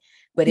Tonight.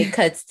 But it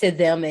cuts to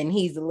them and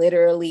he's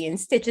literally in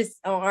Stitch's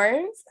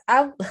arms.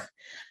 I'm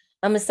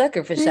a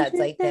sucker for shots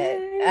like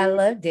that. I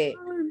loved it.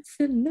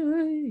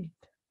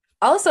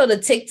 Also, the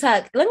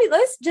TikTok,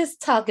 let's just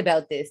talk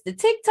about this. The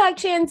TikTok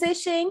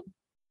transition,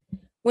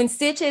 when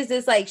Stitches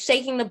is like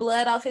shaking the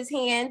blood off his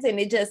hands and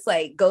it just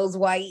like goes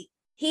white.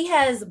 He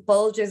has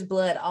Bolger's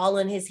blood all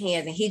in his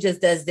hands and he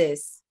just does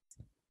this.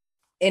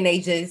 And they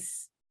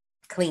just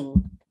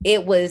clean.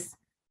 It was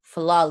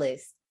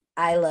flawless.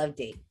 I loved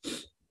it.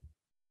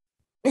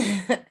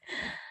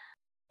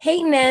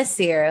 Hating as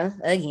Sarah,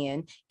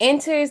 again,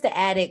 enters the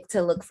attic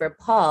to look for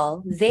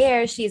Paul.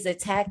 There, she's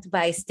attacked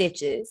by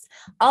Stitches.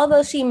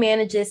 Although she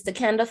manages to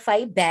kind of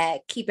fight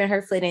back, keeping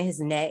her foot in his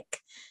neck.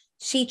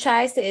 She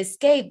tries to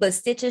escape, but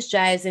Stitches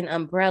drives an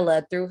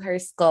umbrella through her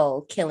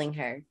skull, killing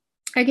her.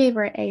 I gave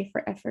her an A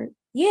for effort.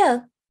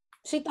 Yeah,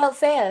 she thought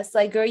fast.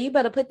 Like, girl, you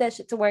better put that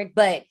shit to work.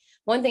 But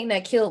one thing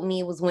that killed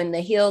me was when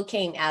the heel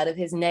came out of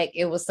his neck.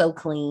 It was so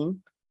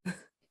clean.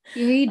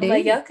 Yeah, he did.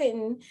 Like,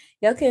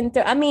 y'all couldn't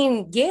I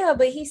mean, yeah,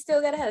 but he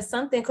still gotta have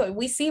something.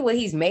 We see what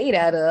he's made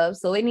out of,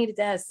 so it needed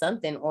to have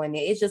something on it.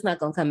 It's just not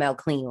gonna come out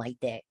clean like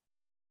that.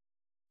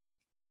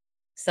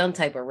 Some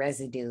type of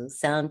residue,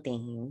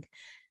 something.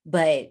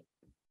 But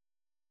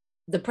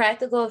the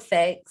practical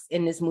effects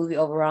in this movie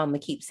overall, I'm gonna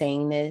keep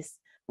saying this,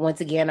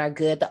 once again, are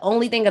good. The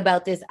only thing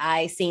about this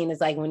eye scene is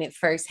like when it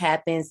first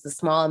happens, the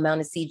small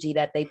amount of CG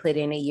that they put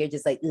in it, you're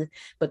just like, ugh.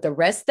 But the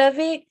rest of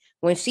it,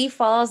 when she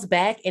falls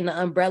back and the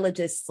umbrella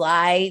just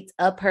slides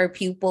up her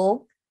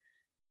pupil,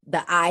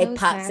 the eye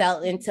pops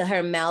out into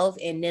her mouth,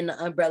 and then the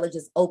umbrella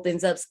just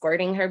opens up,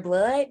 squirting her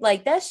blood.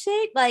 Like that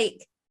shit,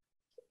 like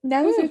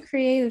that was a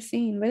creative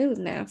scene, but it was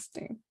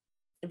nasty.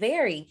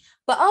 Very.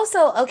 But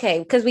also, okay,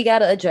 because we got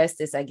to address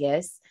this, I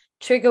guess.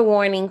 Trigger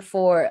warning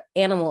for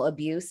animal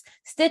abuse.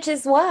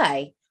 Stitches,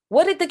 why?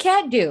 What did the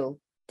cat do?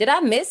 Did I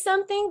miss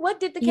something? What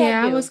did the cat do?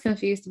 Yeah, I was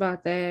confused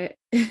about that.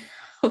 I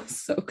was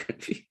so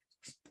confused.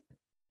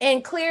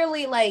 And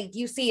clearly, like,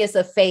 you see it's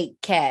a fake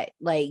cat.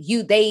 Like,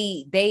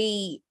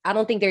 I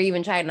don't think they're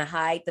even trying to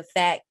hide the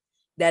fact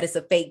that it's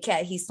a fake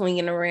cat he's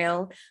swinging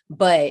around.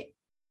 But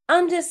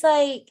I'm just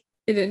like,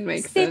 it didn't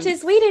make Stitches,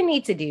 sense. we didn't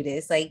need to do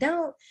this. Like,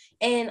 don't.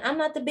 And I'm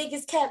not the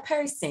biggest cat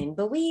person,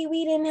 but we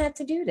didn't have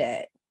to do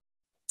that.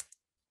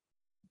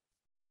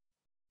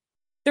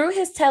 Through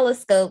his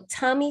telescope,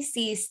 Tommy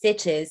sees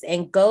Stitches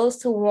and goes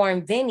to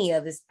warn Vinny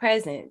of his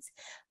presence.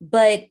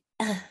 But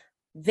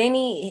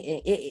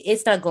Vinny,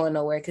 it's not going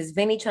nowhere because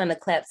Vinny trying to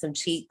clap some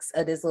cheeks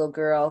of this little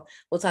girl.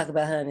 We'll talk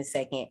about her in a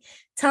second.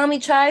 Tommy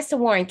tries to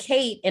warn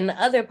Kate and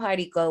the other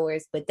party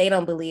goers, but they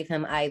don't believe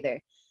him either.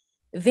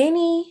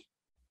 Vinny,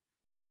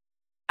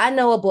 I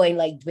know a boy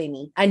like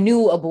Vinny. I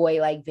knew a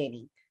boy like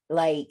Vinny.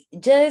 Like,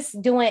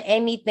 just doing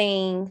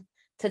anything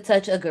to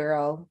touch a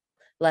girl.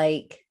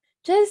 Like,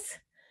 just...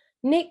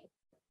 Nick,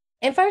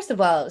 and first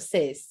of all,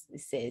 sis,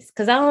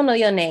 because I don't know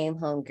your name,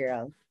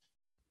 homegirl.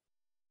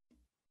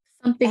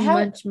 Something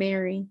much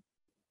Mary.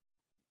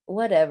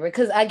 Whatever,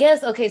 because I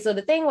guess, okay, so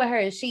the thing with her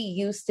is she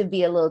used to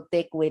be a little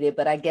thick with it,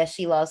 but I guess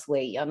she lost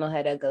weight. Y'all know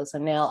how that goes. So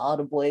now all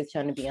the boys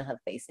trying to be on her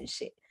face and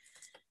shit.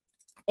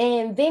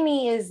 And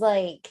Vinny is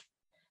like,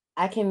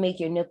 I can make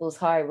your nipples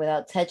hard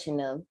without touching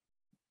them.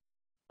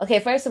 Okay,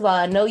 first of all,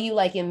 I know you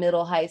like in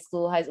middle, high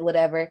school,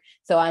 whatever.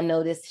 So I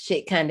know this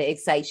shit kind of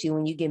excites you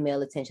when you get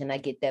male attention. I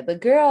get that.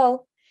 But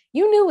girl,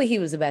 you knew what he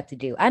was about to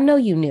do. I know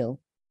you knew.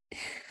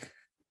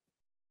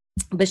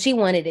 But she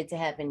wanted it to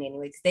happen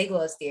anyway. Because they go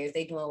upstairs,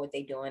 they doing what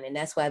they doing. And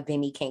that's why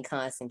Vinny can't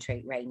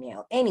concentrate right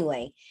now.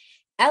 Anyway,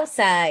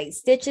 outside,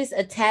 Stitches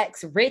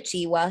attacks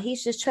Richie while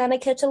he's just trying to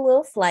catch a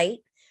little flight.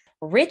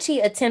 Richie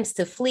attempts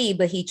to flee,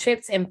 but he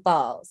trips and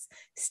falls.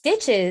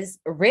 Stitches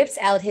rips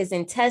out his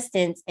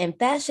intestines and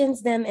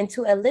fashions them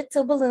into a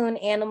little balloon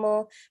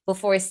animal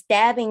before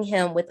stabbing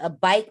him with a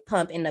bike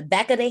pump in the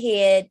back of the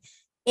head,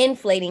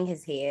 inflating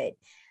his head.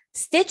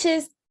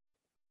 Stitches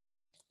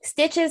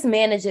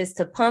manages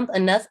to pump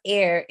enough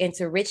air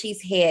into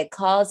Richie's head,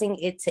 causing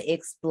it to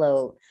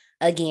explode.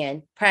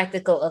 Again,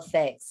 practical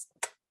effects.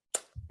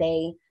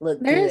 They look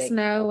good. There's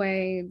no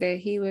way that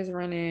he was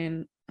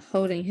running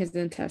holding his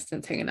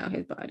intestines hanging out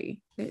his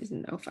body. There's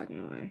no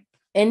fucking way.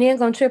 And then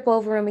gonna trip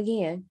over him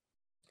again.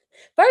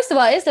 First of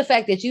all, it's the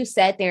fact that you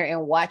sat there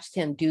and watched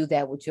him do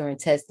that with your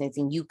intestines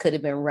and you could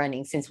have been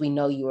running, since we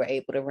know you were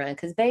able to run.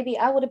 Because baby,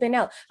 I would have been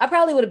out. I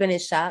probably would have been in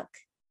shock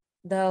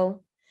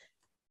though.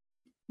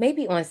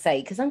 Maybe on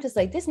sight, because I'm just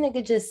like, this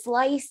nigga just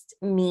sliced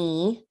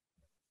me.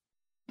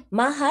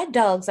 My hot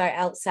dogs are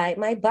outside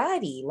my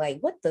body. Like,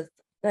 what the,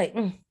 like,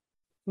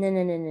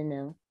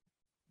 no.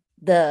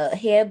 The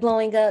head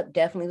blowing up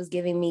definitely was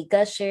giving me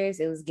gushers.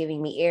 It was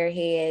giving me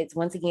airheads.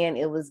 Once again,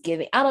 it was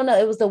giving, I don't know,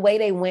 it was the way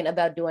they went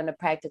about doing the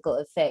practical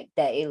effect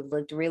that it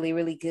looked really,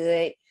 really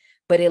good.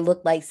 but it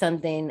looked like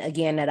something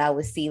again that I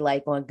would see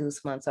like on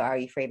Goosebumps or Are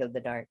You Afraid of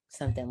the Dark,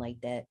 something like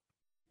that.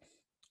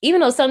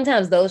 Even though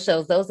sometimes those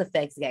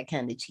effects got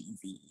kind of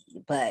cheesy,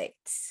 but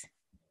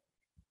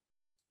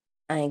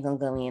I ain't gonna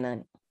go in on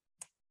it.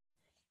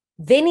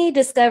 Vinny,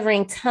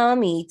 discovering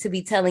Tommy to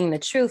be telling the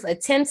truth,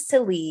 attempts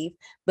to leave,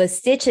 but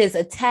Stitches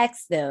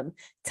attacks them.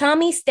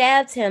 Tommy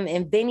stabs him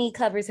and Vinny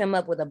covers him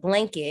up with a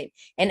blanket.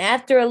 And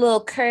after a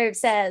little curb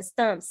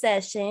stomp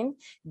session,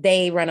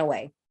 they run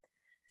away.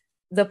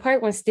 The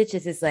part when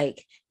Stitches is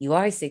like, "You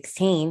are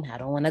 16. I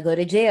don't want to go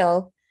to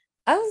jail."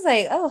 I was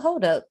like, "Oh,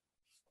 hold up.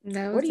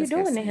 What are you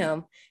doing to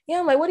him?"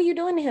 Yeah, I'm like, "What are you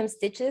doing to him,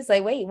 Stitches?"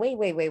 Like, wait.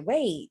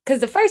 Because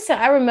the first time,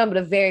 I remember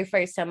the very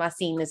first time I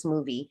seen this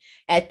movie,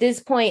 at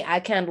this point, I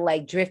kind of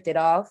like drifted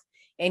off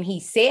and he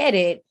said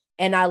it.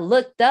 And I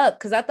looked up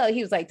because I thought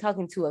he was like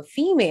talking to a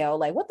female.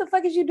 Like, what the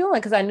fuck is you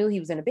doing? Because I knew he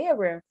was in the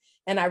bedroom.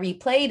 And I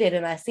replayed it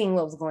and I seen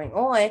what was going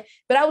on.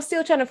 But I was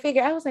still trying to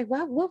figure, I was like,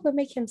 what would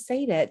make him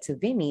say that to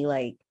Vinny?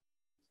 Like,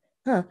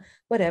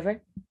 whatever.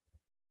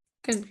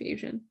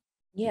 Confusion.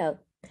 Yeah.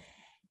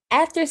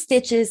 After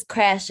Stitches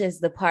crashes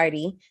the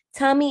party,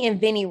 Tommy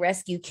and Vinny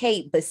rescue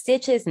Kate, but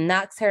Stitches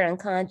knocks her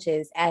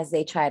unconscious as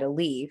they try to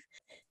leave.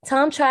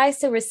 Tom tries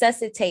to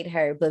resuscitate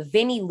her, but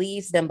Vinny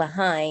leaves them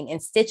behind,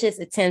 and Stitches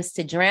attempts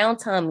to drown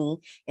Tommy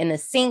in a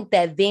sink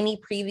that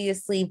Vinny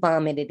previously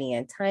vomited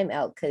in. Time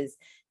out, because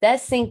that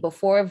sink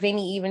before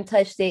Vinny even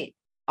touched it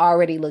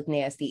already looked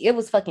nasty. It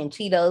was fucking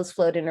Cheetos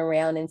floating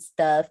around and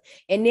stuff.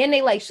 And then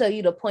they like show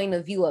you the point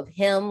of view of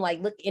him, like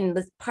look in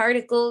the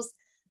particles.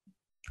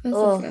 That's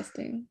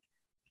disgusting.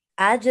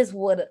 I just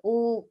would have, it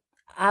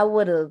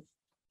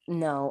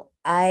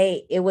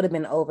would have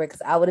been over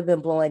because I would have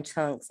been blowing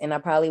chunks and I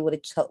probably would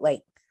have choked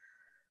like,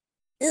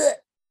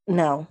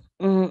 no.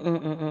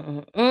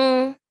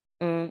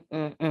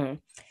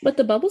 But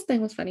the bubbles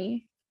thing was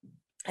funny.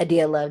 I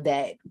did love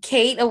that.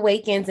 Kate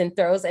awakens and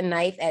throws a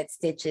knife at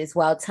Stitches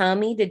while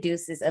Tommy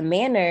deduces a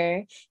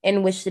manner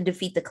in which to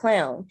defeat the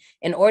clown.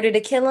 In order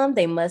to kill him,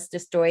 they must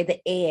destroy the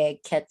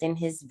egg kept in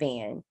his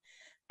van.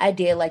 I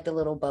did like the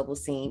little bubble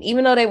scene.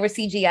 Even though they were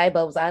CGI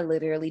bubbles, I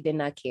literally did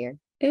not care.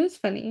 It was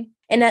funny.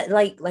 And that,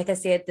 like I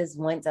said this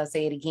once, I'll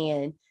say it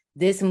again.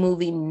 This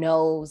movie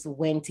knows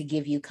when to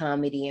give you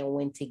comedy and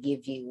when to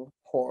give you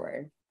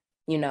horror,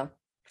 you know.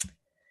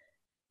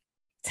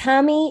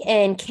 Tommy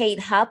and Kate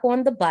hop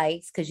on the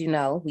bikes because, you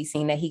know, we've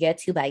seen that he got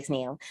 2 bikes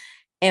now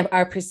and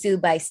are pursued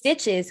by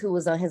Stitches, who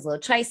was on his little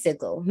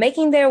tricycle,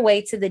 making their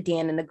way to the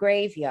den in the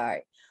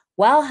graveyard.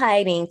 While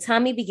hiding,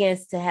 Tommy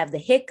begins to have the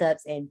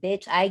hiccups, and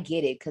bitch, I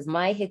get it, because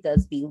my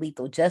hiccups be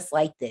lethal just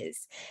like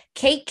this.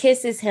 Kate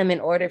kisses him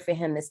in order for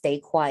him to stay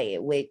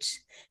quiet,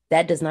 which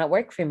that does not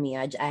work for me.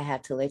 I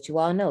have to let you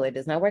all know it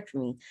does not work for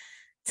me.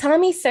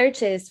 Tommy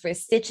searches for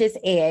Stitch's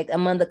egg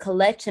among the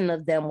collection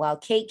of them while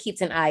Kate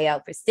keeps an eye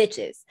out for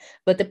Stitches,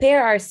 but the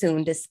pair are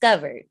soon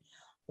discovered.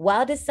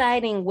 While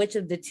deciding which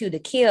of the two to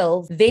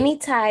kill, Vinny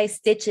ties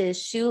Stitch's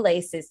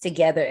shoelaces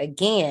together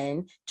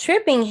again,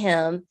 tripping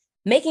him,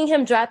 making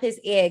him drop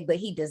his egg, but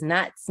he does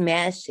not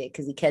smash it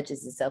because he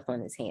catches himself on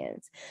his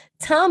hands.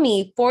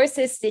 Tommy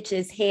forces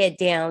Stitch's head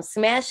down,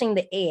 smashing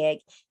the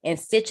egg, and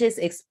Stitches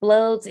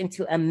explodes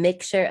into a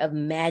mixture of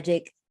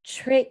magic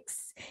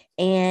tricks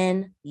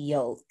and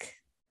yolk.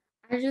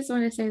 I just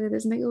want to say that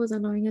this nigga was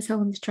annoying as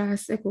hell on this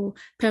tricycle,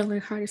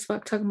 pedaling hard as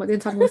fuck, talking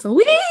about some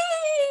wee.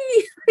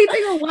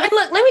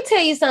 Look, let me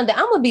tell you something.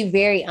 I'm gonna be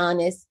very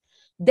honest.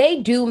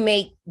 They do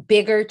make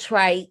bigger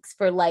trikes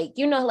for like,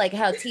 you know, like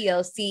how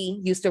TLC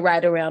used to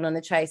ride around on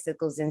the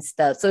tricycles and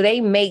stuff. So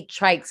they make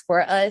trikes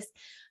for us.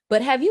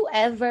 But have you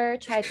ever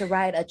tried to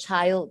ride a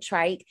child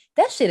trike?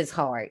 That shit is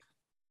hard.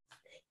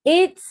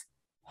 It's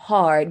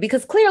hard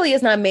because clearly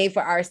it's not made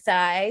for our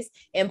size.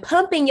 And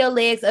pumping your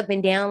legs up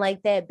and down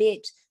like that,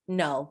 bitch,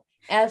 no,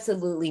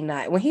 absolutely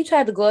not. When he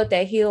tried to go up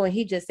that hill and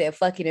he just said,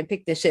 fuck it, and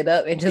picked the shit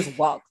up and just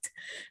walked.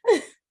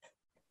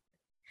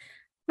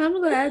 I'm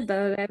glad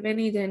though that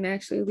Vinny didn't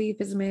actually leave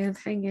his man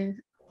hanging.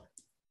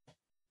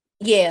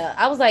 Yeah,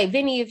 I was like,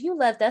 Vinny, if you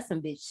left, that's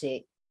some bitch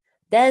shit.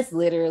 That's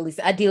literally,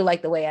 I do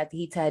like the way after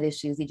he tied his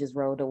shoes, he just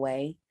rolled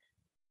away.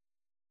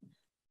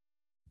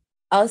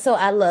 Also,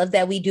 I love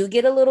that we do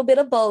get a little bit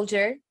of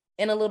Bolger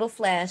and a little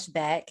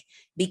flashback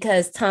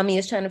because Tommy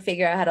is trying to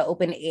figure out how to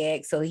open the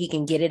egg so he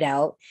can get it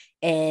out.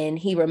 And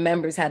he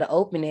remembers how to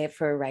open it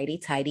for righty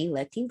tighty,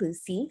 lefty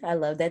loosey. I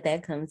love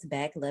that comes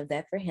back. Love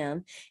that for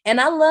him. And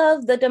I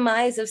love the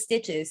demise of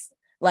Stitches,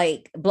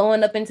 like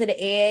blowing up into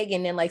the egg.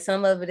 And then like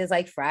some of it is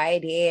like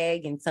fried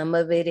egg and some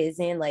of it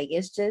isn't. Like,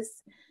 it's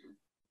just,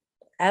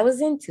 I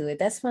was into it.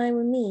 That's fine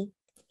with me.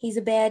 He's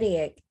a bad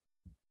egg.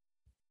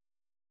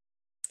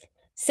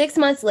 6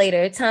 months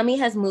later, Tommy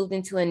has moved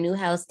into a new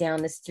house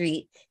down the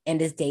street and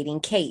is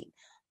dating Kate.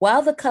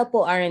 While the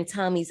couple are in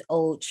Tommy's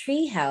old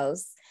tree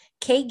house,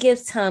 Kate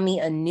gives Tommy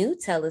a new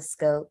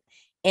telescope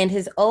and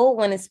his old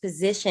one is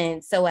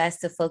positioned so as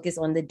to focus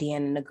on the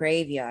den in the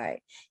graveyard.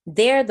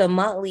 There, the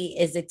Motley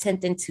is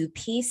attempting to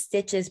piece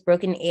Stitch's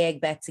broken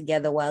egg back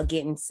together while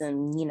getting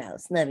some,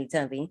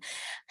 snubby-tumpy.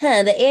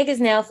 The egg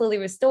is now fully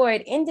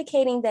restored,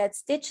 indicating that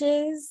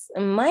Stitches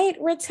might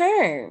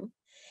return.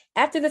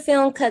 After the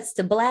film cuts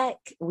to black,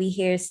 we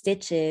hear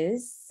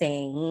Stitches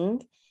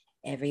saying,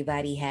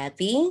 "Everybody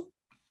happy?"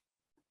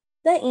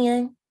 The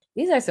end.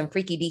 These are some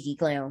freaky deaky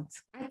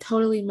clowns. I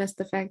totally missed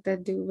the fact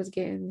that dude was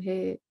getting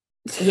hit.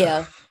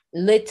 Yeah,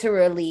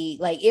 literally.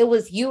 Like, it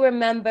was, you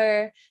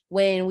remember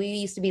when we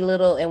used to be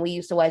little and we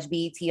used to watch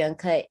BET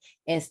Uncut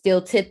and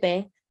Still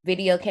Tipping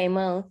video came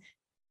on,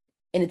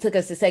 and it took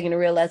us a second to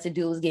realize the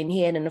dude was getting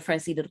hit in the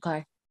front seat of the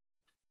car.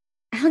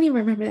 I don't even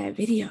remember that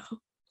video.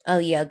 Oh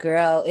yeah,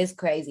 girl, it's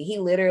crazy. He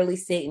literally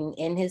sitting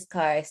in his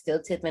car,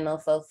 still tipping on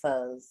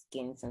fofos,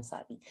 getting some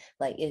sloppy.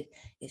 Like,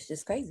 it's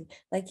just crazy.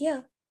 Like,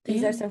 yeah,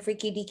 these are some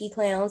freaky deaky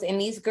clowns, and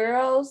these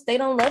girls, they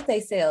don't love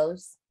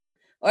themselves,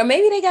 or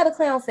maybe they got a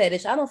clown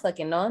fetish. I don't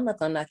fucking know. I'm not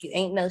gonna knock you.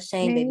 Ain't no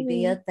shame, baby. Do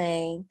your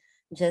thing.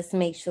 Just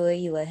make sure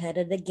you ahead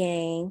of the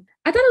game.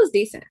 I thought it was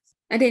decent.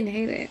 I didn't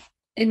hate it.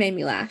 It made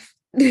me laugh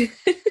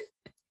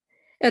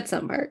at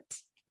some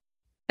parts.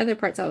 Other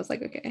parts, I was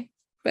like, okay,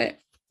 but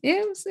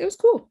yeah, it was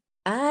cool.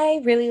 I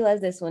really love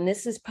this one.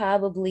 This is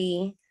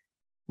probably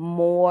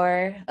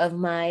more of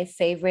my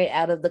favorite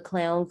out of the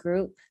clown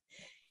group.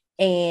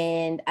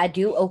 And I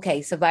do,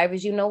 okay,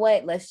 Survivors, you know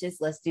what? Let's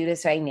do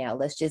this right now.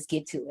 Let's just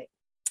get to it.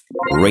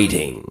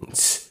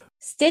 Ratings.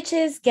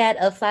 Stitches got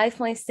a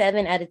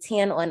 5.7 out of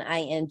 10 on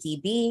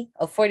IMDb,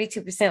 a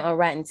 42% on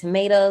Rotten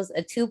Tomatoes,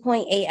 a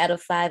 2.8 out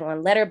of 5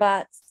 on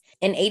Letterboxd,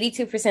 and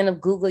 82%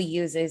 of Google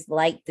users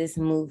like this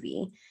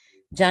movie.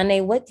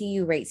 Janae, what do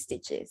you rate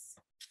Stitches?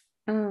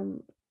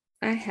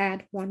 I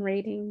had 1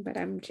 rating, but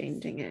I'm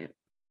changing it.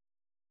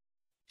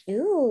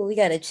 Ooh, we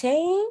got to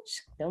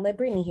change? Don't let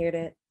Brittany hear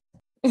that.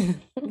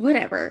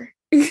 Whatever.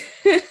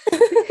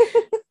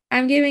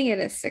 I'm giving it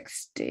a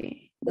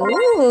 60.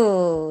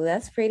 Ooh,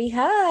 that's pretty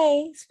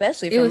high,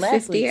 especially from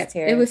last week's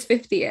It was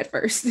 50 at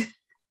first.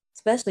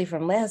 Especially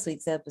from last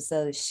week's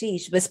episode.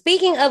 Sheesh. But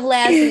speaking of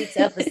last week's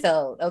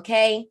episode,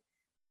 okay?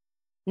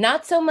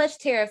 Not so much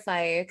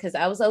Terrifier, because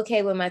I was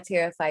okay with my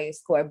Terrifier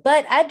score.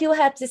 But I do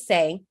have to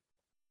say,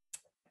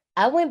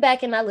 I went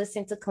back and I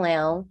listened to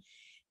Clown,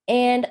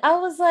 and I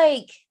was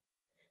like,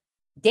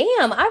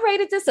 damn, I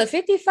rated this a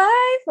 55?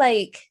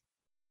 Like,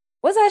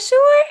 was I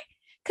sure?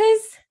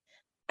 Because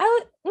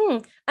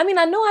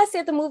I know I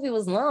said the movie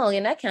was long,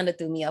 and that kind of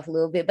threw me off a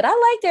little bit, but I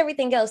liked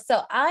everything else.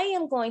 So I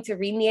am going to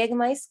renege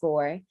my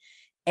score,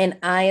 and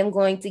I am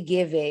going to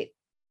give it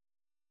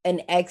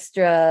an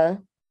extra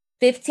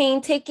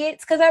 15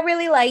 tickets because I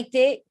really liked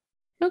it.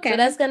 Okay. So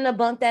that's going to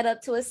bump that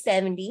up to a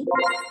 70.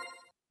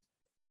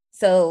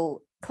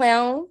 So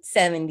Clown,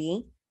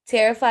 70.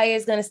 Terrifier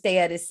is going to stay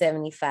at a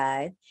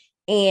 75.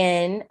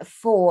 And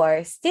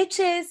for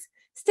Stitches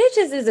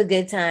is a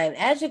good time.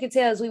 As you can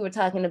tell, as we were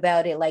talking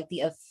about it, like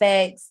the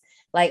effects,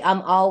 like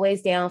I'm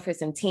always down for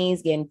some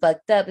teens getting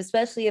fucked up,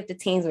 especially if the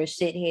teens were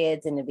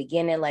shitheads in the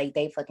beginning, like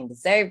they fucking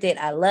deserved it.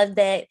 I love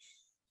that.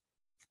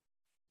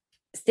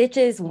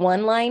 Stitches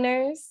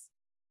one-liners,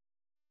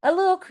 a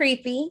little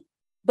creepy,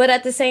 but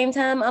at the same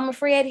time, I'm a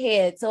Fred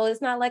head, so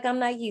it's not like I'm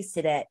not used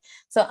to that.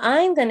 So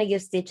I'm going to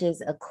give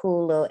Stitches a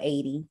cool little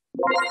 80.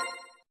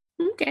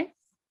 Okay.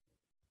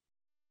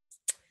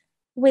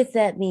 With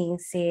that being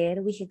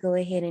said, we could go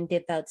ahead and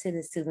dip out to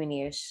the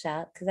souvenir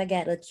shop because I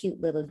got a cute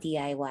little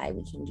DIY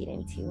we can get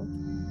into.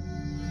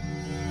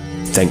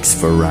 Thanks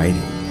for riding.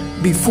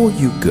 Before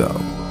you go,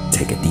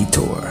 take a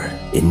detour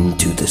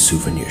into the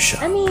souvenir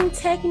shop. I mean,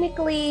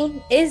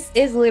 technically, it's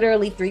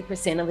literally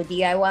 3% of a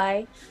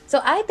DIY.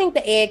 So I think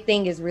the egg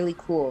thing is really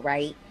cool,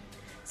 right?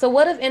 So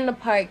what if in the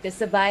park, the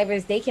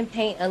survivors, they can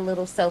paint a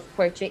little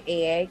self-portrait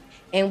egg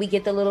and we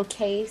get the little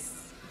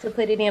case to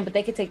put it in, but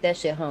they can take that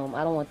shit home.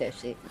 I don't want that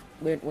shit.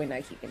 We're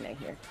not keeping that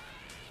here.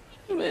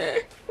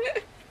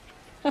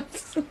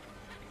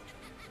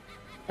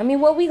 I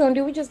mean, what we gonna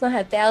do? We just gonna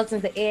have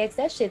thousands of eggs.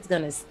 That shit's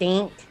gonna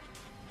stink.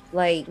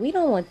 Like, we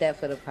don't want that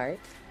for the park.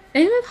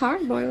 And if it's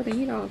hard boiled and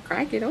you don't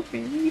crack it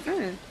open, you'll be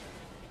fine.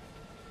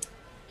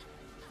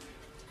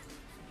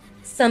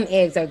 Some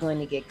eggs are going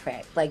to get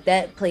cracked. Like,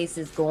 that place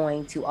is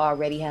going to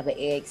already have an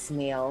egg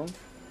smell.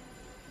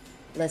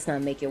 Let's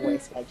not make it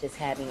worse by just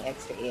having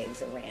extra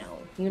eggs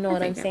around. You know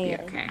what I'm saying?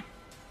 Okay.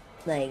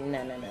 Like,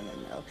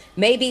 no.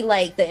 Maybe,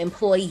 like, the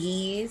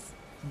employees,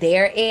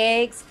 their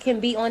eggs can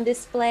be on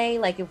display.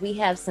 Like, if we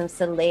have some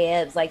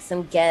celebs, like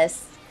some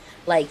guests,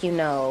 like, you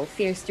know,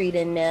 Fear Street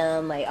and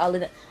them, like, all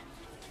of the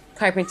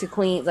Carpenter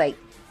Queens, like,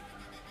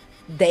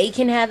 they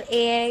can have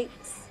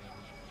eggs.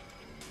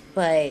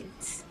 But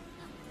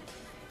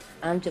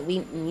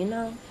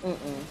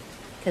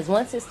because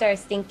once it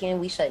starts stinking,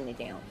 we shutting it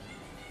down.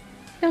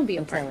 Don't be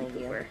a party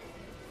pooper. You.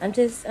 I'm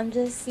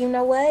just, you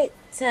know what?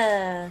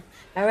 I'd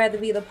rather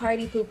be the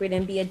party pooper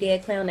than be a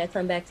dead clown that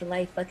come back to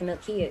life fucking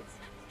up kids.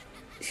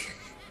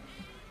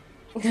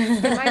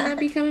 You might not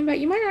be coming back.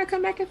 You might not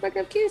come back and fuck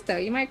up kids, though.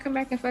 You might come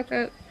back and fuck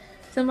up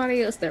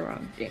somebody else that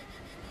wrong. Yeah.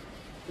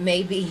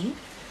 maybe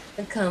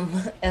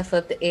come F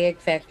up the egg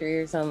factory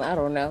or something. I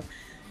don't know.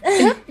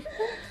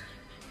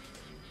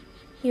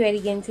 You ready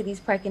to get into these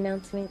park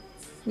announcements?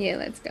 Yeah,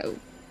 let's go.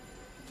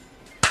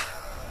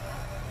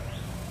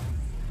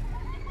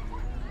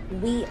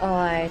 We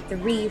are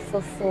 3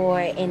 for 4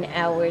 in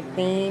our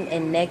theme,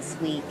 and next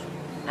week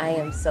I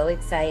am so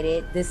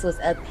excited. This was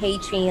a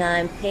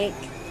Patreon pick.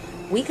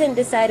 We couldn't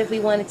decide if we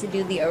wanted to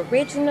do the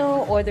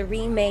original or the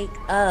remake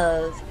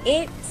of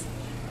It,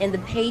 and the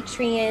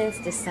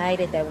Patreons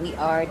decided that we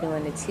are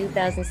doing the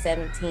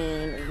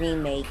 2017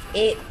 remake,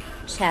 It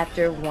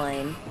Chapter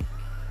 1.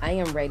 I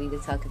am ready to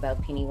talk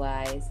about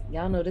Pennywise.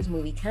 Y'all know this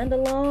movie kind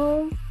of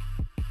long,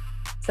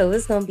 so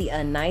it's gonna be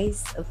a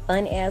nice,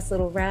 fun ass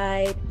little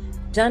ride.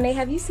 Johnny,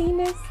 have you seen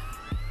this?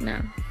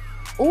 No.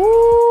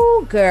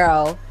 Ooh,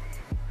 girl.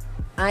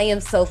 I am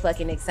so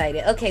fucking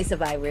excited. Okay,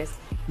 survivors,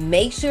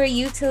 make sure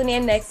you tune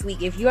in next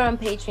week. If you're on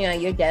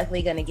Patreon, you're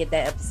definitely going to get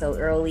that episode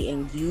early,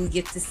 and you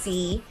get to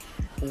see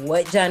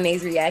what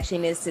Johnny's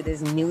reaction is to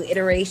this new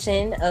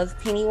iteration of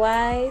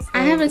Pennywise.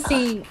 I haven't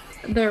seen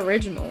the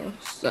original,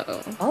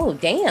 so. Oh,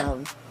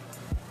 damn.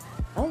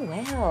 Oh,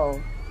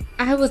 wow.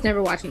 I was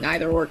never watching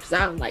either or because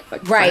I don't like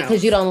fucking right,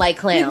 because you don't like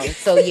clowns.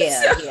 So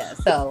yeah,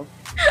 so.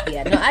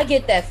 No, I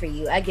get that for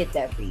you.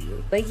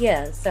 But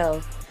yeah,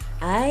 so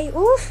I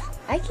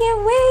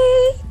can't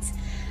wait.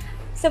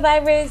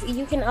 Survivors,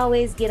 you can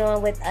always get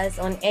on with us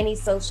on any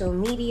social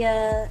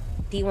media,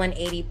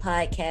 D180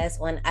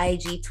 Podcast on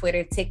IG,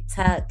 Twitter,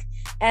 TikTok.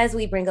 As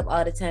we bring up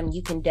all the time,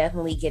 you can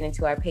definitely get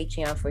into our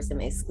Patreon for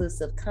some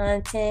exclusive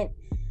content.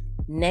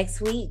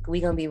 Next week,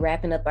 we're going to be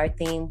wrapping up our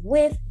theme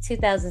with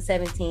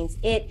 2017's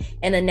It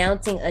and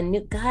announcing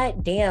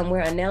we're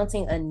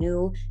announcing a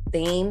new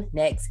theme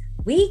next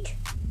week.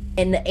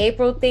 And the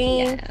April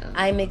theme, yeah.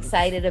 I'm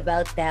excited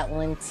about that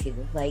one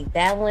too. Like,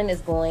 that one is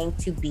going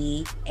to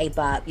be a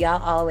bop.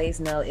 Y'all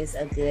always know it's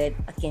a good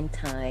fucking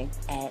time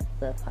at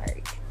the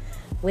park.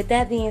 With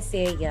that being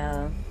said,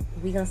 y'all,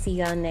 we're going to see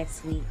y'all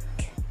next week.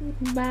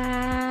 Bye.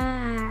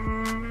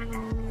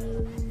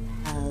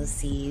 I'll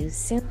see you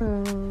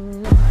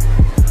soon.